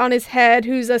hood on his head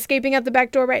who's escaping out the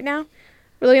back door right now.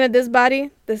 We're looking at this body.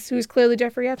 This who's clearly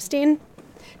Jeffrey Epstein.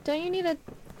 Don't you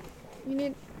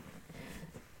need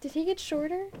Did he get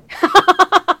shorter?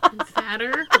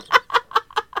 Fatter.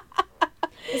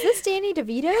 Is this Danny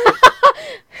DeVito?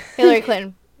 Hillary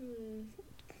Clinton.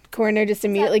 Coroner just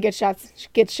immediately gets shot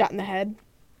in the head.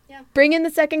 Yeah. Bring in the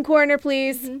second coroner,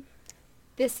 please. Mm-hmm.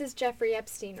 This is Jeffrey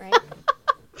Epstein, right?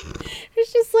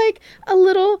 There's just like a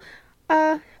little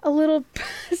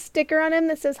sticker on him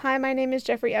that says, "Hi, my name is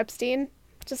Jeffrey Epstein."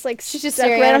 Just like She's just stuck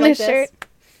staring right at him on like his shirt.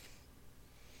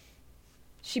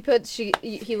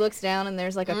 He looks down and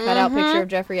there's like a cutout picture of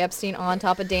Jeffrey Epstein on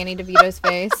top of Danny DeVito's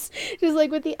face. Just like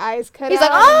with the eyes cut He's out.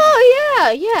 like,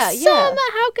 "Oh yeah. Selma,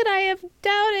 how could I have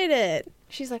doubted it?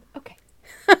 She's like, "Okay."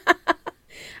 All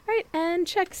right, and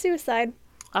check suicide.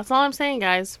 That's all I'm saying,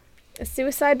 guys. A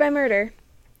suicide by murder.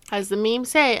 As the memes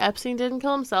say, Epstein didn't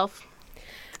kill himself.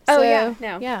 Oh, So, yeah,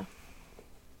 no. Yeah.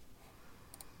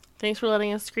 Thanks for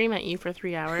letting us scream at you for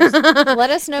 3 hours. Let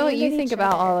us know what And you at think each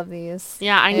about other. all of these.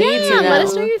 Yeah, I Yeah, need to know. Let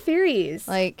us know your theories.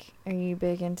 Like, are you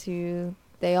big into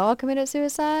they all committed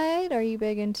suicide? Are you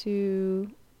big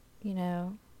into,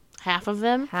 Half of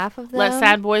them. half of them? Let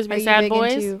sad boys Are be you sad big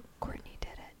boys. into Courtney did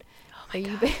it? Are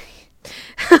you big?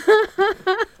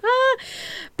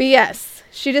 But yes,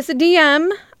 shoot us a DM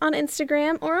on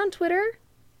Instagram or on Twitter.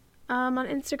 On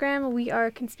Instagram, we are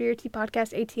Conspiracy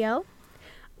Podcast ATL.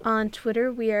 On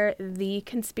Twitter, we are The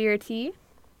Conspiracy.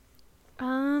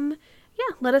 Yeah,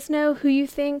 let us know who you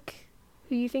think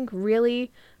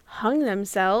really hung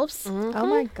themselves. Mhm. Oh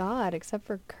my God! Except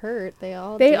for Kurt, they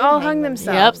all They did all hang hung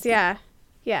themselves. Yeah.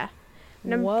 Yeah.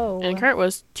 Whoa! And Kurt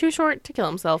was too short to kill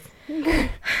himself.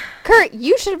 Kurt,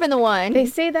 you should have been the one. They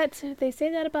say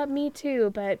that about me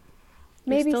too, but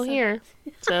Maybe maybe still some- here.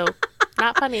 So,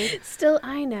 not funny. Still,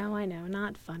 I know,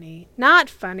 not funny. Not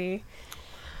funny.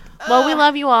 Well, we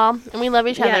love you all, and we love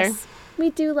each other. Yes,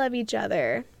 we do love each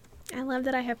other. I love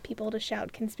that I have people to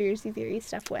shout conspiracy theory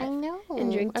stuff with. I know.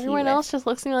 And drink tea Everyone with. else just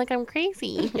looks at me like I'm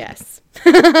crazy. Yes.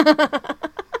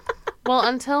 Well,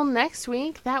 until next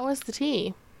week, that was the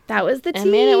tea. That was the tea.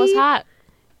 And man, it was hot.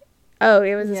 Oh,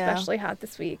 it was Yeah. especially hot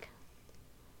this week.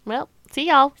 Well, see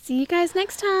y'all. See you guys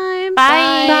next time.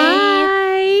 Bye.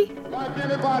 Bye. Like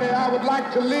anybody, I would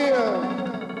like to live.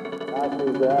 I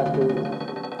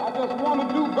just want to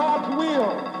do God's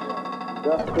will.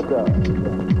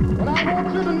 But I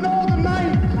want you to know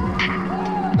tonight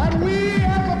that we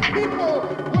as a people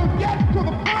will get to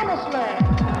the promised land.